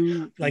havoc. A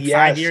few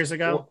 5 years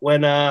ago when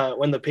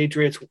the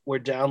Patriots were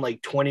down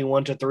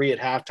 21-3 at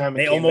halftime, and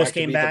they almost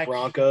came back. The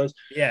Broncos.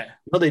 Yeah,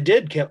 no, they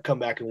did come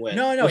back and win.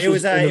 No, it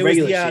was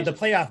the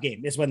playoff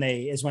game is when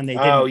they did.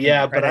 Oh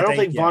yeah, but I don't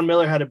think Von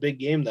Miller had a big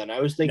game then.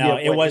 I was thinking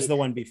it was the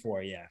one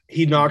before. Yeah,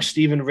 he knocked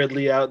Stephen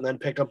Ridley out and then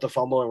picked up the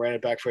fumble and ran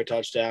it back for a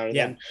touchdown. And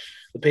then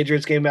the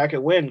Patriots came back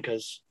and win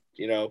because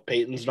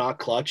Peyton's not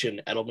clutch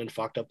and Edelman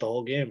fucked up the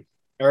whole game.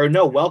 Or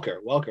no, Welker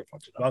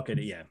fucked it up.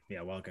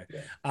 Welker.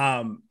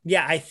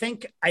 Yeah. I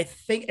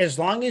think as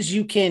long as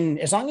you can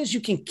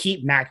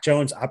keep Mac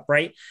Jones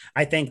upright,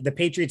 I think the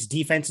Patriots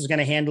defense is going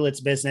to handle its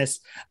business.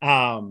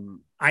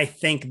 I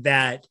think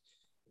that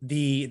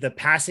the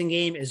passing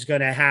game is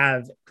going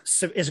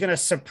to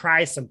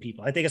surprise some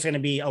people. I think it's going to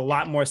be a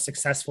lot more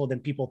successful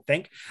than people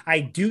think. I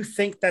do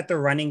think that the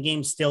running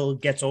game still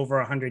gets over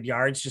 100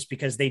 yards just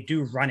because they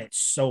do run it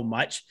so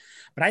much.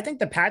 But I think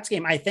the Pats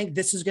game, I think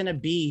this is going to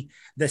be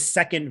the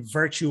second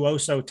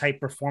virtuoso type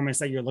performance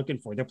that you're looking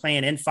for. They're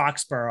playing in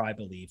Foxborough, I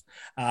believe.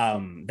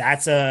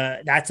 That's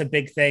a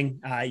big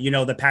thing.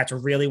 The Pats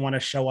really want to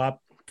show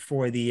up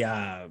for the,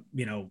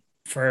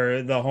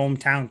 for the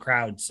hometown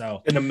crowd.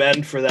 So and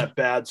amend for that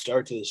bad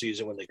start to the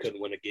season when they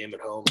couldn't win a game at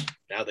home.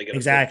 Now they get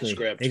exactly the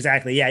script.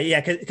 Exactly.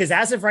 Yeah. Because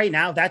as of right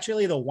now, that's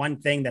really the one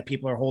thing that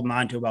people are holding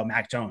on to about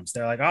Mac Jones.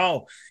 They're like,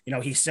 oh,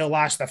 he still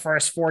lost the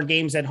first 4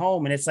 games at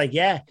home. And it's like,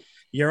 yeah,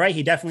 you're right.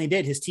 He definitely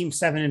did. His team's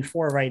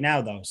 7-4 right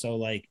now though.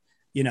 So and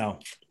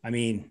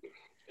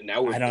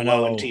now we're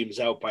blowing teams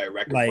out by a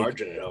record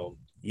margin at home.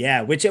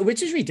 Yeah. Which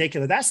is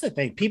ridiculous. That's the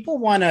thing. People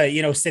want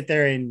to, sit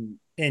there and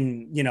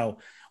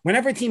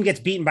whenever a team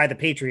gets beaten by the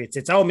Patriots,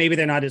 it's, oh, maybe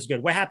they're not as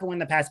good. What happened when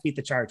the Pats beat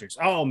the Chargers?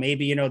 Oh,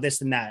 maybe,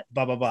 this and that,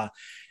 blah, blah, blah.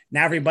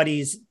 Now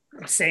everybody's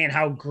saying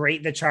how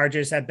great the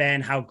Chargers have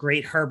been, how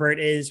great Herbert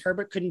is.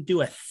 Herbert couldn't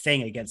do a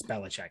thing against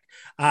Belichick.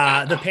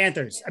 The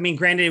Panthers,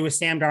 granted, it was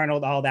Sam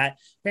Darnold, all that.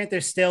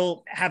 Panthers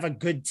still have a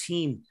good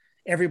team.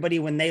 Everybody,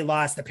 when they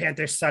lost, the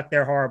Panthers suck.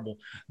 They're horrible.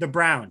 The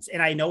Browns,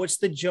 and I know it's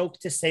the joke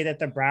to say that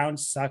the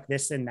Browns suck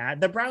this and that.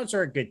 The Browns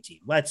are a good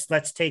team. Let's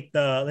take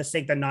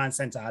the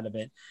nonsense out of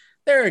it.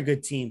 They're a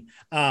good team.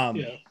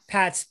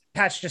 Pats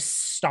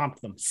just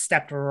stomped them,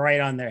 stepped right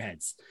on their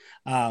heads.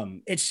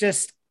 It's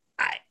just,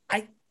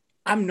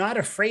 I'm not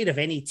afraid of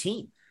any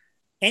team.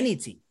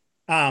 The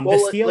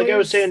Steelers, like I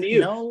was saying to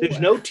you, there's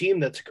no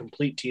team that's a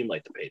complete team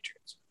like the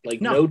Patriots.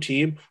 No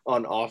team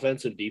on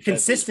offense and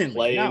defense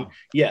consistently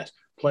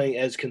playing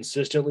as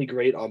consistently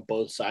great on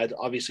both sides.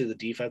 Obviously, the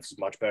defense is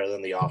much better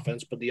than the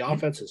offense, but the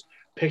offense has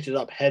picked it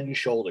up head and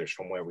shoulders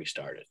from where we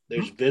started.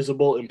 There's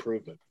visible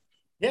improvement.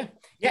 Yeah.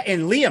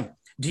 And Liam,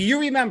 do you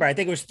remember, I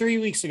think it was 3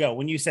 weeks ago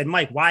when you said,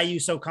 Mike, why are you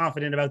so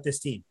confident about this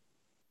team?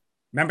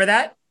 Remember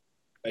that?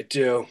 I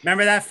do.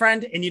 Remember that,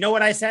 friend? And you know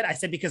what I said? I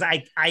said, because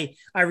I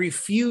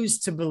refuse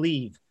to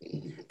believe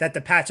that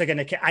the Pats are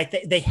going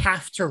to, they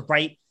have to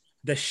right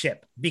the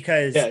ship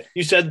because. Yeah,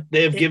 you said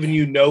they have given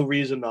you no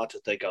reason not to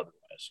think otherwise.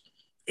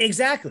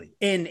 Exactly.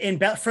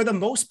 And for the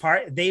most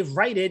part, they've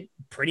righted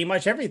pretty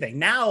much everything.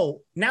 Now,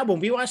 when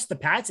we watch the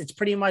Pats, it's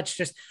pretty much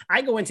just,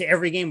 I go into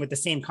every game with the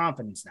same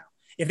confidence now.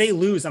 If they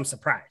lose, I'm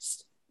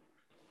surprised.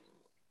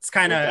 It's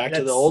kind of back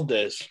to the old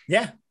days.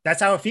 Yeah,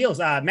 that's how it feels.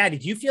 Maddie,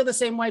 do you feel the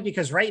same way?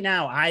 Because right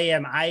now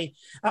I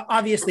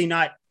obviously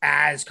not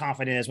as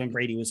confident as when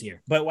Brady was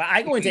here, but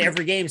I go into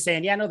every game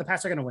saying, yeah, no, the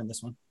Pats are going to win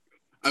this one.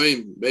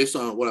 Based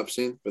on what I've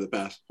seen for the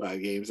past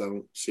 5 games, I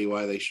don't see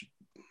why they should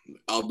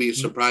I'll be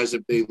surprised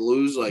if they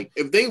lose. Like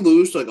if they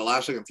lose to like a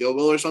last second field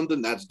goal or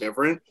something, that's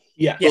different.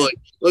 Yeah. But like,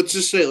 let's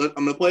just say I'm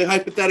gonna play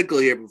hypothetical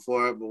here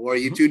before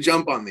you two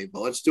jump on me.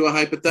 But let's do a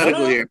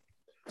hypothetical here.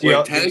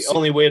 The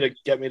only way to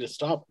get me to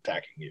stop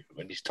attacking you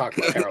when he's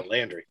talking about Harold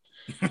Landry.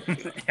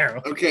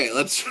 Harold. Okay,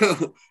 let's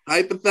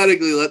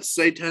hypothetically let's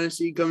say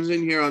Tennessee comes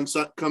in here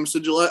comes to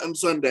Gillette on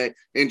Sunday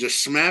and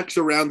just smacks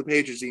around the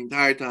Patriots the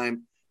entire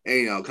time,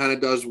 and kind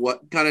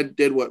of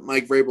did what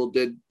Mike Vrabel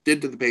did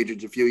to the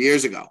Patriots a few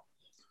years ago.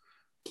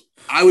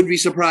 I would be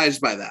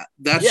surprised by that.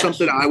 That's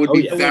something I would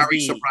be very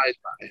surprised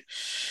by.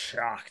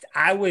 Shocked.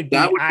 I would be.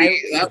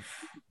 That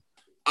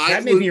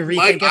made me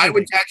rethink. I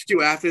would text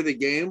you after the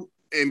game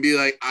and be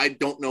like, I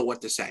don't know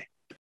what to say.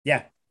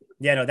 Yeah.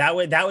 No, that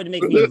would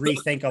make me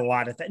rethink a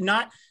lot of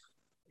that.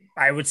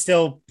 I would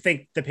still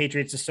think the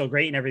Patriots are still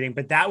great and everything,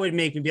 but that would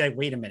make me be like,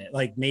 wait a minute.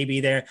 Like maybe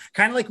they're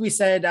kind of like we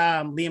said,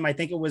 Liam, I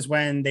think it was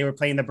when they were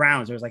playing the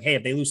Browns. It was like, hey,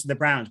 if they lose to the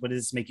Browns, what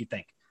does this make you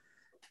think?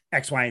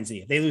 X, Y, and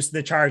Z. If they lose to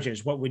the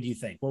Chargers, what would you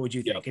think? What would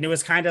you think? Yep. And it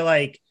was kind of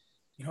like,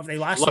 if they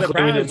lost to the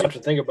Browns, we didn't have to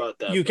think about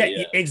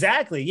that.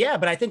 Exactly. Yeah.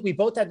 But I think we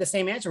both had the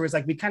same answer. It was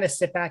like, we kind of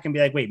sit back and be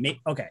like, wait,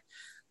 okay,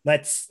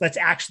 let's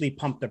actually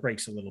pump the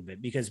brakes a little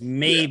bit because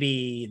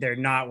maybe they're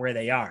not where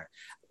they are.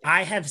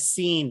 I have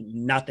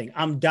seen nothing.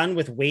 I'm done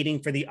with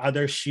waiting for the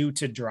other shoe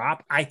to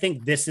drop. I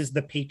think this is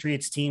the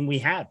Patriots team we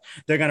have.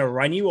 They're going to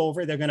run you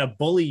over. They're going to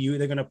bully you.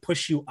 They're going to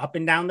push you up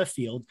and down the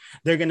field.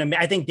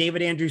 I think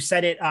David Andrews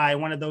said it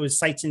in one of those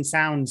sights and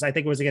sounds. I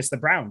think it was against the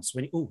Browns.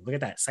 Look at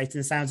that. Sights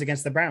and sounds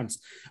against the Browns.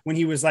 When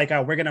he was like,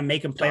 we're going to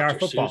make them play Dr. our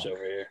football. Seuss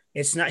over here.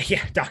 It's not,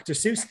 Dr.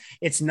 Seuss.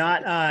 It's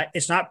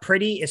not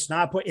pretty.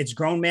 It's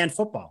grown man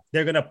football.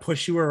 They're going to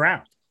push you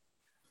around.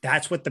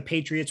 That's what the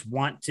Patriots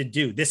want to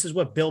do. This is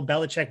what Bill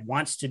Belichick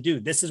wants to do.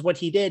 This is what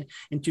he did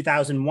in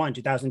 2001,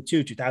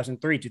 2002,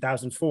 2003,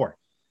 2004.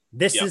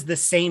 This is the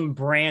same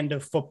brand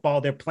of football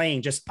they're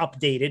playing, just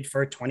updated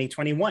for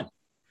 2021.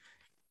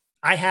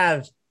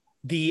 I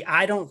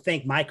don't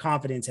think my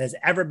confidence has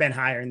ever been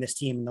higher in this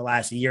team in the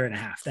last year and a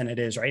half than it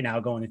is right now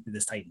going into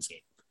this Titans game,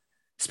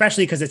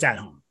 especially because it's at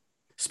home.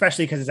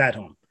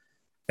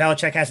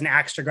 Belichick has an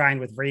axe to grind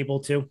with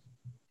Vrabel too.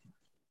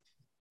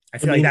 I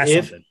feel like that's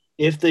something.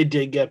 If they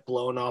did get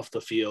blown off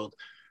the field,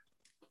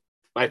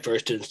 my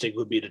first instinct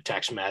would be to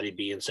text Maddie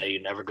B and say,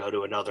 you never go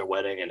to another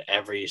wedding, and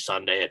every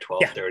Sunday at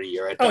 12:30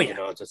 you're at Dunkin'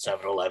 Donuts at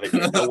 7-Eleven,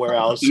 you're nowhere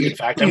else. In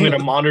fact, I'm going to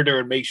monitor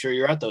and make sure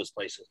you're at those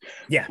places.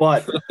 Yeah.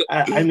 But,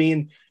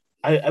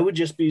 I would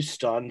just be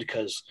stunned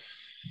because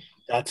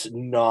that's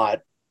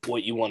not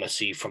what you want to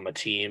see from a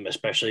team,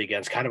 especially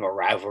against kind of a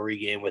rivalry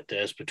game with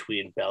this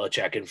between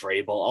Belichick and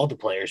Vrabel. All the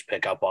players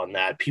pick up on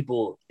that.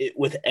 People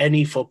with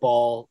any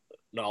football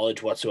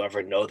knowledge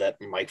whatsoever know that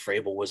Mike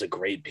Vrabel was a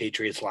great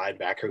Patriots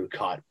linebacker who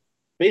caught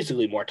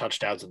basically more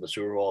touchdowns in the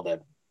Super Bowl than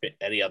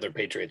any other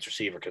Patriots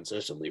receiver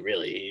consistently.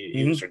 Really,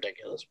 he was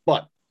ridiculous,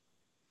 but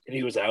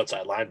he was an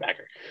outside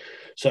linebacker.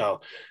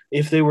 So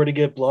if they were to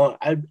get blown,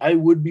 I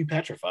would be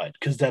petrified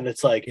because then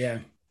it's like,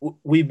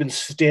 we've been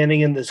standing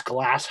in this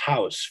glass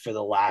house for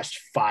the last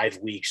 5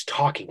 weeks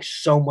talking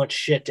so much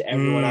shit to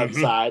everyone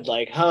outside,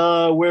 like,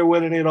 we're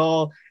winning it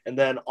all. And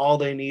then all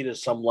they need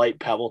is some light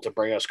pebble to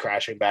bring us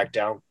crashing back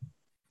down.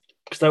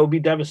 Because that would be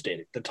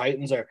devastating. The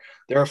Titans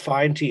they're a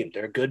fine team.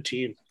 They're a good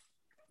team.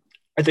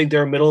 I think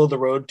they're a middle of the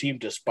road team,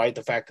 despite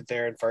the fact that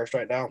they're in first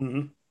right now.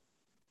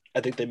 I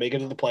think they make it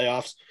to the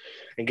playoffs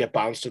and get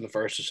bounced in the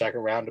first or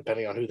second round,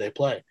 depending on who they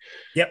play.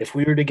 Yep. If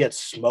we were to get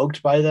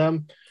smoked by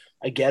them,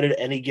 I get it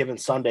any given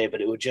Sunday,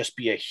 but it would just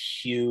be a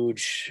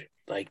huge,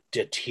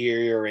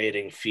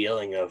 deteriorating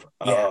feeling of,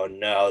 oh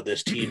no,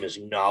 this team is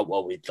not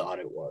what we thought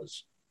it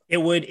was. It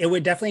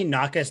would definitely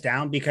knock us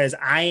down because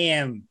I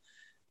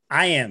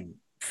am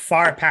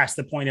far past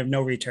the point of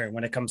no return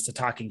when it comes to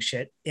talking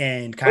shit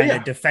and kind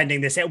of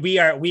defending this. We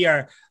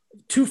are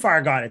too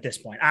far gone at this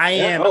point.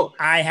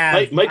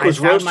 Mike was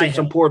roasting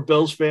some poor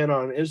Bills fan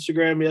on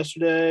Instagram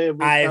yesterday.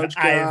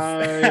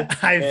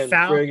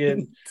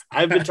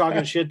 I've been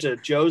talking shit to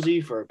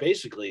Josie for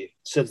basically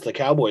since the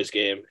Cowboys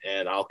game,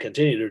 and I'll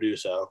continue to do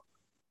so.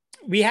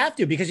 We have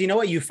to, because you know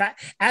what,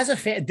 as a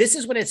fan, this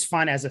is when it's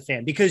fun as a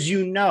fan, because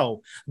the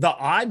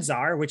odds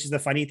are, which is the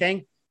funny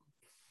thing,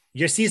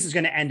 your season's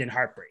going to end in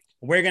heartbreak.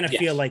 We're going to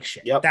feel like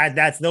shit. Yep.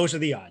 Those are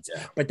the odds.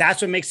 Yeah. But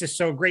that's what makes it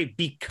so great,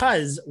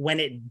 because when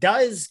it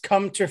does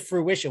come to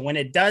fruition, when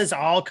it does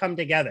all come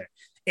together,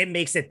 it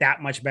makes it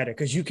that much better.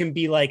 Because you can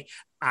be like,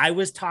 I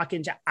was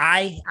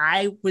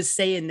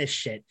saying this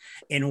shit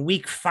in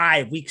week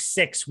 5, week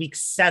 6, week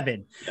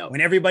 7,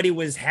 when everybody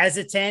was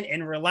hesitant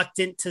and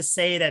reluctant to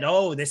say that,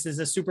 oh, this is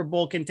a Super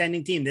Bowl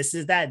contending team. This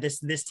is that.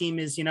 This team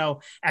is,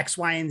 X,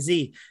 Y, and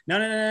Z.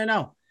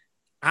 No.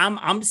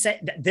 I'm saying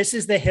this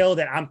is the hill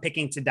that I'm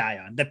picking to die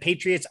on. The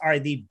Patriots are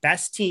the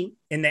best team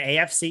in the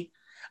AFC.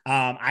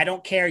 I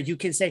don't care. You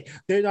can say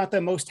they're not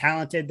the most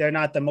talented. They're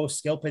not the most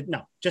skilled, but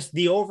no, just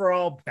the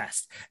overall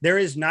best. There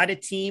is not a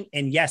team.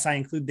 And yes, I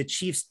include the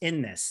Chiefs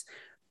in this.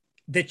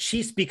 The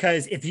Chiefs,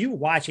 because if you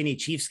watch any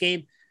Chiefs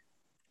game,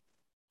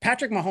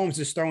 Patrick Mahomes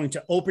is throwing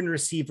to open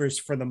receivers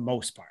for the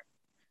most part.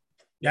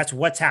 That's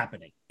what's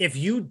happening. If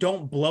you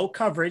don't blow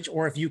coverage,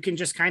 or if you can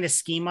just kind of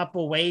scheme up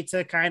a way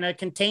to kind of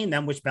contain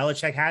them, which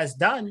Belichick has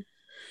done,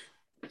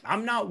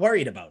 I'm not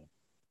worried about it.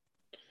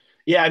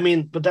 Yeah, I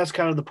mean, but that's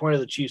kind of the point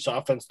of the Chiefs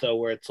offense, though,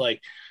 where it's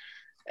like,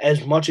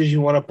 as much as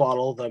you want to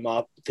bottle them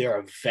up, they're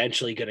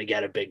eventually going to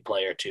get a big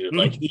player too. Mm-hmm.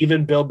 Like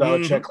even Bill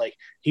Belichick, like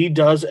he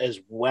does as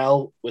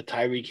well with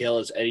Tyreek Hill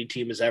as any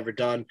team has ever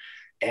done.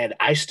 And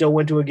I still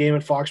went to a game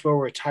in Foxborough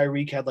where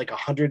Tyreek had like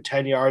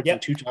 110 yards and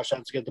 2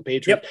 touchdowns to get the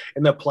Patriots.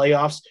 In the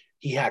playoffs,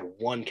 he had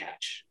 1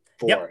 catch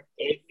for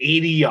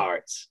 80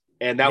 yards.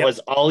 And that was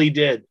all he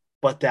did.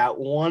 But that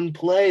one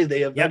play,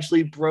 they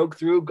eventually broke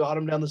through, got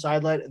him down the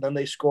sideline, and then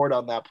they scored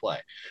on that play.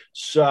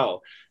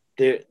 So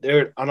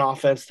they're on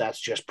offense that's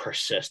just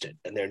persistent,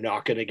 and they're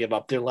not going to give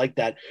up. They're like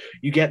that.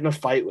 You get in a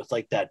fight with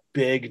like that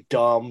big,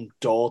 dumb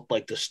dolt,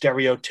 like the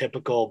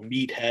stereotypical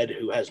meathead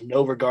who has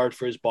no regard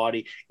for his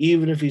body,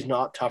 even if he's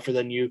not tougher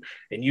than you,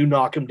 and you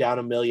knock him down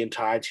 1,000,000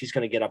 times, he's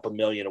going to get up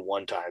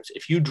 1,000,001 times.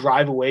 If you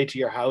drive away to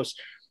your house,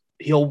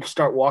 he'll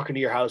start walking to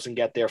your house and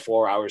get there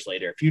 4 hours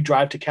later. If you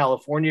drive to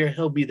California,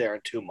 he'll be there in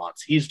 2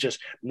 months. He's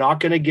just not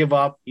going to give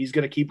up. He's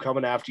going to keep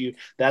coming after you.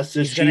 That's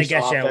this Chiefs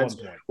offense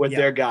with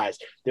their guys.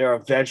 They're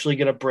eventually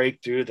going to break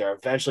through. They're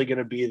eventually going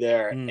to be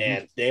there,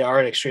 and they are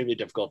an extremely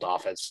difficult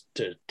offense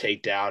to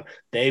take down.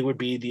 They would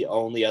be the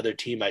only other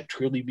team I'd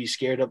truly be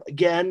scared of.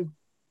 Again,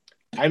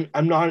 I'm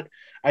not –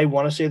 I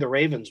want to say the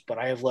Ravens, but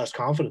I have less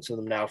confidence in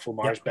them now.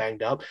 Lamar's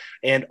banged up,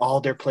 and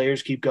all their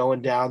players keep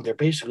going down. They're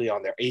basically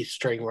on their 8th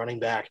string running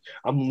back.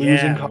 I'm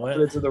losing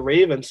confidence in the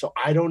Ravens, so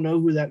I don't know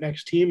who that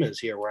next team is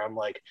here, where I'm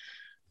like,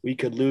 we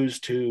could lose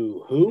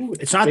to who?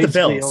 It's not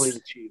basically the Bills. Only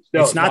the Chiefs.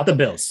 No, it's not the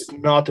Bills. It's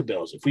not the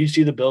Bills. If we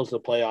see the Bills in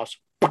the playoffs,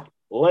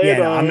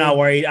 I'm not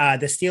worried.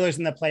 The Steelers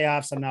in the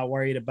playoffs, I'm not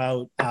worried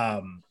about.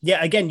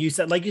 Again, you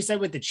said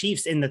with the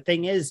Chiefs, and the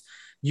thing is,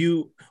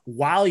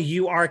 while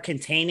you are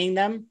containing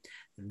them,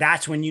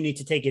 that's when you need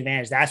to take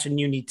advantage. That's when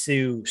you need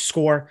to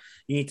score.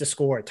 You need to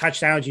score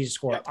touchdowns. You need to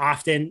score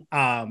often.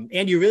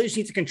 And you really just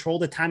need to control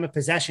the time of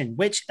possession,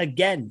 which,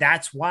 again,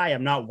 that's why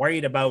I'm not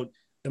worried about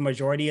the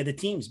majority of the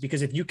teams,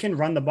 because if you can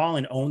run the ball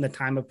and own the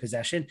time of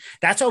possession,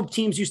 that's how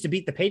teams used to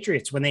beat the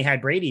Patriots when they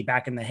had Brady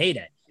back in the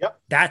heyday.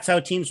 That's how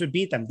teams would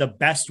beat them. The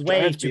best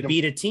way to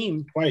beat a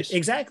team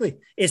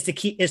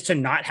is to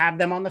not have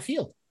them on the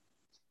field.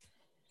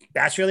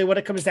 That's really what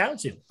it comes down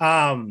to.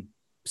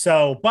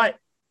 But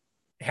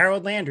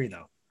Harold Landry,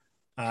 though.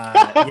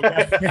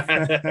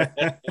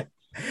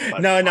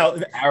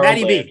 No.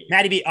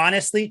 Matty B,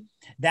 honestly,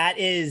 that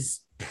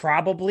is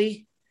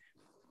probably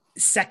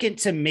second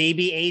to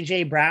maybe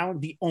AJ Brown,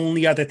 the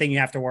only other thing you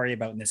have to worry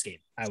about in this game,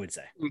 I would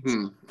say.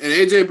 Mm-hmm. And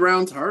AJ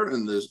Brown's hurt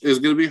in this, is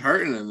going to be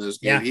hurting in this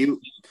game. Yeah.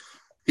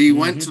 He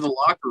went to the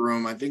locker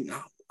room. I think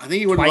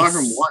he went to the locker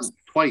room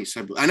twice.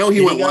 I know he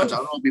went once. I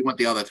don't know if he went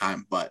the other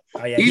time, but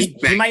he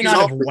might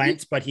not have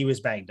went, but he was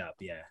banged up.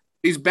 Yeah.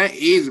 He's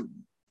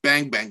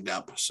banged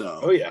up.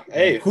 So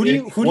hey, who do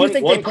you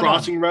think one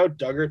crossing route,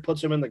 Duggar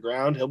puts him in the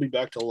ground, he'll be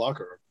back to the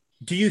locker room.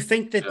 Do you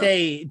think that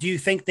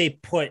they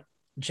put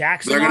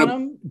Jackson on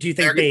him? Do you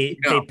think they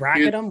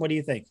bracket him? What do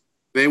you think?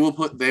 They will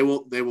put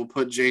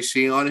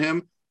JC on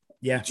him.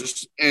 Yeah.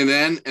 Just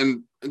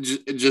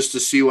to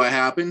see what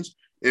happens.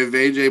 If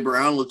AJ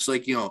Brown looks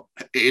like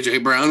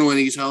AJ Brown when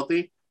he's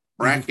healthy,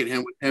 bracket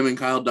him with him and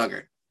Kyle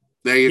Duggar.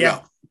 There you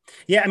go.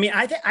 Yeah, I mean,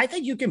 I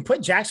think you can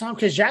put Jackson on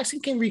because Jackson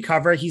can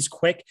recover. He's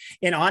quick.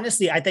 And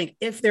honestly, I think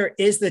if there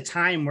is the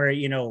time where,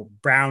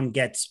 Brown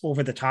gets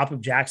over the top of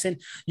Jackson,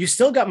 you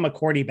still got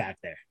McCourty back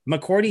there.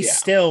 McCourty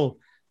still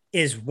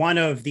is one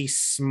of the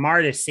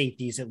smartest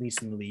safeties, at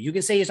least in the league. You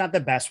can say he's not the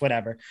best,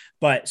 whatever.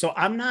 But so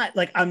I'm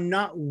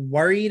not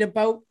worried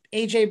about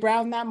AJ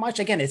Brown that much.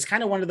 Again, it's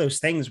kind of one of those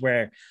things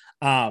where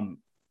a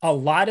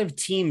lot of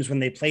teams, when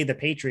they play the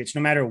Patriots,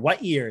 no matter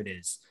what year it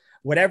is,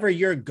 whatever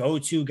your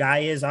go-to guy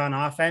is on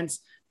offense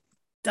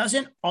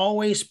doesn't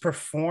always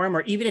perform,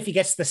 or even if he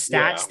gets the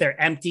stats, they're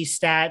empty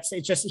stats.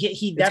 It's just,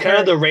 it's kind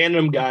of the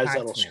random guys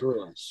that'll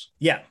screw us.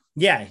 Yeah.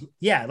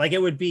 Like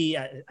it would be,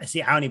 I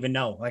don't even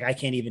know. Like I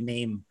can't even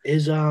name.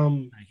 Is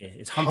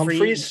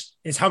Humphreys?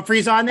 Is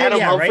Humphreys on there?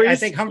 Adam Humphreys? Right. I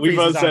think Humphreys. We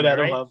both said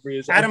Adam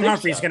Humphreys. Adam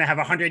Humphreys is going to have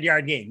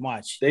 100-yard game.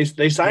 Watch. They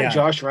signed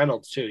Josh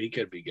Reynolds too. He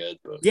could be good.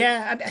 But.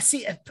 Yeah.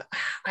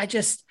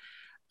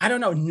 I don't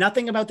know.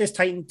 Nothing about this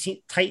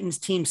Titans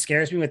team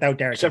scares me without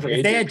Derrick Henry.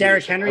 If they had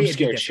Derrick Henry, I'm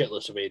scared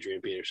shitless of Adrian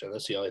Peterson.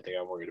 That's the only thing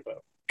I'm worried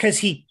about. Because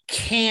he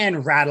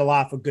can rattle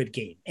off a good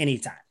game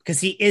anytime.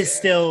 Because he is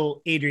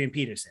still Adrian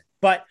Peterson.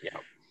 But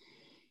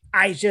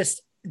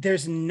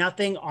there's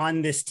nothing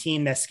on this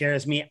team that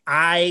scares me.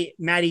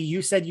 Maddie,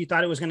 you said you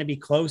thought it was going to be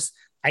close.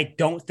 I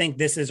don't think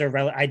this is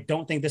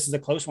a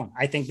close one.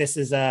 I think this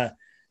is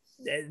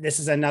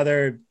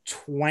another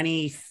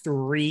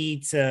 23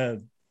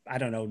 to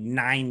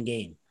 9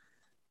 game.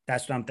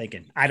 That's what I'm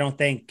thinking. I don't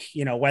think,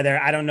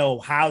 I don't know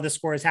how the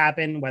scores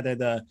happen,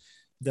 whether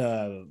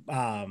the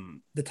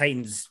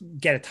Titans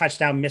get a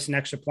touchdown, miss an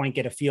extra point,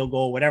 get a field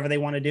goal, whatever they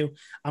want to do.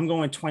 I'm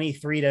going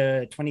 23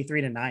 to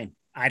 9.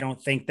 I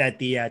don't think that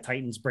the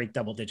Titans break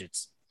double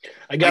digits.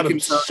 I got him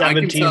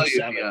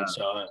 17-7.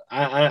 So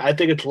I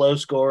think it's low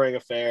scoring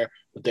affair,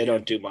 but they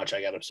don't do much.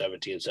 I got him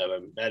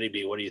 17-7. Matty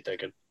B, what are you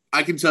thinking?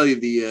 I can tell you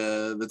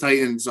the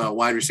Titans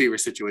wide receiver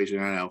situation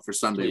right now for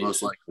Sunday,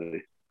 most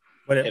likely.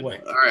 What?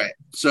 All right.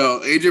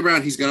 So AJ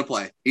Brown, he's gonna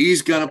play.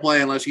 He's gonna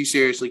play unless he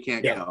seriously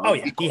can't go. Oh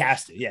yeah, he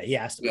has to. Yeah, he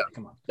has to. Yeah.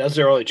 Come on. That's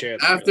their only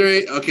chance. I'm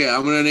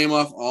gonna name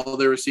off all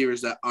the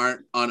receivers that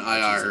aren't on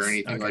IR or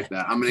anything like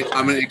that. I'm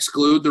gonna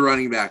exclude the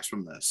running backs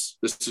from this.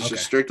 This is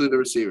just strictly the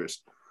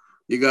receivers.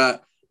 You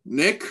got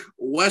Nick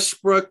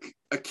Westbrook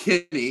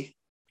Akini.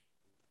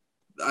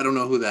 I don't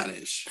know who that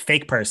is.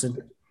 Fake person.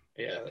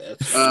 Yeah,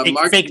 that's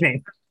fake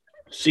name.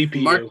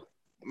 CPU.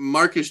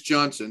 Marcus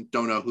Johnson.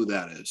 Don't know who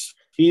that is.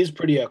 He's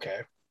pretty okay.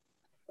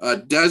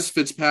 Des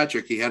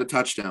Fitzpatrick, he had a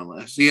touchdown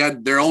last. He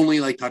had their only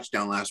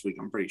touchdown last week.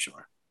 I'm pretty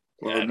sure.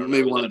 Yeah,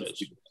 maybe one of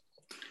those.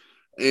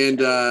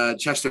 And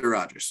Chester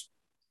Rogers.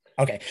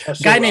 Okay,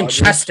 guy named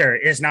Chester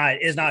is not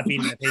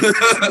beating the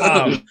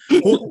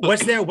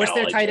Patriots. What's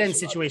their tight end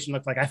situation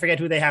look like? I forget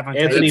who they have on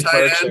Anthony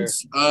Ferkser.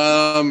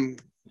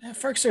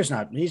 Ferkser's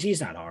not.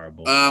 He's not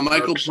horrible.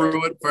 Michael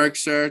Pruitt,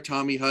 Ferkser,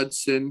 Tommy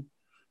Hudson.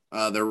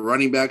 Their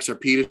running backs are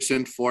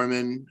Peterson,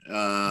 Foreman,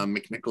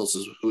 McNichols,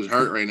 who's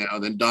hurt right now,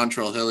 then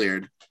Dontrell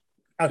Hilliard.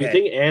 Okay. You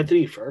think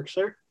Anthony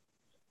Ferkser?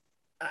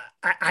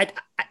 I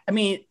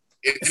mean,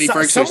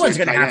 someone's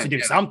going to have to do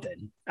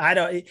something. I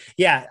don't.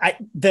 Yeah.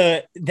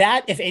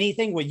 That if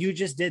anything, what you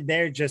just did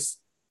there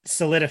just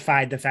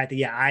solidified the fact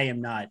that I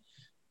am not.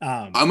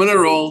 I'm gonna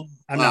roll.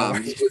 I'm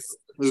not. Just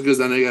because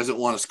I know you guys don't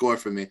want to score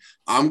for me.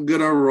 I'm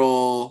gonna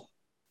roll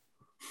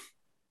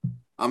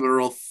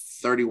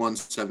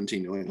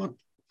 31-17 New England.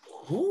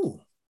 Ooh.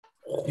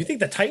 You think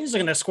the Titans are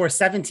going to score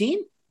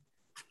 17?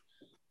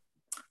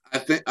 I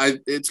think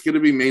it's going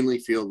to be mainly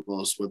field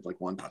goals with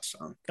one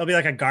touchdown. It'll be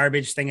a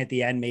garbage thing at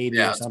the end,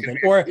 maybe, or something,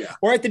 or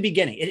at the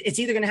beginning. It's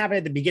either going to happen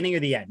at the beginning or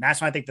the end.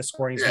 That's why I think the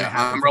scoring is going to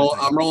happen.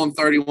 I'm rolling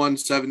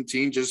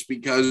 31-17 just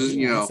because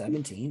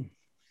 17.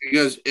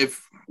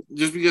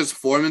 Because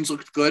Foreman's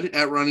looked good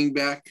at running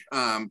back.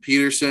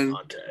 Peterson,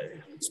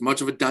 as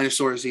much of a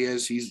dinosaur as he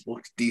is, he's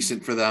looked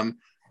decent for them.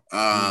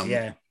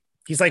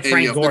 He's like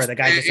Frank Gore, the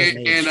guy that doesn't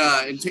age. And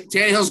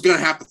Tannehill's going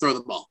to have to throw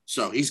the ball.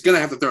 So he's going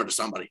to have to throw it to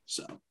somebody.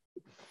 So,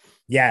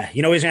 yeah.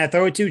 You know he's going to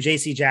throw it to?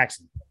 J.C.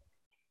 Jackson.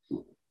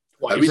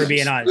 For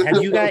being honest.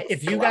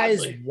 If you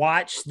guys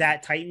watched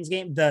that Titans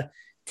game, the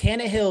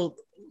Tannehill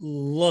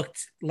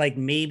looked like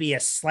maybe a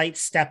slight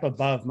step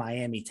above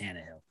Miami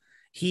Tannehill.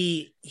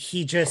 He's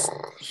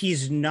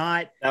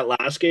not. That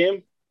last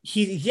game?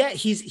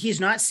 He's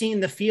not seeing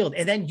the field.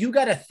 And then you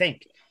got to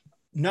think.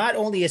 Not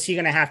only is he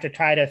going to have to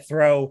try to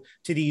throw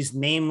to these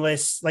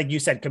nameless, like you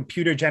said,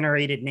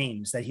 computer-generated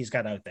names that he's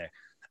got out there,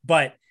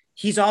 but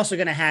he's also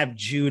going to have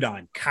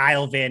Judon,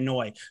 Kyle Van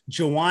Noy,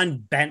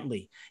 Juwan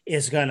Bentley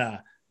is going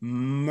to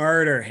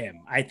murder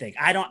him. I think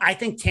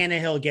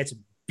Tannehill gets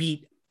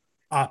beat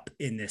up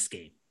in this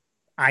game.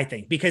 I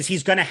think because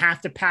he's going to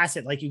have to pass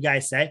it, like you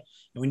guys said.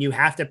 And when you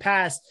have to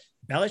pass,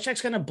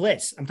 Belichick's going to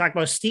blitz. I'm talking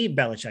about Steve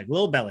Belichick,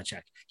 Lil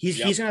Belichick. He's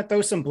going to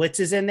throw some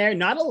blitzes in there.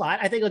 Not a lot.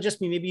 I think it'll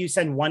just be maybe you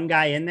send one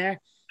guy in there.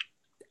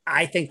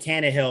 I think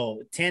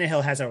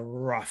Tannehill has a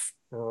rough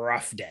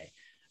day.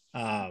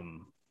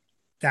 I'm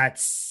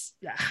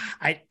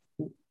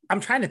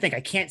trying to think.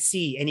 I can't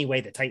see any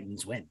way the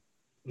Titans win.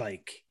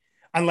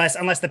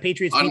 Unless the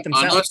Patriots beat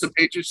themselves. Unless the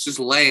Patriots just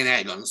lay an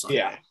egg on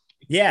something.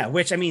 Yeah.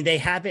 Which, I mean, they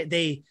have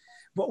it.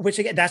 Which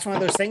again, that's one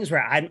of those things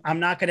where I'm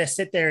not going to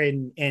sit there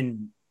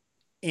and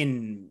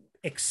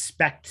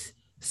expect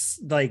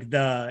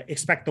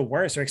the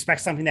worst or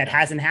expect something that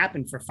hasn't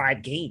happened for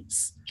 5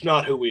 games. It's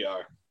not who we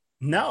are.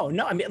 No.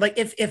 I mean,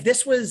 if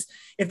this was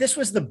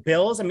the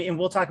Bills, I mean, and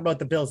we'll talk about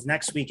the Bills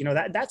next week,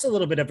 that's a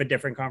little bit of a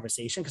different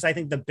conversation because I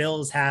think the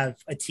Bills have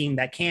a team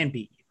that can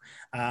beat you.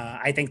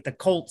 I think the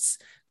Colts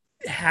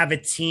have a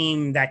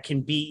team that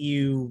can beat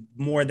you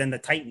more than the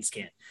Titans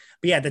can.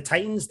 But yeah, the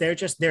Titans,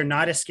 they're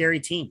not a scary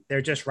team.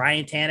 They're just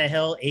Ryan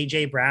Tannehill,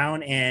 AJ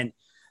Brown, and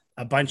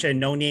a bunch of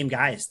no-name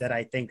guys that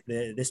I think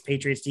this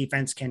Patriots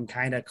defense can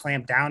kind of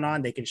clamp down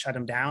on. They can shut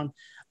them down.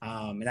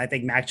 And I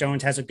think Mac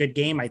Jones has a good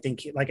game. I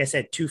think, like I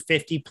said,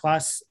 250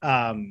 plus,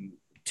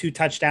 2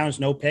 touchdowns,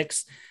 no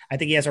picks. I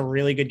think he has a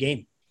really good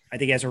game. I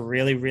think he has a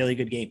really, really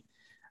good game.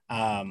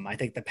 I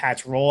think the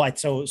Pats roll.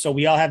 So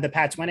we all have the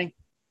Pats winning?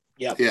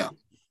 Yep. Yeah.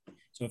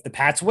 So if the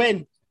Pats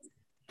win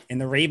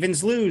and the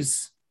Ravens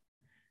lose,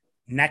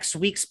 next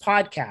week's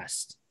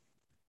podcast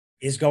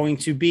is going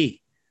to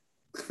be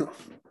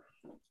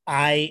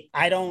I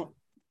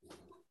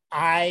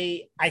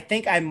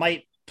think I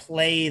might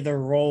play the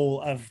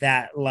role of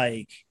that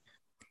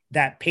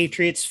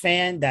Patriots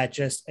fan that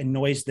just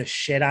annoys the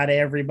shit out of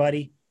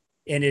everybody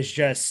and is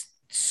just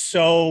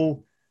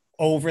so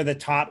over the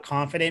top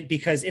confident,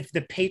 because if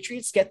the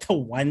Patriots get to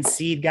 1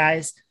 seed,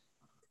 guys,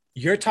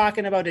 you're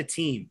talking about a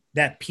team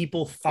that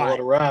people thought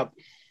a wrap.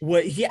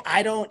 Well, yeah,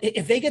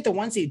 if they get the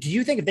 1 seed, do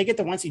you think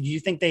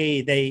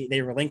they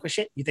relinquish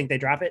it? You think they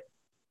drop it?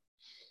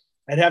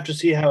 I'd have to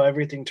see how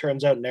everything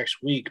turns out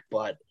next week,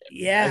 but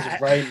as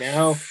of right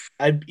now,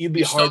 you'd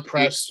be hard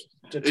pressed.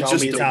 to tell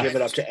me to give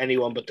it up to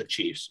anyone but the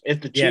Chiefs.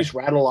 If the Chiefs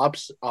rattle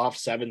off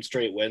 7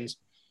 straight wins,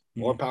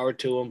 more power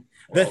to them.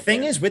 The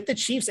thing is with the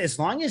Chiefs, as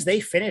long as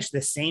they finish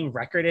the same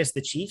record as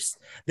the Chiefs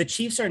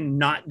are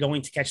not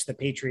going to catch the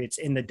Patriots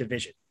in the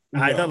division.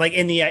 Like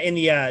in the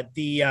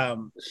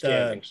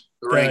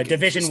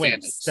division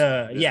wins.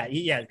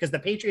 Because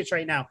the Patriots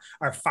right now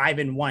are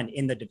 5-1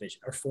 in the division,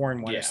 or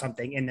 4-1 or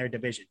something in their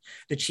division.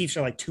 The Chiefs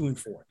are like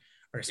 2-4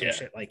 or some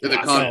shit like that. The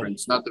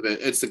conference, not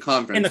the it's the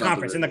conference. In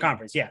the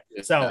conference, yeah.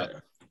 So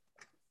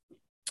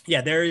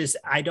there is.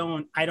 I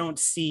don't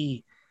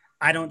see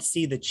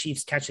the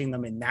Chiefs catching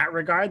them in that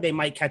regard. They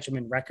might catch them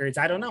in records.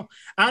 I don't know.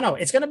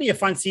 It's going to be a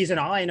fun season.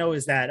 All I know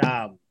is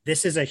that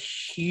this is a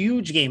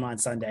huge game on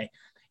Sunday.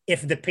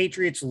 If the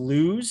Patriots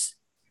lose,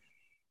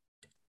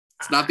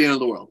 it's not the end of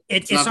the world.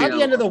 It's not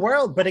the end of the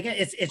world. But again,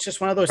 it's just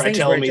one of those things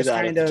where it just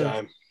kind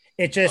of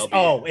it's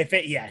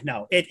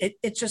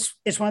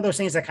one of those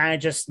things that kind of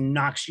just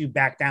knocks you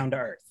back down to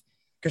earth.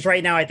 Because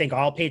right now, I think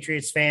all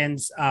Patriots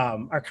fans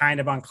are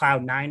kind of on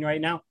cloud 9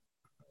 right now.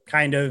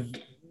 Kind of,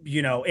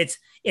 it's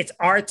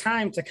our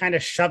time to kind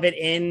of shove it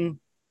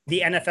in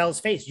the NFL's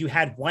face. You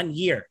had 1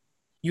 year.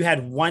 You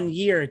had 1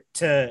 year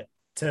to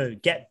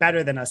get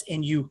better than us,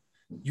 and you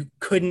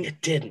couldn't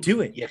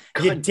do it.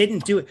 You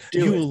didn't do it.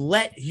 You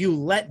let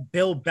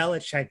Bill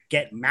Belichick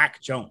get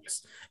Mac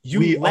Jones.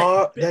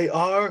 They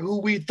are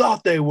who we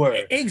thought they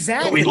were.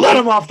 Exactly. But we let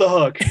them off the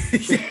hook.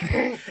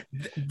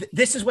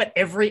 This is what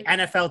every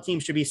NFL team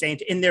should be saying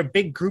in their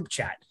big group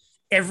chat.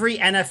 Every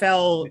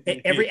NFL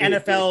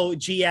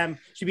GM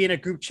should be in a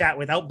group chat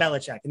without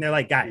Belichick. And they're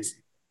like, guys,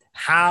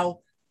 how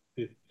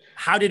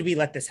did we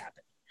let this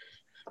happen?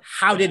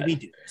 How did we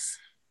do this?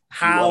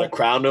 How you want to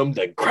crown them,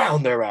 then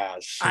crown their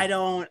ass. I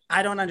don't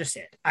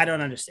understand.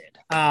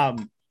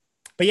 But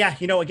yeah,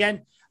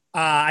 again,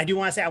 I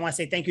want to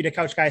say thank you to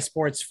Couch Guy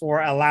Sports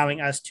for allowing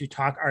us to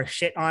talk our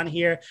shit on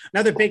here.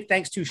 Another big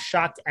thanks to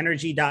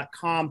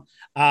ShockedEnergy.com.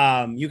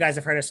 You guys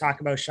have heard us talk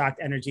about Shocked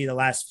Energy the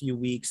last few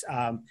weeks.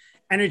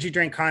 Energy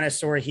drink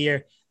connoisseur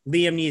here.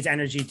 Liam needs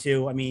energy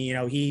too. I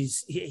mean,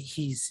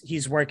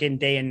 he's working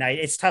day and night.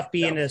 It's tough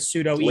being a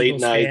pseudo late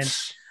Eagles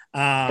nights. fan.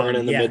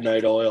 Burning the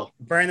midnight oil.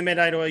 Burn the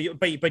midnight oil.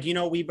 But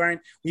we burn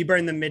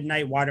the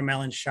midnight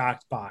watermelon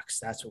shocked box.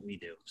 That's what we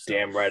do. So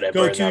damn right.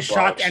 Go to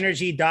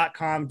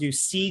shockedenergy.com, do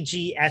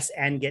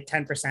CGSN, get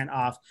 10%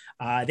 off.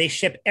 They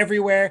ship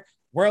everywhere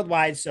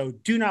worldwide. So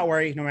do not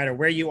worry. No matter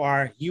where you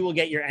are, you will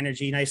get your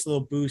energy. Nice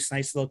little boost,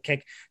 nice little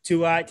kick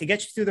to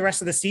get you through the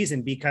rest of the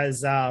season,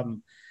 because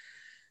the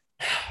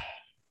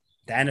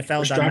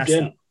NFL done messed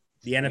up.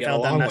 The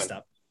NFL done messed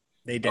up.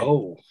 They did.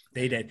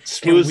 They did.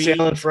 Smooth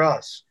sailing for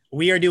us.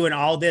 We are doing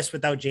all this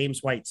without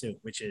James White too,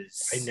 which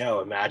is... I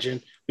know.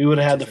 Imagine. We would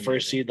have had the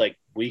first seed like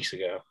weeks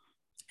ago.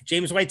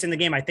 James White's in the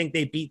game. I think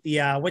they beat the...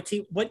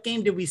 What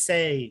game did we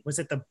say? Was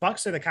it the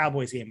Bucs or the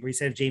Cowboys game where we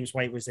said James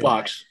White was in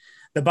Bucs?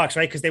 The Bucs,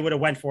 right? Because they would have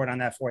went for it on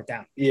that 4th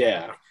down.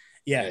 Yeah.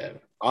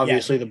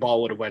 Obviously, the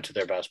ball would have went to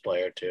their best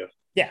player too.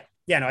 Yeah.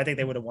 No, I think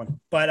they would have won.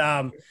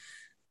 But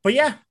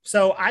yeah.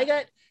 So I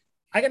got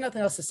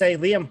nothing else to say.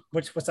 Liam,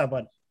 what's up,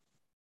 bud?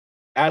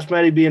 Ask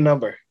Matty B a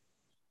number.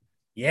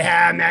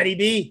 Yeah, Matty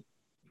B.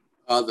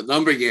 The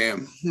number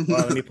game.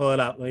 Well, let me pull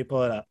it up. All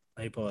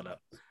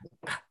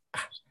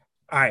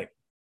right.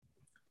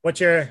 What's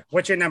your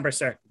number,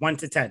 sir? 1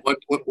 to 10.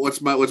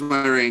 What's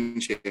my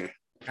range here?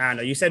 I don't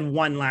know. You said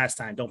 1 last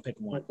time. Don't pick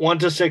 1. 1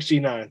 to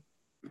 69.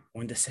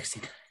 1 to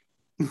 69.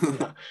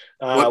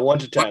 1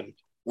 to 10.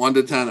 1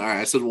 to 10. All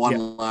right. I said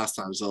 1 last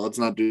time, so let's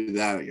not do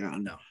that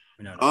again.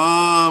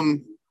 No.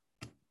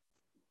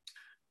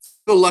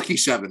 Go lucky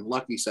 7.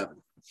 Lucky 7.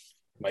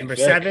 Number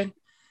 7.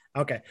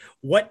 Okay.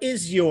 What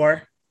is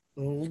your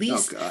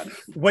least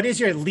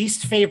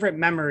favorite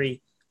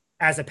memory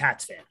as a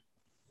Pats fan?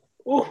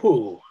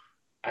 Ooh.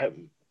 I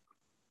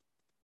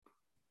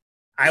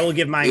will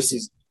give mine. This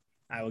is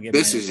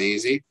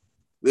easy.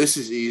 This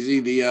is easy.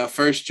 The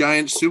first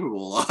Giants Super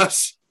Bowl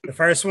loss. The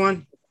first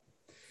one?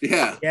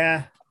 Yeah.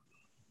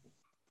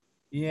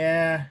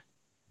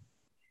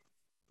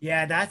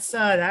 That's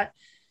that.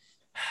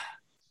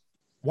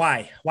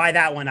 Why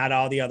that one out of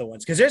all the other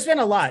ones? Because there's been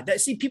a lot.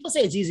 See, people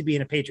say it's easy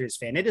being a Patriots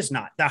fan. It is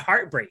not. The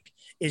heartbreak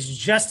is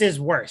just as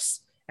worse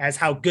as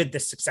how good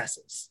the success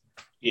is.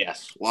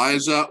 Yes. Why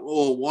is that?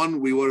 Well, 1,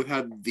 we would have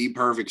had the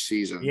perfect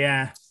season.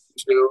 Yeah.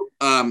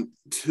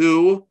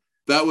 2,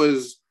 that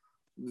was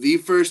the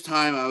first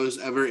time I was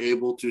ever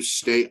able to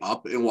stay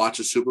up and watch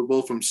a Super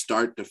Bowl from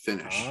start to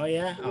finish. Oh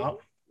yeah.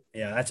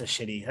 That's a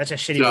shitty way to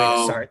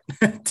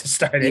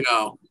start it.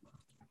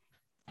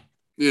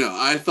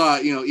 I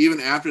thought, even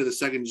after the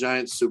second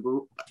Giants Super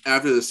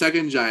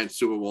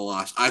Bowl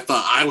loss, I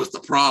thought I was the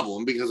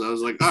problem, because I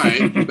was like, all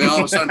right, they all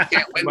of a sudden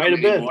can't win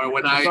anymore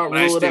when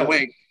I stay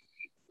awake.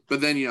 But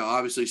then,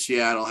 obviously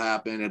Seattle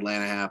happened,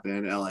 Atlanta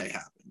happened, LA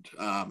happened.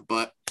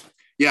 But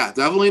yeah,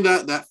 definitely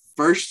that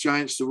first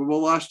Giants Super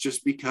Bowl loss,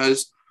 just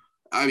because,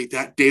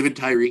 that David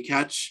Tyree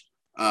catch,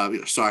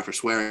 sorry for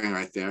swearing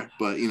right there,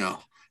 but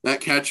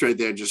that catch right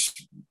there,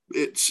 just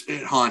it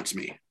haunts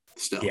me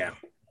still. Yeah,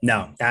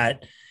 no,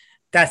 that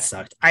That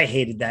sucked. I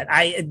hated that.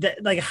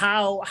 Like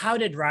how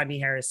did Rodney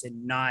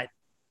Harrison not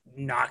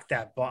knock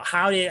that ball?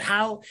 His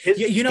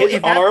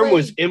arm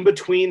was in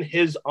between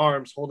his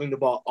arms holding the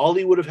ball. All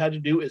he would have had to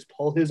do is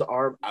pull his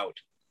arm out.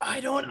 I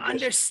don't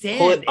understand.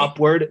 Pull it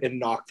upward and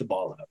knock the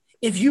ball out.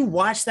 If you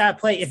watch that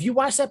play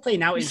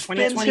now in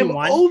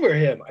 2021 over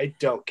him, I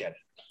don't get it.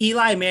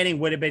 Eli Manning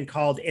would have been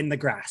called in the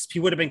grasp. He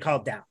would have been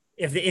called down.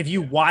 If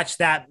you watch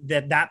that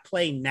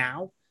play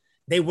now,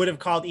 they would have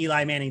called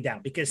Eli Manning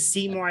down because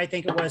Seymour, I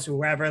think it was,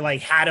 whoever like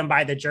had him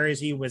by the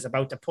jersey was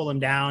about to pull him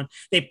down.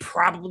 They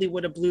probably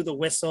would have blew the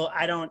whistle.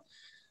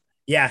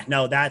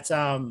 That's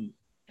a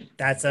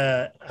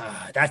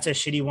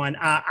shitty one.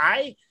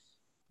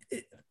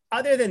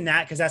 Other than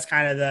that, because that's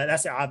kind of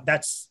that's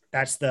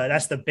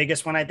the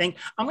biggest one. I think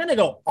I'm going to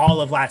go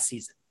all of last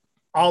season,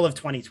 all of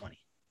 2020.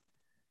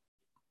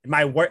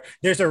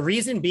 There's a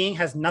reason being,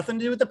 has nothing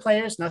to do with the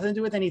players, nothing to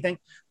do with anything.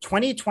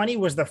 2020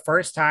 was the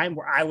first time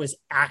where I was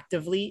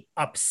actively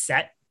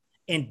upset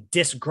and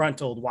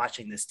disgruntled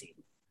watching this team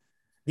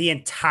the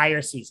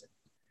entire season.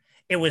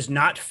 It was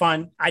not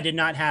fun. I did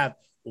not have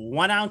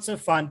 1 ounce of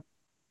fun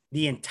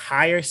the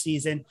entire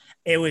season.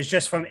 It was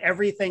just from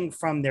everything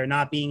from there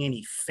not being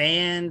any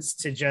fans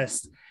to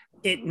just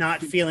it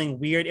not feeling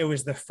weird. It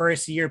was the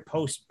first year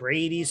post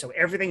Brady. So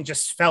everything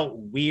just felt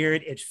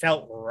weird. It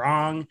felt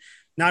wrong.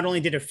 Not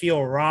only did it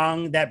feel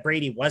wrong that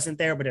Brady wasn't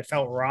there, but it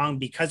felt wrong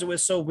because it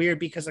was so weird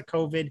because of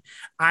COVID.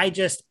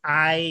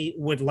 I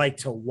would like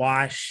to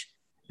wash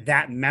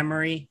that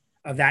memory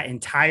of that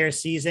entire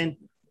season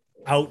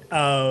out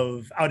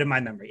of my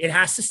memory. It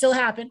has to still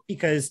happen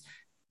because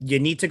you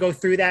need to go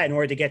through that in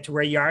order to get to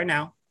where you are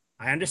now.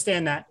 I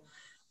understand that.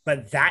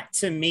 But that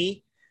to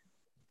me,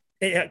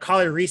 call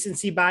it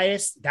recency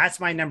bias. That's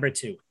my number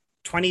 2.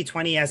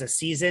 2020 as a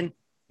season,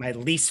 my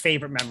least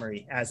favorite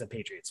memory as a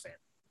Patriots fan.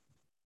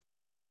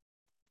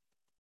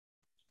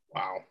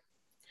 Wow.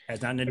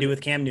 Has nothing to do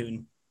with Cam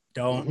Newton.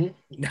 Don't.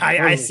 Mm-hmm.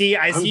 I see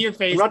your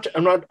face.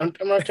 I'm not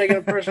taking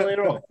it personally at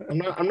all. I'm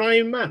not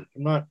even mad.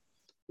 I'm not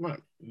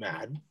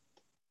mad.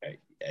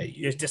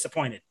 You're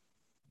disappointed.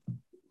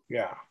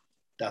 Yeah,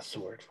 that's the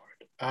word for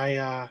it.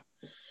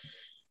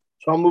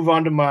 So I'll move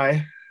on to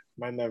my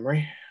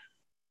memory.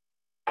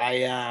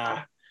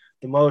 I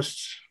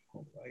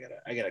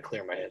gotta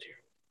clear my head here.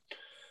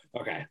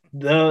 Okay.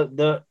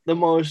 The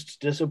most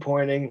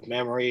disappointing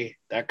memory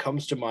that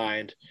comes to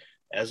mind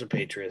as a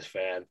Patriots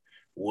fan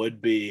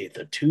would be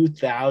the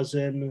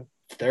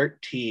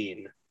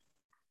 2013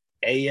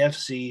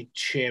 AFC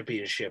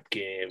Championship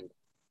game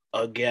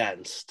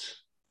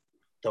against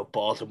the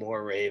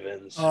Baltimore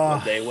Ravens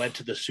when they went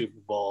to the Super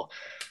Bowl.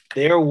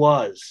 There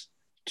was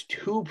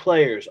 2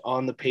 players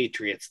on the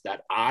Patriots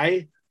that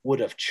I would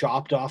have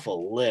chopped off a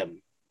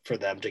limb for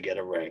them to get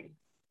a ring.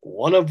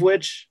 One of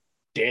which,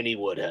 Danny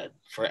Woodhead.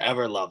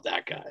 Forever loved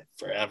that guy.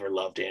 Forever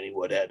loved Danny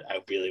Woodhead.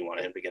 I really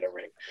wanted him to get a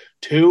ring.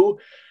 2,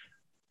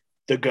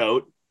 the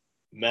GOAT,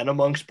 men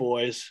amongst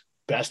boys,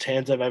 best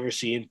hands I've ever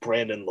seen,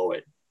 Brandon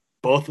Lloyd.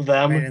 Both of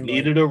them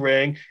needed a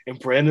ring, and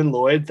Brandon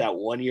Lloyd, that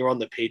 1 year on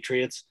the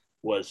Patriots,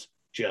 was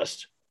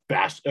just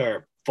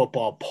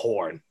football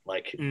porn.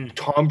 Like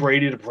Tom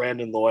Brady to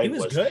Brandon Lloyd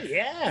was good.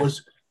 Yeah.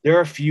 There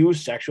are a few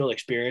sexual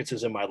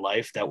experiences in my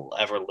life that will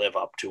ever live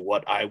up to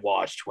what I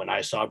watched when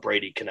I saw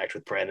Brady connect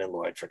with Brandon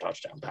Lloyd for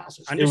touchdown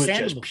passes. It was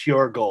just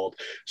pure gold.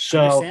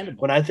 So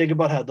when I think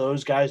about how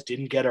those guys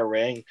didn't get a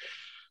ring,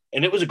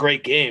 and it was a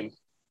great game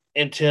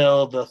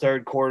until the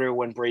third quarter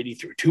when Brady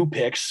threw 2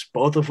 picks,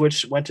 both of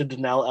which went to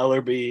Donnell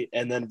Ellerbe,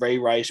 and then Ray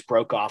Rice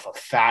broke off a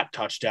fat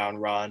touchdown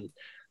run.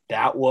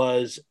 That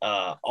was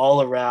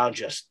all around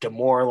just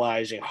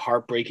demoralizing,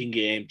 heartbreaking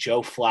game.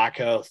 Joe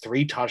Flacco,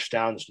 3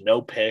 touchdowns,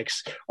 no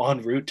picks,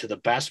 en route to the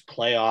best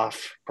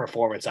playoff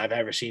performance I've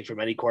ever seen from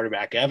any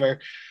quarterback ever.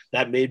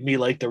 That made me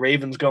like the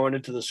Ravens going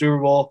into the Super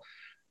Bowl.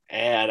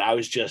 And I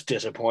was just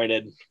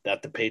disappointed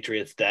that the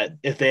Patriots, that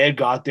if they had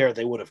got there,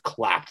 they would have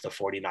clapped the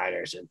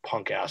 49ers and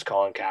punk-ass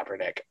Colin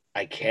Kaepernick.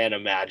 I can't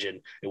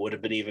imagine it would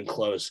have been even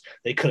close.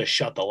 They could have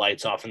shut the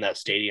lights off in that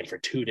stadium for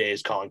 2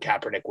 days. Colin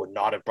Kaepernick would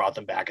not have brought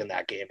them back in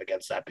that game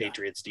against that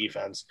Patriots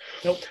defense.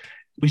 Nope.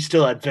 We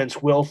still had Vince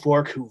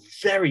Wilfork, who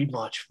very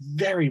much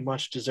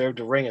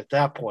deserved a ring at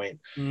that point.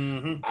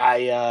 Mm-hmm.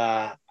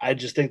 I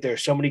just think there are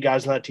so many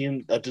guys on that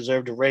team that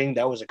deserved a ring.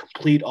 That was a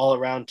complete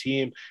all-around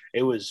team.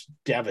 It was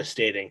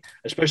devastating,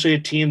 especially a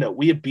team that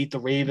we had beat the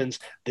Ravens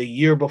the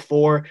year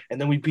before,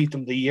 and then we beat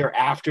them the year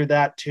after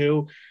that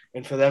too.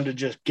 And for them to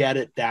just get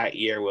it that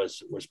year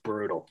was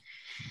brutal.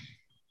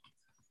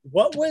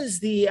 What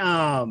was the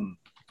I'm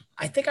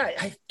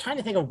trying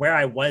to think of where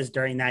I was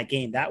during that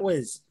game. That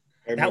was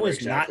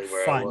exactly not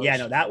fun. Yeah,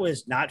 no, that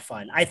was not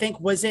fun. I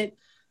think was it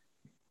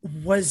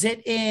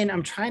in,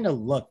 I'm trying to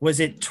look, was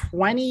it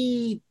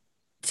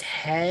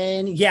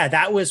 2010? Yeah,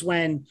 that was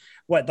when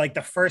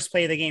the first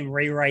play of the game,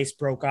 Ray Rice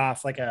broke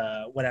off like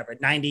a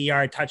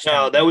 90-yard touchdown.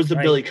 No, that was the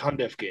Billy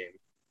Cundiff game.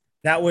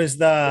 That was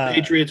the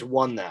Patriots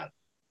won that.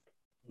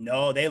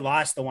 No, they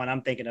lost the one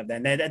I'm thinking of.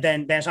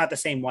 Then that's not the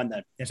same one.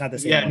 Then it's not the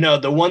same. Yeah, one. No,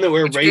 the one that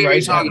where Ray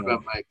Rice talking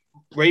about, Mike.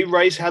 Ray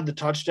Rice had the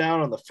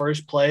touchdown on the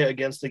first play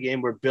against the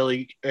game where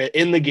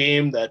in the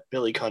game that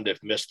Billy Cundiff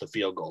missed the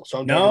field goal. So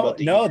I'm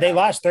talking about they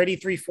lost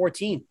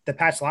 33-14. The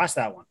Pats lost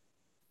that one.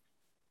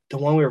 The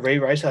one where Ray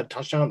Rice had a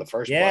touchdown on the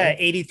first play?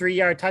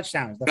 83-yard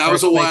touchdown. That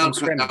was a wild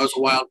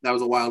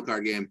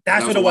card game.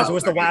 That's what it was. It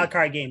was the wild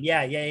card game.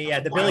 Yeah.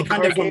 The Billy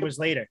Cundiff one was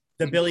later.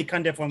 The Billy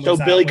Cundiff one was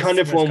So Billy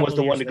Cundiff one was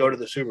the one to go to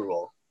the Super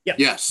Bowl. Yep.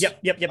 Yes.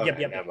 Yep.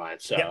 Never mind.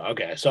 So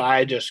okay. So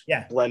I just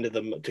blended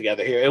them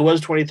together here. It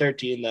was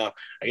 2013 though.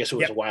 I guess it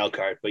was a wild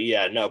card. But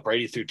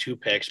Brady threw 2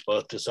 picks,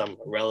 both to some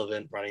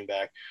relevant running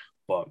back.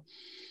 But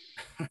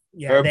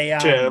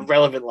to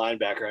relevant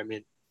linebacker, I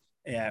mean.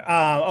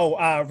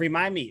 Yeah.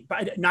 Remind me,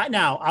 but not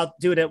now. I'll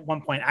do it at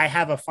one point. I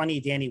have a funny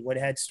Danny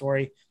Woodhead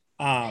story.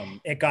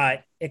 It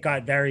got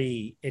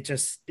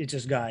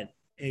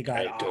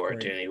awkward.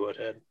 Danny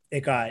Woodhead.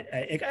 It got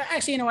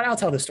actually, you know what? I'll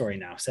tell the story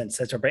now since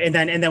we're and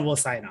then we'll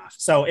sign off.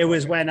 So it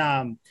was when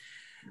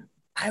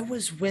I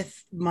was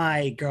with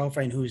my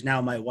girlfriend, who's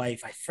now my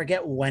wife. I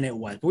forget when it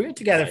was. We were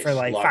together for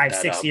like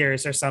 5-6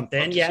 years or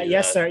something. Yeah.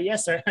 Yes, sir.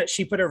 Yes, sir.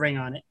 She put a ring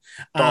on it.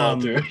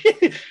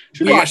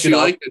 She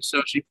liked it.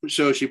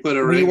 So she put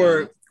a ring.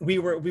 We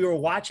were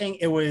watching.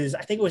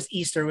 I think it was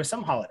Easter. It was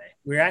some holiday.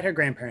 We were at her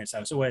grandparents'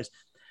 house. It was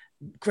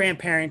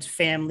grandparents,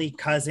 family,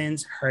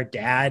 cousins, her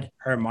dad,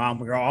 her mom.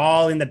 We were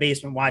all in the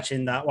basement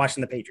watching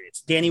the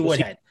Patriots. Danny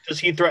Woodhead. Does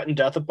he threaten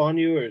death upon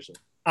you, or is it?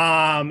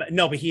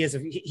 No, but he's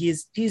an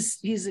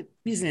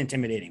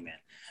intimidating man.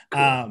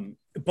 Cool.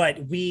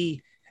 But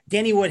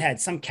Danny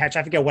Woodhead, some catch,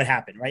 I forget what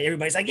happened, right?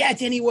 Everybody's like, yeah,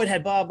 Danny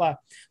Woodhead, blah, blah.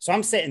 So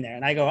I'm sitting there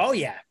and I go, oh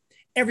yeah,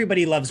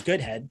 everybody loves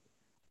Goodhead.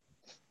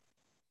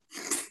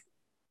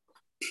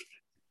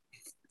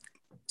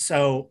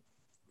 So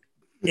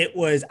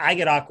I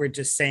get awkward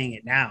just saying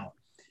it now.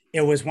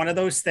 It was one of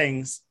those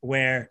things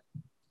where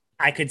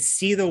I could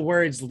see the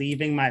words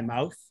leaving my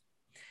mouth.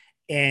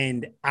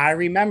 And I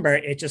remember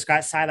it just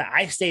got silent.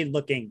 I stayed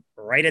looking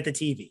right at the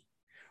TV.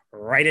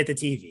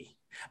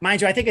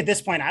 Mind you, I think at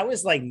this point I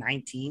was like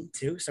 19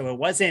 too. So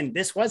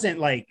this wasn't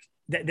like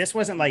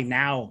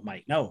now,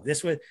 Mike. No,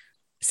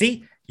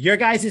 see your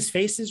guys'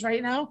 faces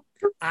right now.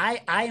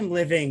 I am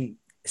living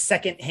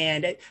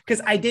secondhand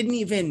because I didn't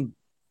even,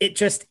 it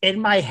just in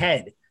my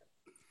head,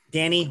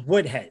 Danny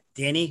Woodhead,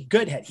 Danny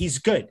Goodhead. He's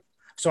good.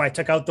 So I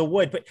took out the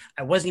wood, but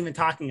I wasn't even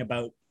talking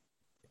about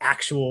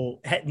actual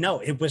head. No,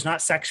 it was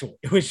not sexual.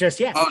 It was just,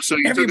 Oh, so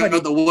you took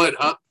out the wood,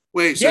 huh?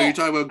 Wait, so you're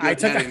talking about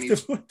Goodhead and you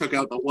took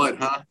out the wood,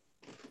 huh?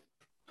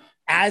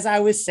 As I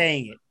was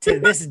saying it, to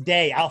this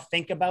day, I'll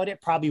think about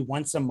it probably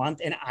once a month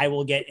and I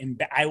will get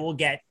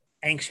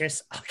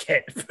anxious.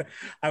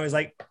 I was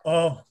like,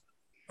 oh,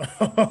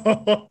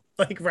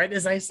 like right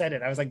as I said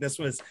it, I was like,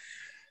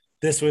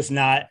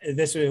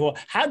 well,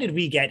 how did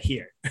we get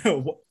here?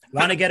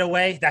 Want to get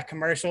away? That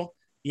commercial?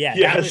 Yeah.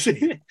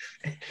 It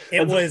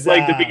was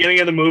like the beginning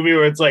of the movie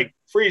where it's like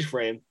freeze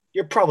frame.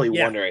 You're probably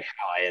wondering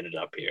how I ended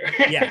up here.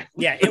 Yeah.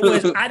 It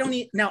was, I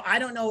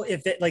don't know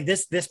if it like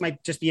this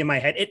might just be in my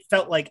head. It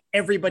felt like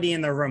everybody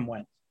in the room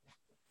went.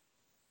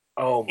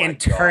 Oh my and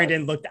turned God.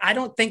 And looked. I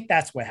don't think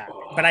that's what happened,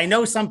 but I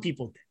know some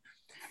people did.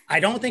 I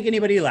don't think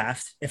anybody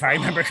laughed, if I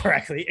remember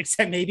correctly,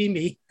 except maybe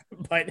me.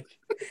 But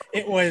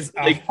it was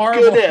a like,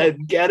 horrible.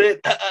 Goodhead, get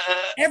it?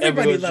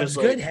 Everybody loves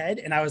Goodhead,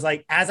 and I was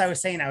like, as I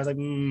was saying, I was like,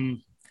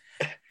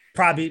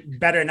 probably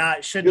better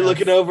not. Shouldn't. You're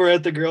looking over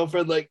at the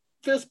girlfriend like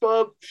fist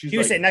bump. He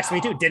was sitting next to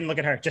me too. Didn't look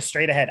at her, just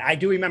straight ahead. I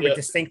do remember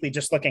distinctly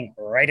just looking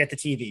right at the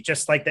TV,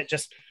 just like that.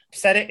 Just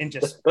said it and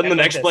just. Then the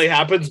next play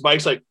happens.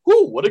 Mike's like,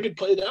 "Whoo, what a good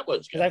play that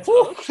was!" Like,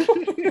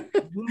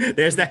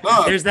 there's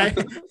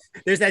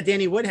that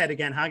Danny Woodhead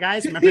again, huh,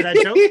 guys? Remember that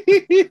joke?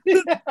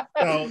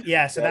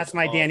 So that's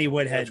my Danny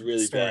Woodhead. That's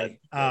really story. bad.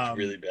 That's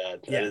really bad.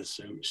 That is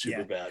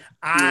super bad.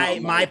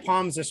 My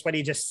palms are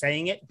sweaty just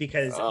saying it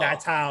because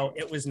that's how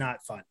it was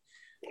not fun.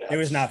 It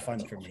was not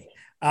fun for me.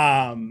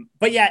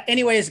 But yeah,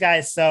 anyways,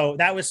 guys, so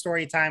that was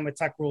story time with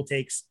Tuck Rule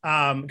Takes.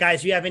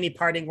 Guys, you have any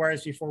parting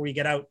words before we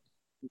get out?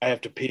 I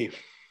have to pee.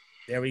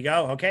 There we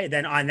go. Okay,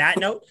 then on that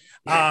note,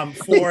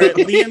 for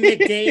Liam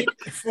McDade,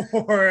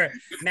 for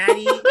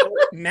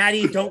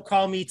Maddie, don't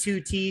call me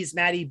 2 T's,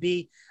 Maddie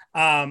B.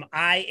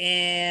 I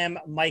am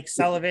Mike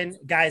Sullivan.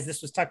 Guys,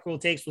 this was Tuck Rule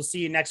Takes. We'll see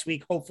you next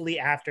week, hopefully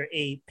after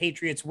a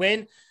Patriots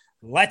win.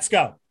 Let's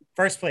go.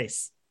 First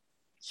place.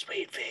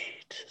 Sweet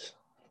feet.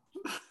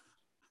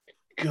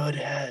 Good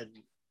head.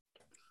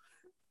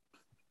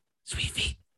 Sweet feet.